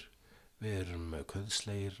hefnendur við erum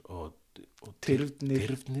kauðslegir og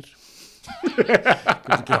tyrfnir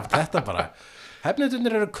þetta bara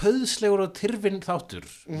hefnendurnir eru kauðslegur og tyrfin þáttur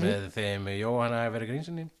með þeim Jóhanna Veri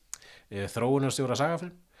Grínsinni þróunarstjóra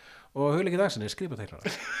Sagafilm og Hugleiki Dagsinni skrifateiknara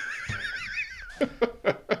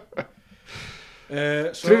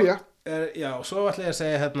trivia já, og svo ætla ég að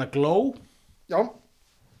segja hérna Glow já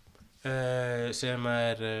sem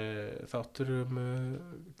er þáttur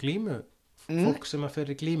glímu fólk sem að fer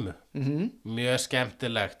í glímu mjög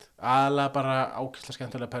skemmtilegt aðalega bara ógeðslega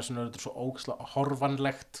skemmtilega persónur þetta er svo ógeðslega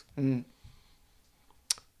horfanlegt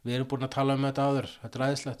við erum búin að tala um þetta áður þetta er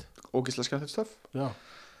æðislegt ógeðslega skemmtilegt stöf já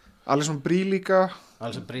Alison Brie líka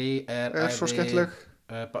Alison Brie er svo skemmtileg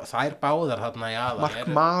þær báðar þarna í aðal Mark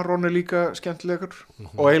Maron er líka skemmtilegur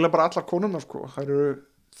og eiginlega bara allar konunnar sko þær eru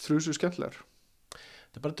þrjusu skemmtilegar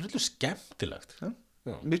þetta er bara drullu skemmtilegt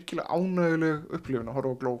virkilega ánæguleg upplifun að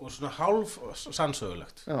horfa á Glow og svona hálf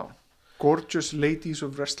sannsögulegt Gorgeous Ladies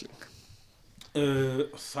of Wrestling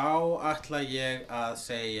þá ætla ég að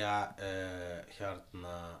segja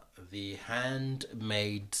hérna The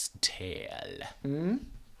Handmaid's Tale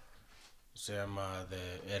sem að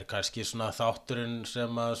er kannski svona þátturinn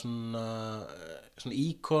sem að svona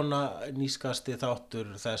íkona nýskasti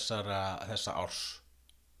þáttur þessa árs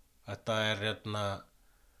þetta er hérna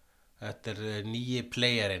þetta er nýji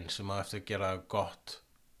playerinn sem á eftir að gera gott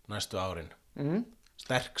næstu árin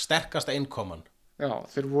sterkasta innkoman já,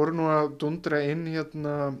 þeir voru nú að dundra inn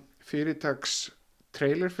hérna fyrirtaks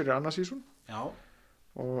trailer fyrir annað sísón já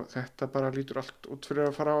og þetta bara lítur allt út fyrir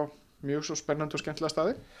að fara á mjög svo spennandi og skemmtilega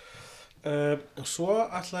staði svo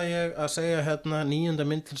ætla ég að segja hérna 9.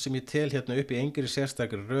 myndin sem ég tel hérna upp í engri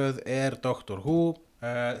sérstakri röð er Doctor Who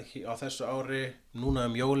á þessu ári núna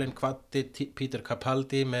jólin kvaddi Peter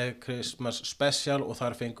Capaldi með Christmas Special og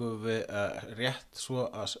þar fengum við rétt svo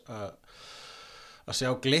að sjá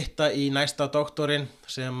glitta í næsta doktorinn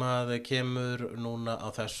sem að kemur núna á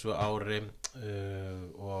þessu ári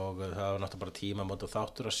og það var náttúrulega bara tímamóta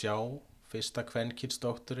þáttur að sjá fyrsta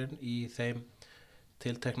kvenkynsdoktorinn í þeim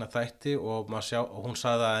tiltekna þætti og hún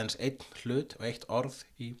sagði aðeins einn hlut og eitt orð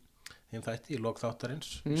í þeim þætti í lok þáttarins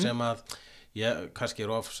sem að kannski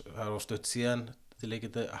það er of stutt síðan til ég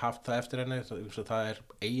geti haft það eftir henni það er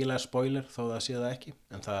eiginlega spoiler þó það sé það ekki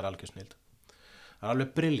en það er algjör snild það er alveg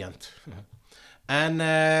briljant en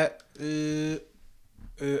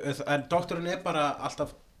doktorinn er bara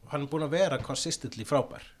alltaf hann er búin að vera consistently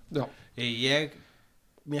frábær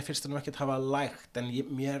mér finnst það nú ekki að hafa lægt en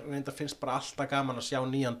mér reynda finnst bara alltaf gaman að sjá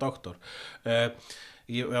nýjan doktor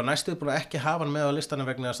ég næstuð búin að ekki hafa hann með á listanum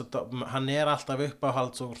vegna þess að hann er alltaf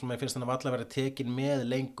uppáhalds og ég finnst hann að alla verið tekin með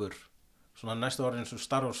lengur svona næstu orðin sem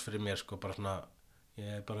Star Wars fyrir mér sko bara svona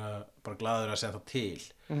ég er bara glaður að segja það til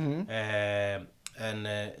en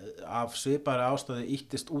af svipari ástæðu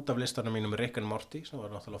íttist út af listanum mínum Rick and Morty sem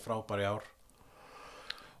var náttúrulega frábær í ár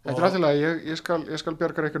þetta er alltaf ég skal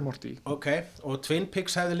bjarga Rick and Morty ok, og Twin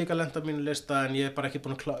Peaks hefði líka lent á mínu lista en ég er bara ekki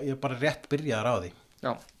búin að ég er bara rétt byrjaðar á því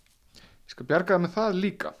já ég skal bjarga það með það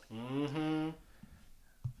líka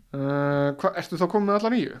ertu þá komið með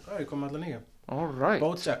alla 9? Já, ég kom með alla 9 Alright.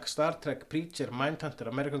 BoJack, Star Trek, Preacher, Mindhunter,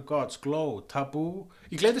 American Gods, Glow, Taboo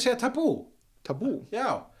ég gleyndi að segja Taboo já,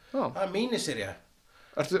 það er míniserja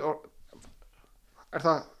er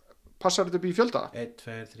það passar þetta upp í fjölda? 1,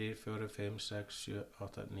 2, 3, 4, 5, 6, 7,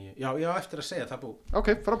 8, 9 já, eftir að segja Taboo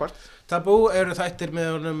ok, frábært Taboo eru þættir með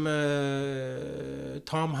honum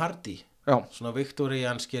Tom Hardy svona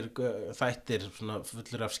viktoríanskir þættir svona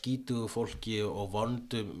fullur af skítugu fólki og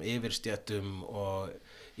vondum yfirstjættum og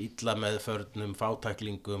illa meðförnum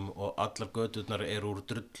fátæklingum og allar göturnar úr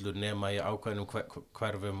drullu nema í ákveðnum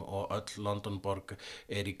hverfum og öll Londonborg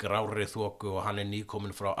í grárri þoku og hann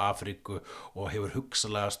nýkominn frá Afríku og hefur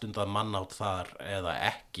hugsalega stundað mannátt þar eða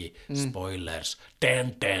ekki, spoilers,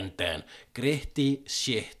 den, gritty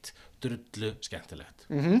shit, drullu skemmtilegt.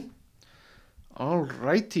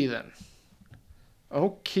 Alrighty then.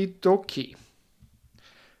 Okidoki.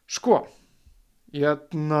 Sko,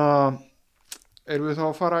 erum við þá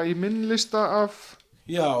að fara í minn lista af...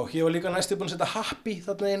 Já, ég var líka næstu búin að setja happy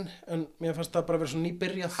þarna inn, en mér fannst það bara að vera svo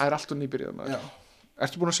nýbyrjað. Það alltaf nýbyrjað maður. Já.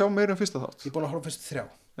 Ertu búin að sjá meira en fyrsta þátt? Ég er búin að horfa fyrst 3.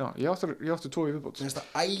 Já, ég átti 2 í viðbót. Mér finnst það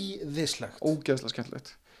æðislegt. Ógeðslega skemmtilegt.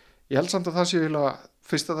 Ég held samt að það sé eiginlega,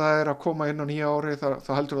 fyrst að það að koma inn á nýja ári,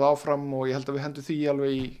 þá heldur við áfram og ég held að við hendum því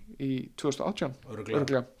alveg í 2018.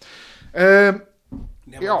 Örugglega.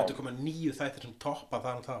 Nefnum þetta koma 9 þættir sem toppa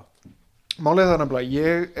þann það. Málið það nefnilega,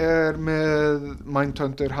 ég er með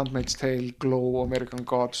Mindhunter, Handmaid's Tale, Glow, American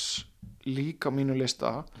Gods líka á mínu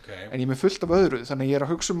lista, en ég er með fullt af öðru, þannig ég er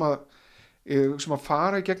að hugsa um að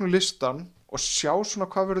fara í gegnum listan og sjá svona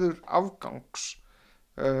hvað verður afgangs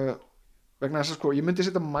vegna þess að sko, ég myndi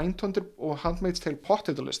setja Mindhunter og Handmaid's Tale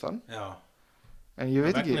pottet á listan. Já. En ég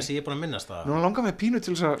veit ekki. Vegna sem ég er búin að minnast það. Nú langar mig pínu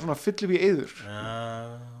til þess að fylla við eyður.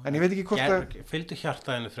 En ég veit ekki hvort það... Fylgdu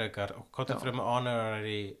hjartaðinu frekar og hvort það fremur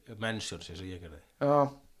honorary mentions eins og ég gerði. Já,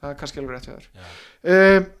 það er kannski alveg rétt hjá þér.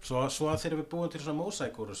 Svo að þegar við búum til svona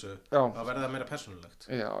mósæk úr þessu, þá verður það meira persónulegt.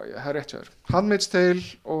 Já, það er rétt hjá þér. Handmaid's Tale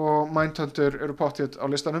og Mindhunter eru pottet á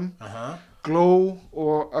listanum. Glow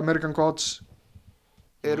og American Gods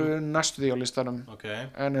eru næstu því á listanum,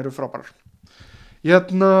 en eru frábærar. Ég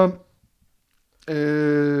ætla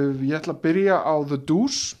að byrja á The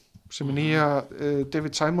Deuce sem er nýja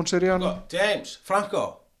David Simon serían. James Franco,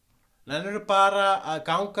 nennirðu bara að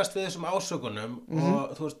gangast við þessum ásökunum og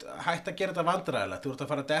þú veist, hætt að gera þetta vandræðilegt. Þú ert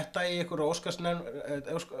að fara að detta í einhverju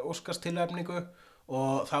Óskarstilnefningu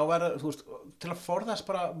og þá verður, þú veist, til að forðast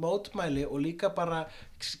bara mótmæli og líka bara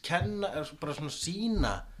bara svona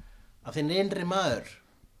sýna að þinn innri maður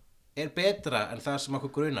er betra en það sem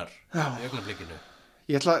okkur grunar í augnablikinu.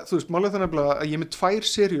 Ég ætla, þú veist, málið það nefnilega að ég er með 2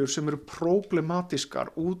 seríur sem eru problematiskar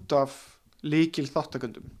út af lykil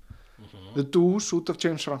þáttakendum. The Deuce út af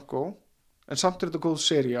James Franco, en samt er þetta góð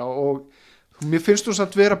sería og mér finnst þú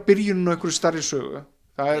samt vera byrjunin á einhverju stærri sögu.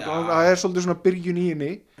 Það er svolítið svona byrjun í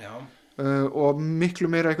henni og miklu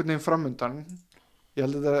meira einhvern veginn framundan. Ég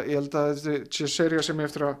held að þetta sé sería sem ég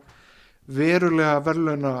eftir að verulega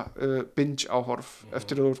verðlauna binge áhorf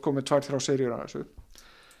eftir að þú ert komið 2-3 seríur að þessu.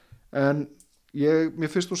 En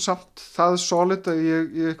mér finnst þú samt það solid að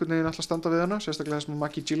ég einhvern veginn alltaf standa við hana, sérstaklega þess að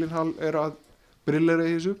Maggie Gyllenhaal er að brillera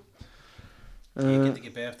í þessu. Ég get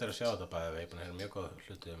ekki beðið eftir að sjá þetta bæði við, ég er mjög góð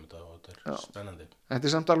hluti þetta og þetta er spennandi. Þetta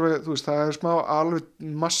er samt alveg, þú veist, það er smá alveg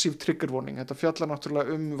massív triggerwarning, þetta fjallar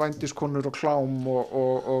náttúrulega vændiskonur og klám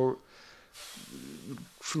og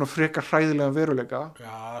svona frekar hræðilega veruleika.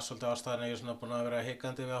 Já, svolítið ástæðan ég er svona búin að vera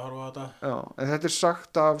hikandi við að horfa á þetta. Já, en þetta er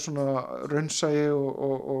sagt af svona raunsæi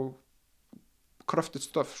og crafted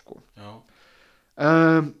stuff sko.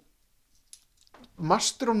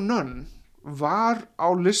 Master of None var á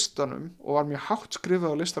listanum og var mjög hátt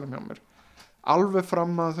skrifað á listanum hjá mér alveg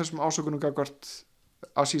fram að þessum ásökunum gagnvart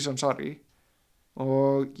Aziz Ansari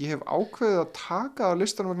og ég hef ákveðið að taka á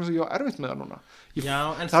listanum vegna þess að ég á erfitt með það núna.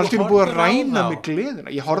 Það er alltaf búið að ræna með gleðina.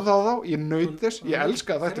 Ég horfði á þá, ég naut þess, ég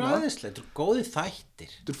elskaði þættina. Það er aðeinslega, þetta er góði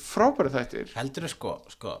þættir. Þetta er frábæri þættir.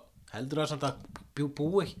 Heldur það samt að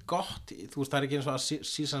búi ekki gott, þú veist það er ekki eins og að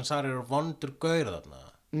Aziz Ansari er vondur gaur þarna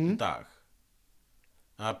í dag.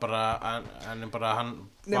 Það er bara, hann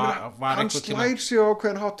var hann slær sig á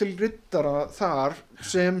hvern hátt til riddara þar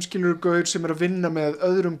sem skilur gaur sem er að vinna með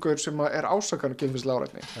öðrum gaur sem er ásakan og kynferðislega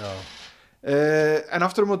áreitni. En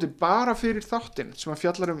aftur á móti bara fyrir þáttinn sem að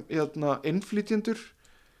fjallar innflytjendur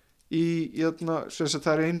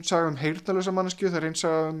það er ein saga heyrnarlausa manneskju, það er ein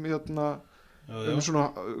saga svona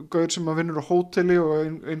gaur sem að vinnur á hóteli og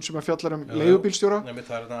ein sem að fjallar leigubílstjóra.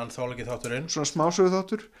 Það er anthology þátturinn, svona smásögu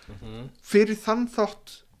þáttur. Fyrir þann þátt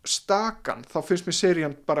stakan þá finnst mér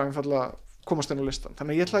serían bara einfallega komast inn á listan,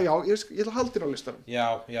 þannig ég ætla að halda inn á listanum. Já,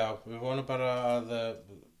 við vonum bara að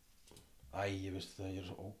ég veist það, ég er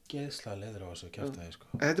svo ógeðslega leiður á þessu kjaftaði sko.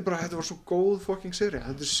 Þetta var svo góð fucking sería,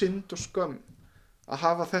 þetta er synd og skömm að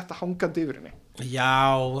hafa þetta hangandi yfir henni.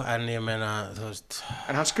 Já, en ég meina, þú veist.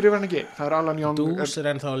 En hann skrifar hann ekki, það er Alan Young. Deuce er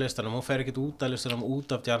ennþá á listanum, hún fer ekkert út af listanum út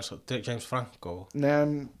af James Franco.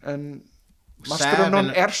 Nei, en Master of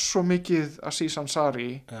None er svo mikið Aziz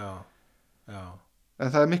Ansari. Já. En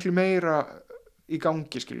það er miklu meira, í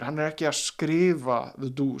gangi skilur, hann ekki að skrifa The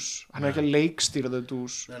Deuce, hann ekki að leikstýra The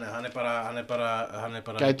Deuce. Nei, hann er bara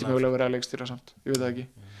Gæti mögulega verið að leikstýra samt, ég veit það ekki.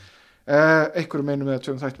 Einhverju meinum við að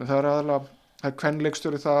tjóðum þættum, það er aðalega, það er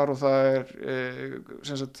kvenleikstjóri þar og það er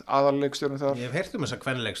sem sagt aðalleikstjóri þar. Ég hef heyrt þessa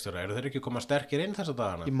kvenleikstjóra, eru þeir ekki koma sterkir inn þessa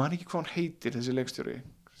dagana? Ég man ekki hvað hann heitir þessi leikstjóri,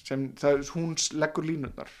 hún leggur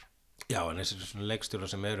línurnar. Já, en þessi svona leikstjórar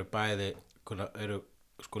sem eru bæði, eru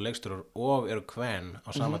sko leikstjórar og eru kven á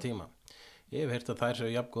sama tíma. Ég hef heyrt að þær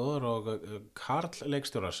séu jafngóðar og karl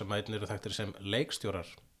leikstjórar sem einnig eru þekktir sem leikstjórar.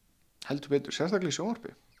 Heldur betur, sérstaklega í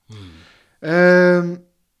sjónvarpi.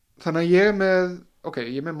 Þannig að ég er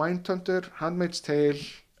með Mindhunter, Handmaid's Tale,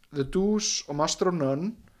 The Deuce og Master of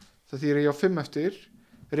None. Það þýðir ég á 5 eftir.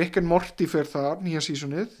 Rick and Morty fer þar, nýja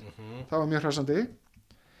sísonið. Það var mjög hressandi.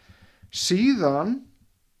 Síðan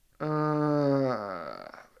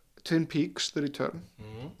Twin Peaks, The Return.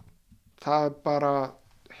 Það er bara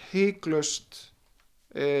hygglust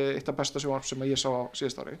eitt af besta sjónvarp sem ég sá á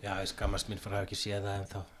síðast ári. Já, ég skammast mín fyrir að hafa ekki séð það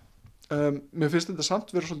ennþá. Mér finnst þetta samt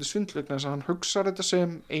vera svolítið svindlug þess að hann hugsar þetta sem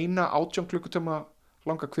eina 18 klukkutíma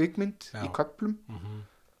langa kvikmynd í köflum.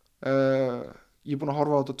 Ég er búin að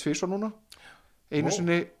horfa á þetta 2 svo núna. Einu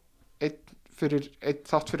sinni einn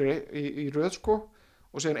þátt fyrir í röð sko,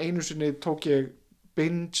 og síðan einu sinni tók ég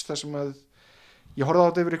binge þar sem að ég horfði á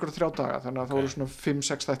þetta yfir ykkur 3 daga, þannig að það voru svona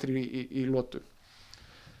 5-6 þættir í lotu.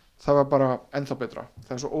 Það var bara ennþá betra.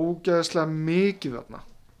 Það er svo ógeðslega mikið þarna,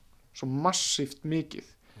 svo massíft mikið.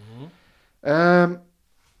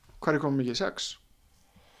 Hvað er komið mikið? 6?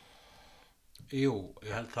 Jú,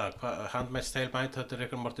 ég held það. Handmaid's Tale, Mindhunter,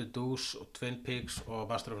 Rick and Morty, Deuce og Twin Peaks og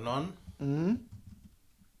Master of None.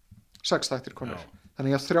 6 þættir komið.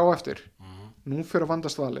 Þannig ég 3 eftir. Nú fyrir að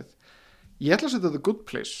vandast valið. Ég ætla að setja The Good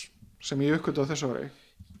Place sem ég uppgötu á þessu ári.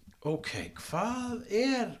 Ok, hvað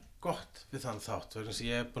er gott við þann þátt?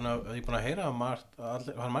 Ég er búin að heyra að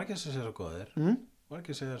hann margir sem sér svo góðir,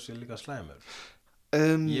 margir sem sér líka slæmur.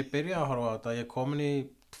 Ég byrjaði að horfa á þetta, ég er komin í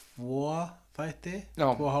 2 þætti,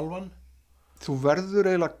 2,5. Þú verður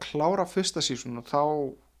eiginlega að klára fyrsta sísón og þá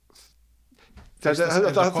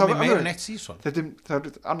það kom í meira en 1 sísón. Það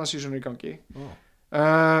er annað sísón í gangi.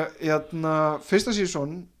 Fyrsta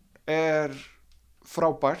sísón er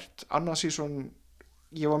frábært, annað sísón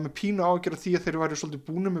ég var með pínu áhyggjur af því að þeir væru svolítið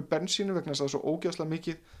búnir með bensínu vegna þess að það er svo ógeðslega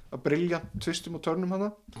mikið að brilljant tvistum og törnum hana.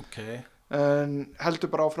 En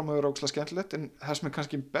heldur bara áfram að vera ógeðslega skemmtilegt, en það sem er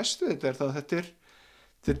kannski best við þetta er það að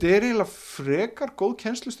þetta er eiginlega frekar góð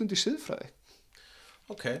kennslustund í siðfræði.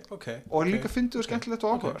 Og líka fyndið og skemmtilegt og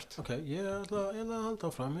áhugavert. Ég ætla að halda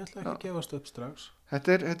áfram, ég ætla ekki að gefast upp strax. Þetta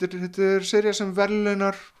er sería sem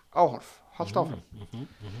verðlaunar áhorf, halda áfram.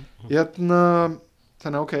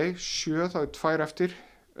 Þannig 7, þá er 2 eftir.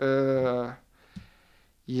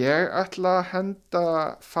 Ég ætla að henda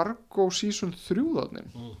Fargo season 3 þarna.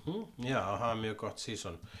 Já, það er mjög gott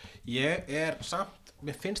season. Ég er samt,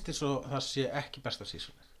 mér finnst þess að það sé ekki besta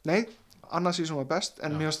season. Nei, annað season var best,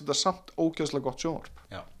 en mér finnst þetta samt ógeðslega gott sjónvarp.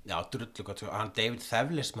 Já, drullu gott sjónvarp. Hann David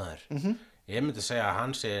Thewlis maður. Ég myndi segja að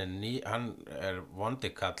hann er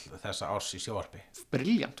vondikall þessa árs í sjónvarpi.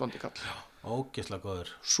 Brilljant vondikall. Ógeðslega góður.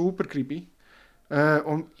 Super creepy.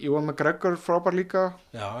 Og ég var með Gregor frábær líka.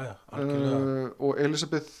 Já, algjörlega. Og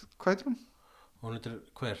Elisabeth, hvað heitir hún? Hún heitir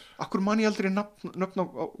hver? Akkur man ég aldrei nöfn á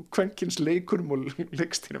kvenkins leikurum og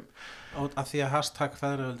leikstýrum. Af því að hashtag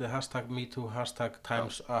feðraveldi, hashtag MeToo, hashtag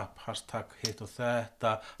Times Up, hashtag hitt og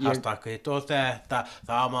þetta, hashtag hitt og þetta,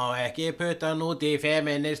 það má ekki putta út í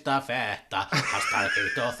feminista fetta, hashtag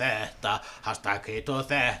hitt og þetta, hashtag hitt og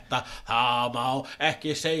þetta, það má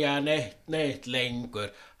ekki segja neitt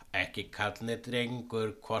lengur. Ekki kallni drengur,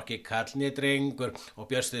 hvorki kallni drengur og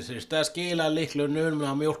Björnstur þurfti að skila lyklunum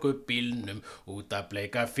á mjólkubílnum út að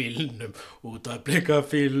bleika fílnum.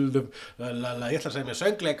 Ég ætla að segja mér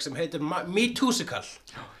söngleik sem heitir MeTooSical.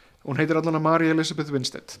 Hún heitir allan að Mary Elizabeth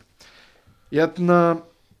Winstead.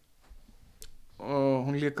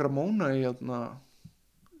 Hún lék Ramona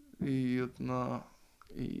í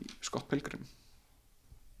Scott Pilgrim.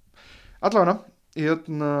 Allavega,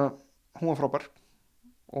 hún var frábær.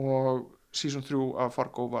 Og season 3 af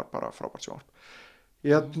Fargo var bara frábært sjónvarp.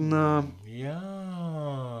 Já,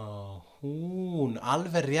 hún,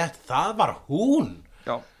 alveg rétt, það var hún.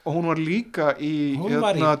 Já, og hún var líka í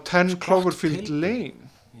 10 Cloverfield Lane.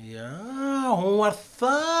 Já, hún var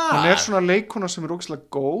það. Hún er svona leikona sem er ógeðslega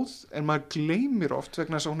góð, en maður gleymir oft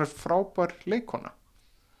vegna þess að hún er frábær leikona.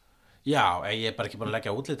 Já, ég er bara ekki búin að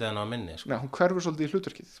leggja útlitið hennar á minni. Nei, hún hverfur svolítið í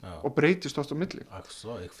hlutverkið og breytist oft á milli.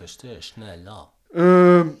 Svo, ég forstår snälla.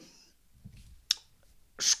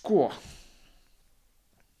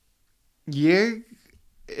 Ég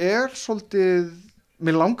er svolítið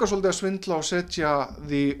mér langar svolítið að svindla og setja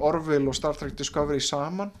The Orville og Star Trek Discovery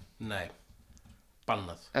saman. Nei,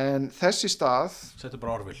 bannað. En þess í stað Settu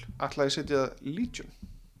bara Orville. ætla ég að setja Legion.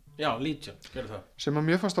 Já, Legion, gerðu það. Sem að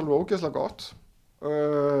mér fannst alveg ógeðslega gott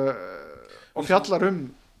og fjallar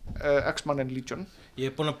X-Mannen Legion. Ég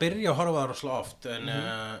er búin að byrja að horfa það rosalega oft en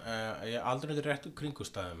ég er aldrei undir réttu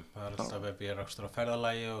kringustæðum. Það er alltaf ef ég er ekstra á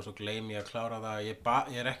ferðalagi og svo gleymi ég að klára það.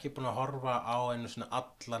 Ég er ekki búin að horfa á einu svona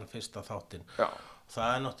allan fyrsta þáttinn. Já. Það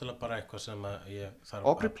er náttúrulega bara eitthvað sem að ég þarf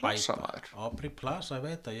Aubrey að Plaza, maður. Aubrey Plaza, ég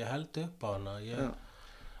veit að ég held upp á hana.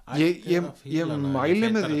 Ég mæli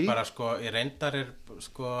með því bara, sko, ég reyndar ég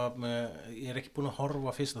er ekki búin að horfa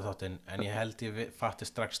á fyrsta þáttinn en ég held ég fatti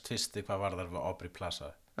strax tvisti hvað var þar við Aubrey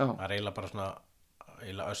Plaza. Það er eiginlega bara svona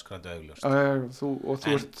öskrandi augljóst. Þú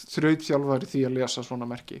ert þrautþjálfari því að lesa svona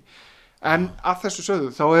merki. En að þessu sögðu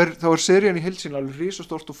þá er serían í heild sinni alveg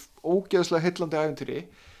risastórt og ógeðslega heillandi ævintýri,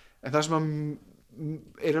 en það sem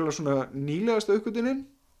er eiginlega svona nýlegasta uppgötvunin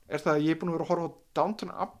er það að ég er búin að vera að horfa á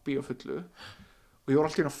Downton Abbey á fullu og ég var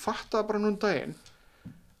alltaf að fatta bara núna daginn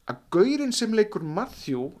að gaurinn sem leikur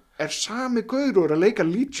Matthew er sami gaur og er að leika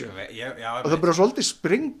Legion og það bara svolítið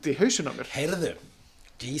springt í hausinn á mér. Heyrðu,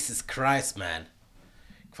 Jesus Christ, man,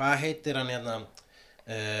 hvað heitir hann hérna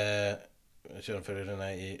sjóðum fyrir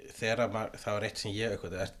hérna það var eitt sem ég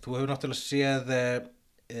aukvöldi. Þú hefur náttúrulega séð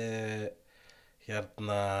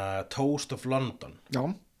hérna Toast of London. Já.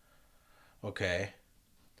 Ok.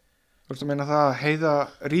 Þú veist að meina það að Heiða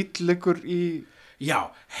Reid liggur í... Já,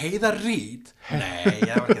 Heiða Reid. Nei,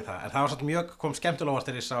 ég var ekki það. En það var svolítið mjög kom skemmtilega óvart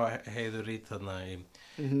þegar ég sá Heiðu Reid þarna í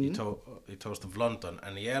Toast of London.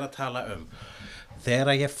 En ég er að tala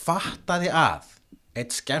þegar ég fattaði að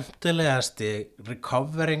eitt skemmtilegasti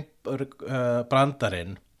recovering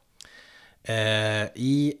brandarinn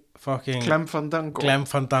í fucking Clem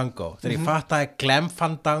Fandango. Þegar ég fattaði að Clem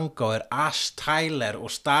Fandango er Ash Tyler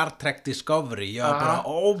og Star Trek Discovery, ég var bara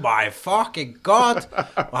oh my fucking god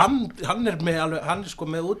og hann er sko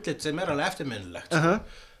með útlit sem er alveg eftirminnilegt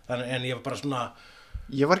þannig en ég var bara svona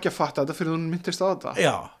ég var ekki að fatta þetta fyrir þú myndist á þetta.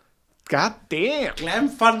 Já. God damn.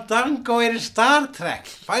 Clem Fandango er í Star Trek,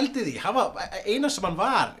 fældi því eina sem hann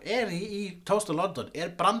var í Toast of London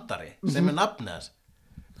er brandari sem er nafnið hans.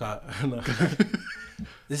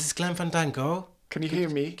 This is Clem Fandango. Can you hear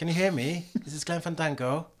me? Can you hear me? This is Clem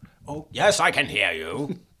Fandango. Oh, yes, I can hear you.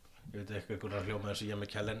 Ég veit eitthvað að hljóma þessu Ian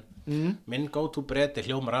McKellen. Minn go-to breyti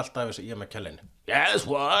hljómar alltaf þessu Ian McKellen. Yes,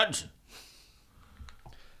 what?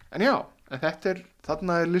 En já,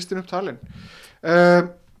 þarna er listin upp talin.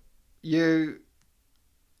 Ég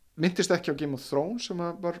myndist ekki á Game of Thrones sem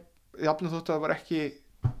var, jafnum þótt að það var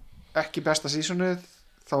ekki besta seasonið,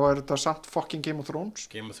 þá er þetta samt fucking Game of Thrones.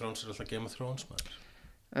 Game of Thrones er alltaf Game of Thrones, maður.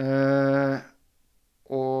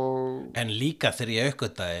 En líka þegar ég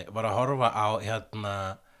uppgötaði var að horfa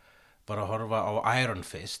á Iron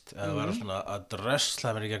Fist eða var svona að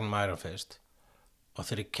drösla mér í gegnum Iron Fist og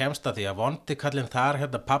þegar ég kemst að því að vondi kallinn þar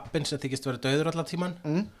pappinn sem þykist verið dauður allan tíman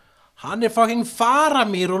hann er fucking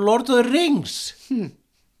Faramir og Lord of the Rings.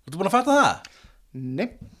 Ertu búin að fatta það? Nei.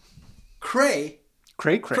 Cray.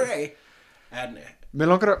 En Mér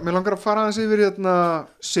langar að fara aðeins yfir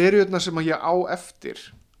seríurnar sem að ég á eftir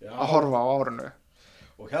að horfa á árinu.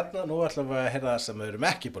 Og nú ætlum við að heyra það sem við erum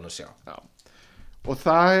ekki búin að sjá. Já. Og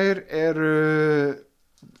þær eru,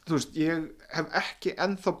 þú veist, ég hef ekki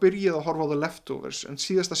ennþá byrjað að horfa á The Leftovers en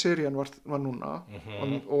síðasta serían var núna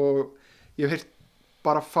og ég hef heyrt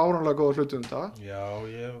bara fáránlega góða hluti það. Já,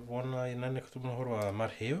 ég vona að ég nenni eitthvað að horfa að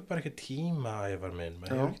maður hefur bara ekki tíma maður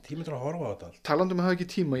hefur ekki tíma til að horfa á þetta allt. Talandi um að hafa ekki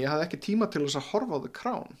tíma, ég hafði ekki tíma til þess að horfa á The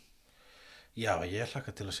Crown. Já, ég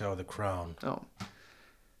hlakka til að sjá The Crown. Já.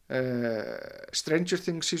 Stranger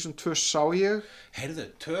Things Season 2 sá ég. Heyrðu,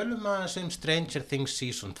 tölum aðeins Stranger Things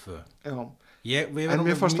Season 2. Já, en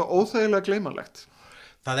mér fannst það óþægilega gleymanlegt.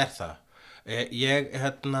 Það er það.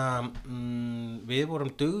 Við vorum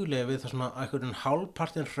duglega við það svona einhvern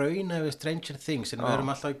hálfpartin rauna við Stranger Things en við erum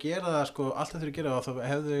alltaf að gera það sko, alltaf þegar við gera það þá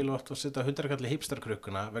hefðu við lótt að setja hundrakalli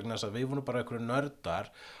hipsterkrukkuna vegna þess að við vorum bara einhverju nördar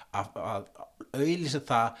að auðlýsa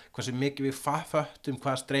það hversu mikið við föttum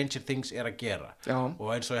hvað Stranger Things er að gera. Já. Og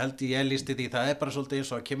eins og ég held ég lýsti því það er bara svolítið eins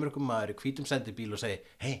og að kemur ykkur maður í hvítum sendibíl og segi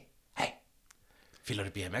hey,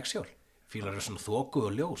 fílarðu BMX-hjól? Fílarðu svona þoku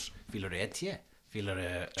og ljós? Fílarðu ET? Fílarðu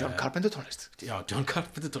John Carpenter tónlist. Já, John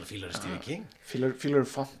Carpenter tónlist. Fílarðu Stephen King? Fílarðu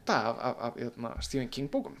fonta af Stephen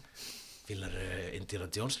King bókum? Fílarðu Indiana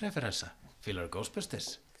Jones referensa? Fílarðu Ghostbusters?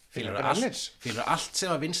 Fílarðu allt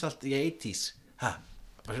sem að vinsalt í 80s?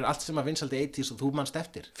 Fílarðu allt sem að vinsalt í 80s og þú manst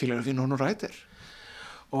eftir? Fílarðu Winona Ryder?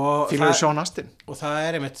 Fílarðu Sean Astin? Og það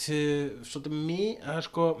er einmitt svolítið það er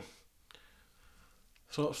sko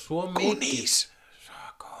svo mikið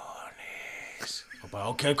bara,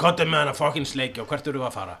 ok, kottum með hana fucking sleiki og hvert erum við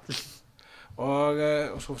að fara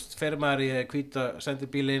og svo fer maður í hvíta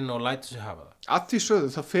sendibílinn og lætur sig hafa það. Að því sögðu,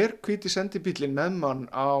 þá fer hvíti sendibílinn með mann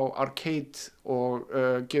á arcade og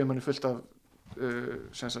gefur manni fullt af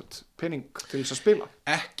pening til þess að spila.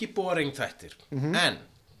 Ekki boring þættir, en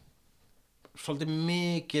svolítið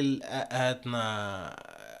mikil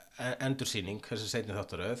endursýning þessi seinni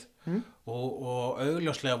þáttaröð og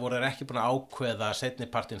augljóslega voru þeir ekki búin að ákveða seinni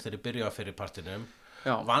partinn þegar þeir byrja á fyrri partinum.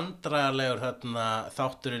 Vandræðalegur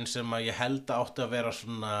þátturinn sem að ég held að átti að vera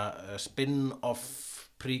svona spin-off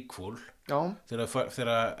prequel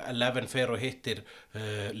þegar Eleven fer og hittir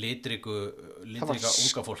litriga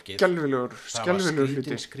unga fólkið. Skelfilegur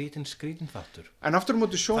hluti. Skrítin þáttur. En aftur á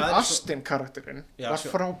móti Sean Astin karakterinn var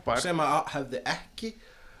frábær. Sem að hefði ekki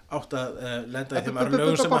átt að lenda í þeim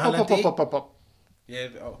örlögum sem að hann lendi í.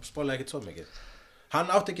 Ég spólaði ekkert svo mikið. Hann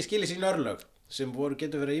átti ekki skilið sín örlög sem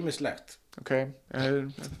getur verið ýmislegt. Ok.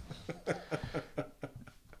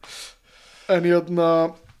 En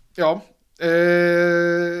já.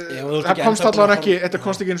 Það komst allavega ekki, þetta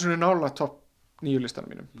komst ekki eins og nála topp 9 listanum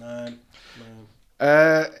mínum. Nei.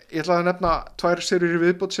 Ég ætla að nefna 2 seríur í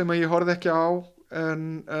viðbót sem ég horfði ekki á en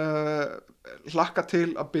hlakka til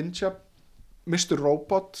að bingea Mr.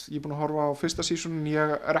 Robot. Ég er búin að horfa á fyrsta seasonin,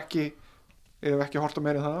 ég hef ekki horft á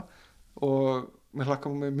meira en það og mér hlakka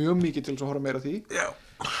mjög mikið til að horfa meira því. Já.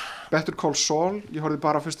 Better Call Saul, ég horfði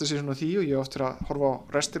bara á fyrsta season af því og ég eftir að horfa á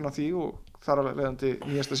restina af því og þar að leiðandi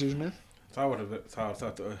nýjasta seasonið. Það var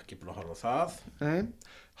þetta ekki búin að horfa á það. Nei.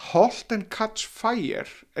 Halt and Catch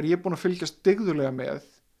Fire ég búin að fylgjast dygðulega með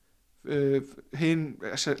hinn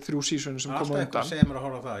 3 seasoni sem kom á undan. Alltaf eitthvað segir mér að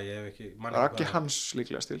horfa á það, ég hef ekki það er ekki hans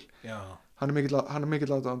líklega stil. Já. Hann er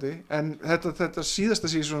mikill aðdáandi en þetta síðasta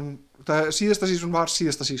season var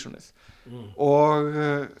síðasta seasonið og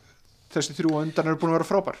þessi 3 á undan eru búin að vera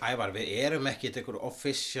frábær. Ævar, við erum ekki eitthvað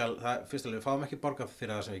official, fyrst alveg, við fáum ekki borgað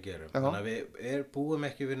fyrir það sem við gerum. Þannig að við búum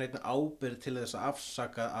ekki við neitt ábyrgð til þess að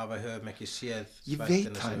afsaka að við höfum ekki séð ég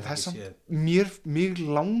veit það er samt mér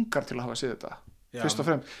langar til að hafa séð þetta. Fyrst og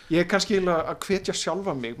fremst, ég er kannski að hvetja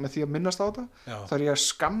sjálfa mig með því að minnast á þetta. Það er ég að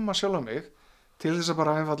skamma sjálfa mig til þess að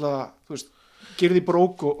bara einfallega, þú veist, gera því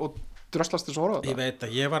brók og dröslast þess að horfa á þetta. Ég veit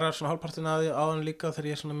að ég var svona hálfpartin að því áðan líka þegar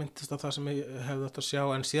ég svona myndist á það sem ég hefði átt að sjá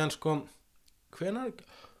en síðan sko, hvenær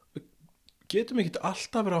við getum ekki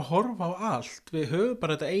alltaf verið að horfa á allt, við höfum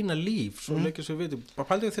bara þetta eina líf, svo leikir sem við vitum, bara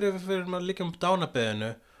paldið þegar við fyrir að líka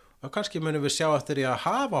dánabeðinu og kannski munum við sjá eftir því að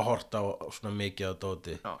hafa hort á svona mikið á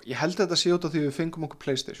dóti. Já, ég held að þetta sé út af því við fengum okkur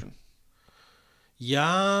PlayStation.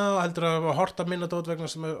 Já, heldur að horta minna dót vegna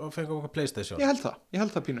sem fengum okkur PlayStation. Ég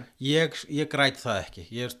held það pínu. Ég græt það ekki.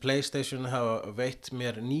 PlayStation hafa veitt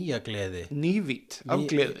mér nýja gleði. Nývít af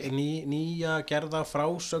gleði. Nýja gerða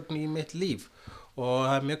frásögn í mitt líf. Og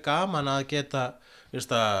það er mjög gaman að geta,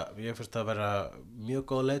 ég finnst að vera mjög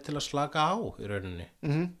góð leið til að slaka á í rauninni.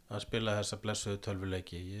 Að spila þessa blessuðu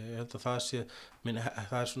tölvuleiki. Ég held að það sé,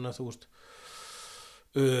 það er svona, þú veist,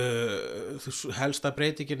 helsta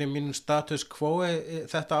breytingin í mínum status quo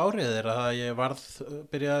þetta árið er að ég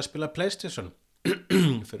byrjaði að spila PlayStation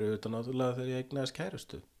fyrir utan náttúrulega þegar ég eignaðist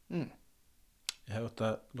kærustu. Ég hef átt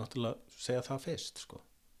að náttúrulega segja það fyrst sko.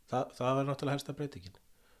 Það var náttúrulega helsta breytingin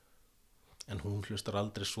en hún hlustar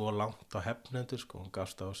aldrei svo langt á hefnendur sko. Hún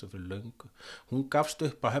gafst á sig fyrir löngu hún gafst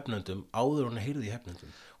upp á hefnendum áður hún heyrði í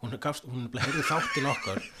hefnendum hún heyrði þáttinn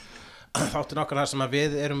okkar þar sem að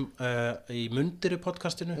við erum í Mundiru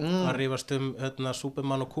podcastinu að rífast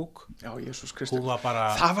Superman og Cook. Já, Jesús Kristi. Hún var bara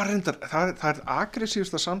það var reyndar, það er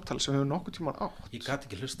aggressívsta samtal sem við hefum nokkuð tímann átt. Ég gat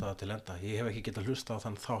ekki hlustað það til enda ég hef ekki getað hlustað á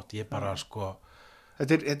þann þátt ég bara sko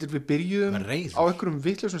þetta er við byrjuðum á einhverjum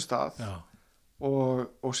vitlausum stað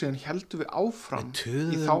og síðan heldum við áfram við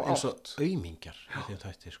töðum eins og aumingjar í þeim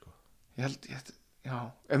þætti sko já,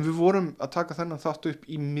 en við vorum að taka þennan þátt upp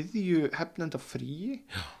í miðju hefnenda fríi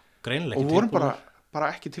greinilega og vorum bara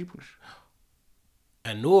ekki tilbúnir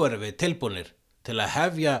en nú erum við tilbúnir til að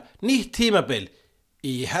hefja nýtt tímabil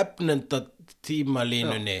í hefnenda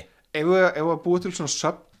tímalínunni ef að búa til svona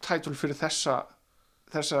subtitle fyrir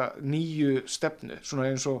þessa nýju stefnu svona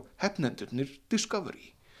eins og hefnendurnir Discovery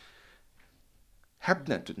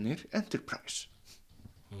hefnendurnir Enterprise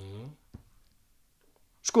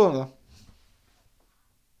skoðum það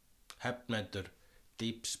hefnendur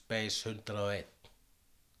Deep Space 101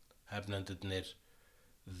 hefnendurnir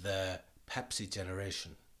The Pepsi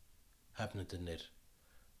Generation hefnendurnir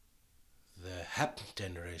The Hefn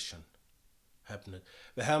Generation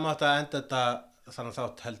við hefum átt að enda þetta þannig að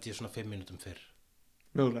þátt held ég svona 5 mínútum fyrr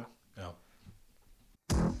mögulega já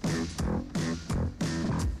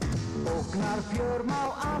Ógnar fjör má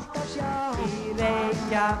alltaf sjá í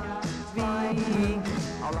Reykjavík Reykjavík.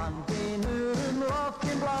 Á landinu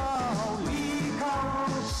loftin blá, líka á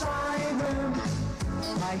sænum,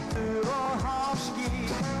 hættur og háski,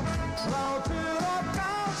 hlátur og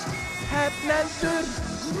gáski. Hefnendur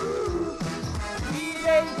í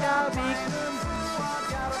Reykjavík,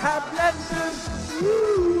 hefnendur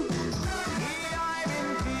í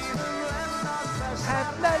ævintýrum lendar best.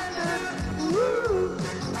 Hefnendur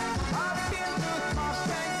að byrðu fast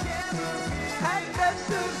en kemur fyrr.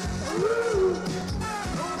 Hefnendur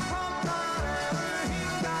nú komnar eru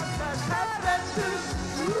hingað best. Hefnendur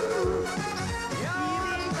í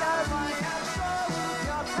Reykjavík er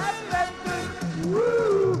sofutjárn. Hefnendur.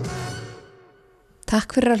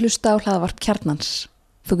 Takk fyrir að hlusta á hlaðvarp Kjarnans.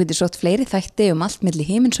 Þú getur sótt fleiri þætti allt milli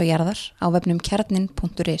himins og jarðar á vefnum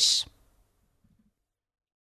kjarnin.is.